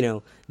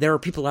 There are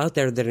people out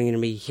there that are going to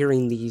be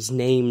hearing these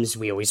names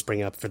we always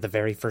bring up for the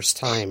very first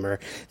time, or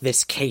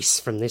this case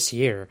from this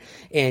year.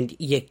 And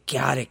you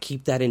gotta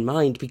keep that in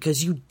mind,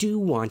 because you do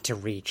want to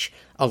reach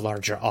a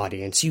larger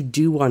audience. You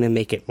do want to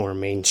make it more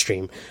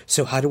mainstream.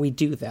 So how do we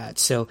do that?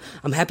 So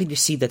I'm happy to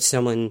see that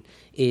someone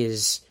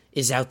is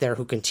is out there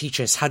who can teach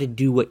us how to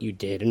do what you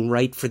did and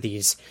write for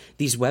these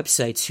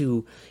websites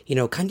who,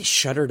 kind of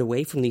shuttered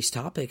away from these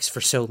topics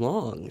for so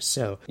long.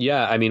 So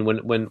yeah, I mean,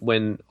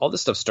 when all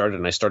this stuff started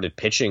and I started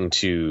pitching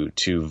to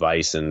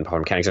Vice and Power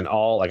Mechanics and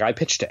all, like, I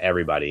pitched to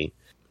everybody.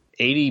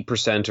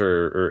 80%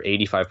 or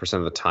 85%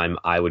 of the time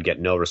I would get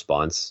no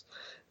response.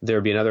 There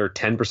would be another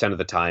 10% of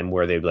the time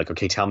where they'd be like,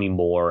 okay, tell me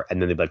more.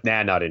 And then they'd be like,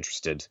 nah, not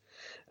interested.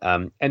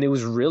 And it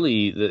was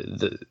really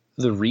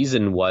the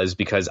reason was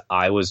because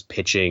I was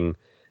pitching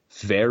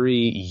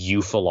very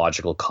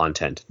ufological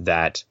content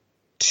that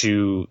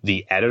to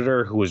the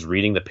editor who was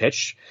reading the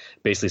pitch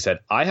basically said,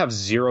 I have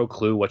zero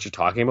clue what you're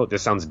talking about.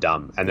 This sounds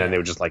dumb. And then they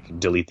would just like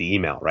delete the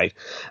email. Right.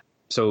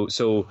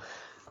 So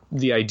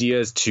the idea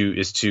is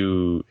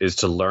to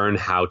learn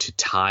how to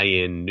tie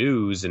in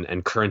news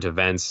and current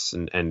events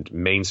and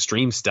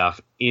mainstream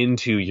stuff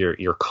into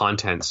your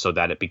content so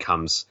that it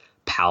becomes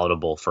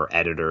palatable for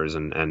editors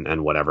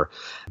and whatever,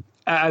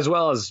 as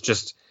well as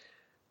just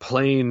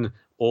plain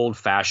old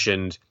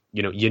fashioned,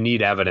 you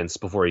need evidence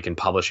before you can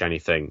publish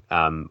anything,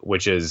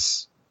 which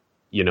is,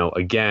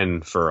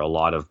 again, for a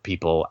lot of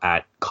people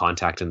at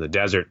Contact in the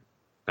Desert,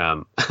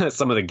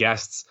 some of the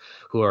guests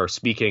who are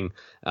speaking,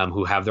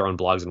 who have their own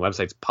blogs and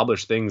websites,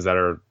 publish things that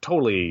are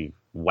totally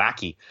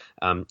wacky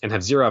and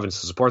have zero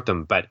evidence to support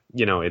them. But,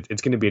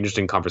 it's going to be an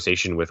interesting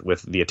conversation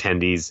with the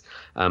attendees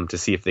to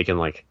see if they can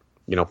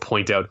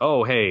point out,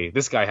 oh, hey,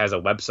 this guy has a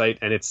website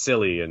and it's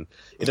silly and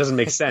it doesn't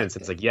make sense.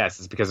 It's like, yes,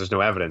 it's because there's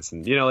no evidence.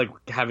 And,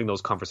 having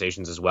those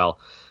conversations as well,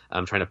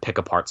 trying to pick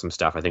apart some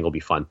stuff, I think will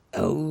be fun.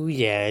 Oh,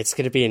 yeah, it's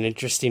going to be an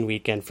interesting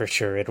weekend for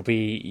sure. It'll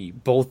be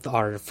both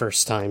our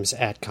first times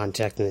at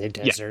Contact in the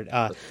Desert.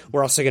 Yeah.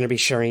 We're also going to be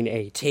sharing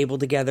a table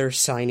together,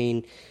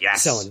 signing,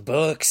 selling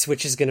books,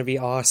 which is going to be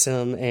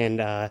awesome.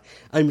 And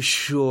I'm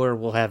sure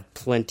we'll have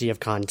plenty of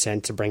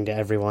content to bring to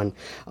everyone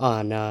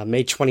on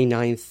May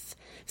 29th.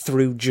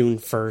 Through June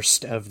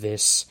 1st of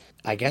this,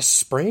 I guess,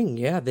 spring.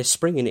 Yeah, this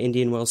spring in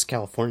Indian Wells,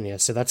 California.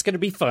 So that's going to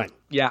be fun.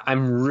 Yeah,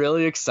 I'm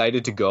really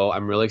excited to go.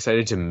 I'm really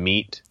excited to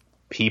meet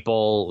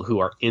people who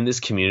are in this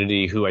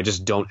community who I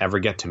just don't ever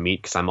get to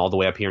meet because I'm all the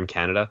way up here in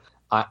Canada.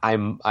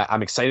 I'm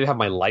excited to have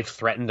my life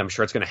threatened. I'm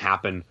sure it's going to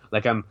happen.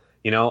 Like I'm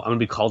going to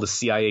be called a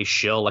CIA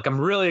shill. Like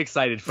I'm really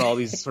excited for all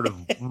these sort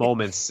of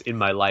moments in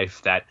my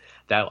life that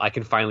I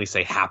can finally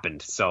say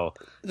happened. So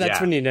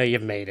that's when you know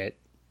you've made it.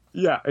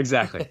 Yeah,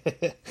 exactly.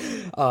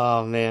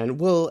 Oh, man.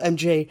 Well,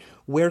 MJ,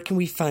 where can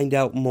we find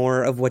out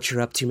more of what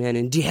you're up to, man?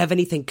 And do you have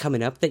anything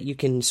coming up that you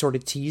can sort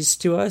of tease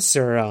to us?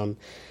 Or,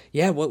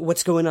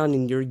 what's going on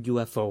in your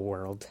UFO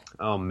world?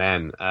 Oh,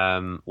 man.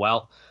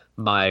 Well,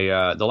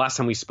 the last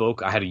time we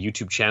spoke, I had a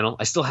YouTube channel.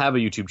 I still have a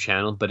YouTube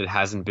channel, but it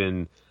hasn't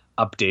been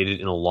updated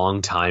in a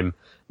long time.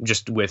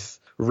 Just with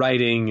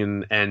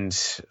writing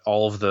and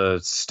all of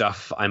the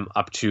stuff I'm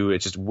up to,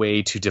 it's just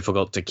way too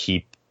difficult to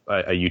keep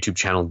a YouTube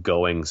channel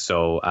going.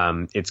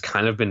 So it's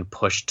kind of been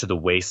pushed to the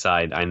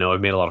wayside. I know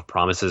I've made a lot of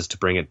promises to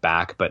bring it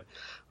back, but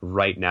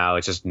right now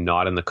it's just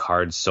not in the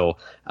cards. So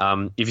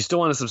if you still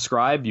want to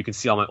subscribe, you can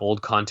see all my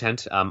old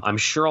content. I'm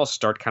sure I'll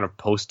start kind of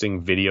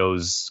posting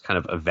videos kind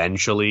of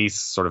eventually,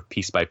 sort of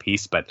piece by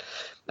piece, but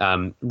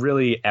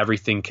really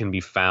everything can be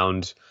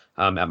found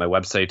at my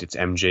website. It's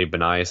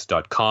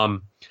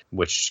mjbanias.com,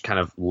 which kind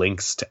of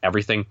links to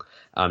everything.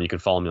 You can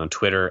follow me on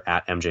Twitter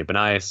at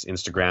mjbanias,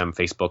 Instagram,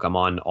 Facebook. I'm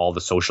on all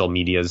the social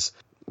medias.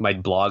 My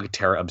blog,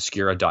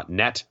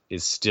 terraobscura.net,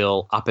 is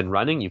still up and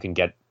running. You can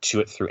get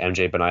to it through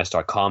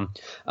mjbanias.com.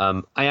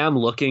 I am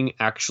looking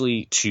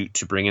actually to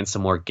bring in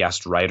some more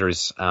guest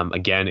writers.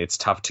 Again, it's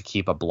tough to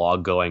keep a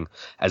blog going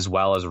as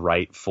well as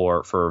write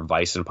for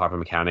Vice and Popular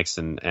Mechanics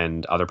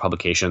and other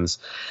publications.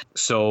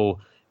 So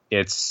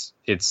it's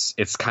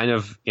kind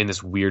of in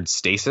this weird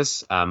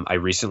stasis. I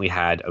recently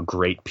had a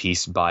great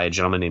piece by a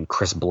gentleman named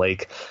Chris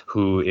Blake,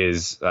 who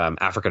is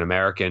African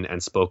American,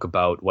 and spoke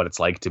about what it's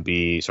like to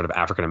be sort of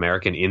African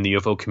American in the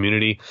UFO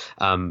community,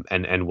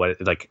 and what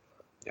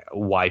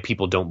why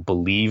people don't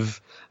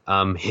believe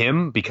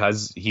him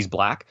because he's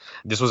black.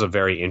 This was a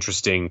very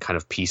interesting kind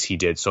of piece he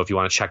did. So if you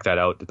want to check that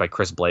out, by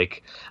Chris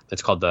Blake,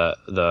 it's called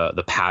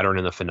the Pattern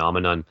and the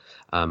Phenomenon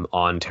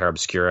on Terra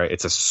Obscura.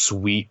 It's a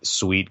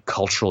sweet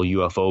cultural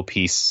UFO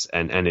piece,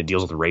 and it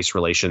deals with race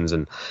relations.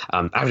 And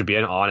I have to be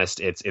honest,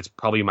 it's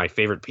probably my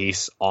favorite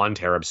piece on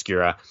Terra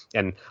Obscura.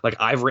 And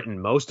I've written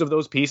most of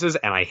those pieces,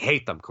 and I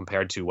hate them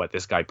compared to what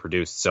this guy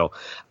produced. So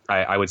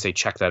I would say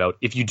check that out.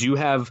 If you do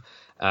have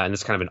and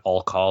this is kind of an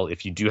all call.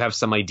 If you do have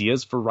some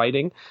ideas for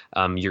writing,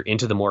 you're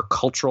into the more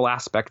cultural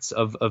aspects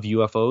of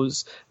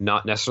UFOs,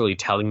 not necessarily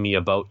telling me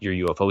about your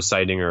UFO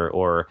sighting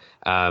or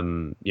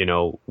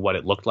what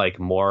it looked like,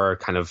 more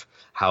kind of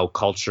how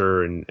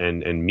culture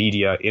and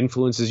media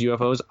influences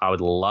UFOs. I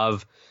would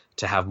love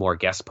to have more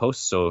guest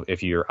posts. So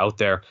if you're out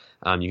there,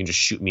 you can just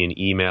shoot me an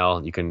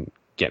email. You can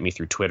get me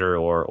through Twitter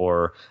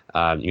or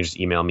you can just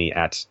email me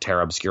at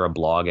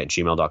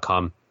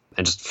terraobscurablog@gmail.com.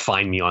 And just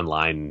find me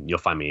online. You'll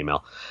find my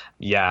email.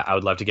 Yeah, I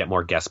would love to get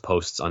more guest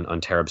posts on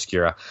Terra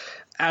Obscura.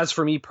 As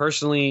for me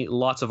personally,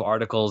 lots of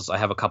articles. I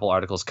have a couple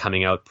articles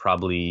coming out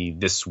probably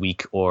this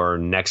week or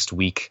next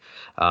week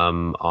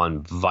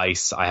on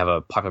Vice. I have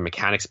a Popular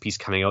Mechanics piece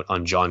coming out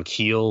on John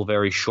Keel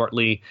very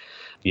shortly.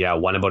 Yeah,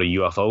 one about a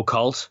UFO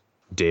cult.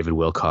 David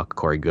Wilcock,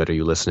 Corey Good, are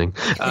you listening?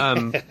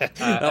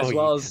 As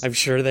well as, I'm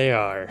sure they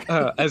are.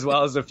 As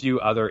well as a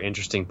few other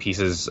interesting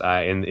pieces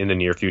in the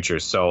near future.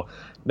 So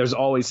there's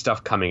always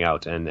stuff coming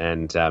out,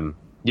 and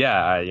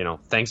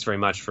thanks very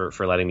much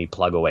for letting me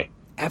plug away.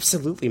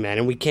 Absolutely, man.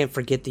 And we can't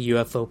forget the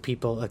UFO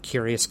People, A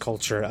Curious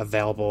Culture,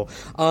 available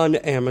on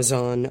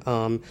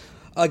Amazon.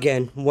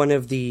 Again, one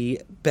of the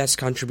best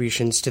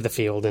contributions to the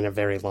field in a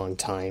very long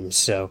time.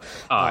 So,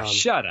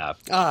 shut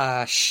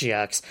up.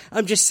 Shucks.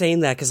 I'm just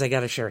saying that because I got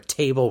to share a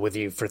table with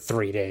you for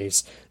 3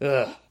 days.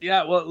 Ugh.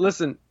 Yeah, well,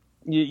 listen,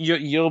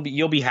 you'll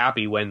be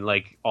happy when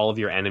like all of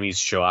your enemies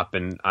show up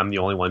and I'm the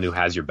only one who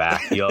has your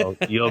back.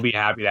 You'll be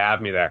happy to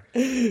have me there.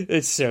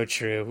 It's so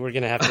true. We're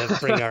gonna have to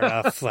bring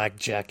our flak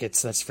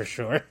jackets. That's for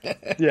sure.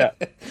 Yeah.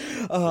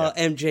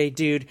 MJ,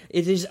 dude,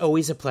 it is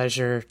always a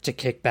pleasure to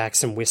kick back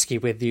some whiskey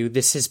with you.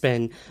 This has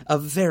been a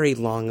very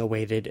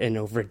long-awaited and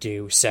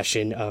overdue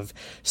session of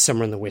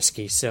Summer in the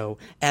Whiskey. So,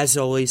 as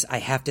always, I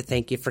have to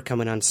thank you for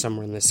coming on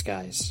Summer in the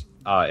Skies.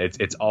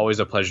 It's always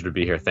a pleasure to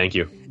be here. Thank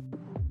you.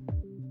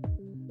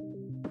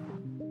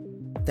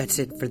 That's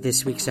it for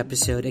this week's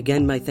episode.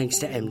 Again, my thanks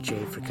to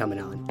MJ for coming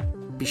on.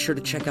 Be sure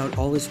to check out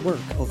all his work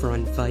over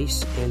on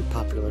Vice and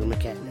Popular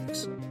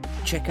Mechanics.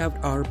 Check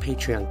out our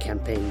Patreon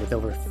campaign with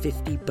over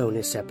 50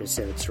 bonus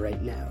episodes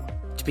right now.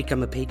 To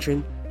become a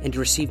patron and to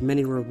receive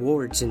many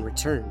rewards in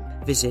return,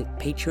 visit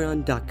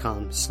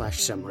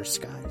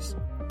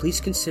patreon.com/SomewhereSkies. Please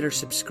consider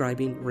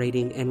subscribing,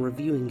 rating, and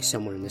reviewing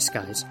Somewhere in the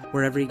Skies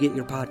wherever you get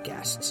your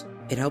podcasts.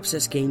 It helps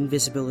us gain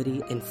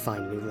visibility and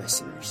find new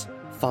listeners.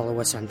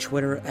 Follow us on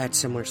Twitter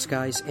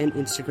 @SomewhereSkies and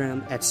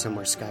Instagram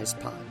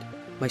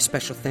 @SomewhereSkiesPod. My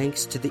special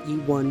thanks to the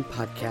E1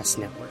 Podcast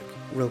Network,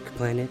 Rogue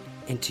Planet,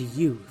 and to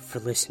you for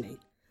listening.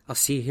 I'll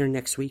see you here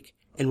next week,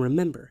 and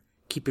remember,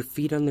 keep your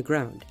feet on the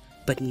ground,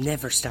 but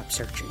never stop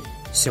searching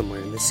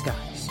somewhere in the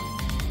skies.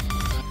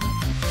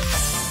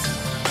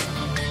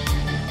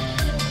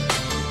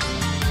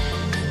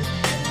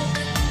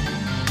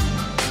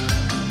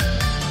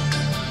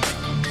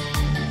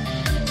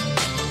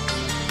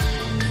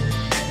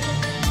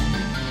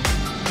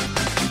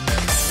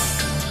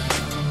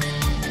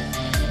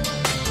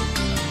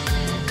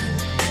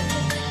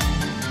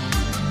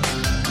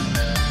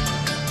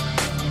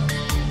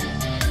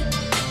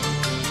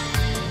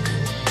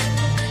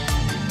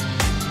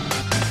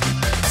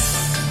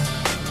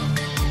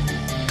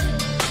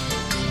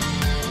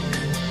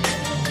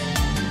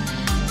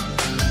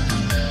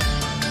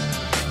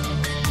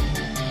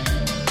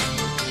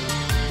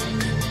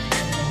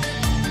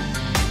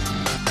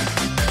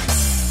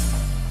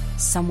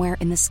 Somewhere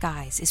in the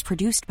Skies is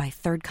produced by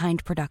Third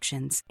Kind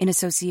Productions in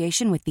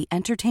association with the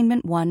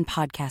Entertainment One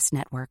Podcast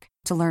Network.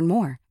 To learn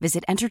more,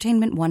 visit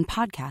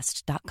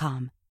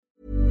entertainmentonepodcast.com.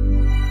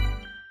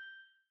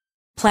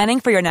 Planning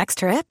for your next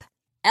trip?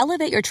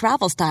 Elevate your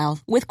travel style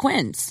with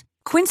Quince.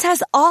 Quince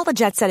has all the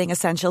jet-setting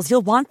essentials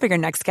you'll want for your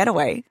next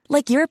getaway,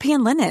 like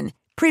European linen,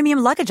 premium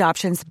luggage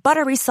options,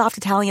 buttery soft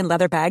Italian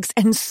leather bags,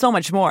 and so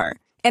much more.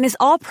 And is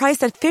all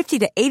priced at 50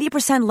 to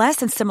 80% less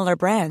than similar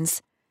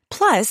brands.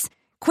 Plus,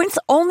 Quince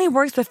only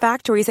works with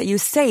factories that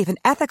use safe and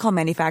ethical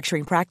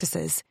manufacturing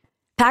practices.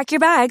 Pack your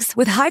bags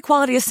with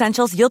high-quality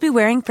essentials you'll be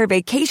wearing for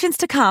vacations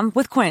to come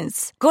with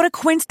Quince. Go to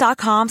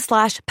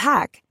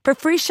quince.com/pack for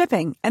free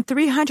shipping and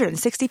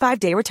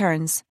 365-day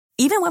returns.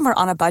 Even when we're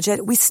on a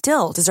budget, we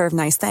still deserve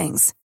nice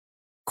things.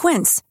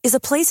 Quince is a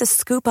place to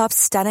scoop up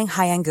stunning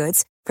high-end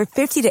goods for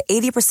 50 to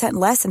 80%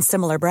 less than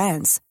similar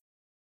brands.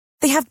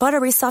 They have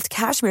buttery soft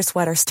cashmere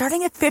sweaters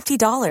starting at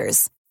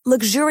 $50,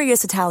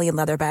 luxurious Italian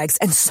leather bags,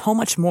 and so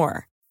much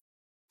more.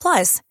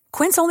 Plus,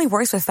 Quince only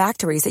works with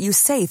factories that use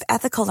safe,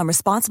 ethical, and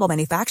responsible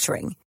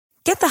manufacturing.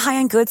 Get the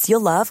high-end goods you'll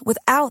love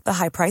without the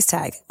high price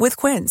tag with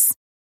Quince.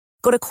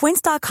 Go to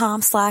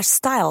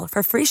quince.com/style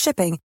for free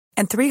shipping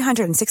and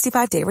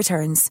 365-day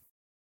returns.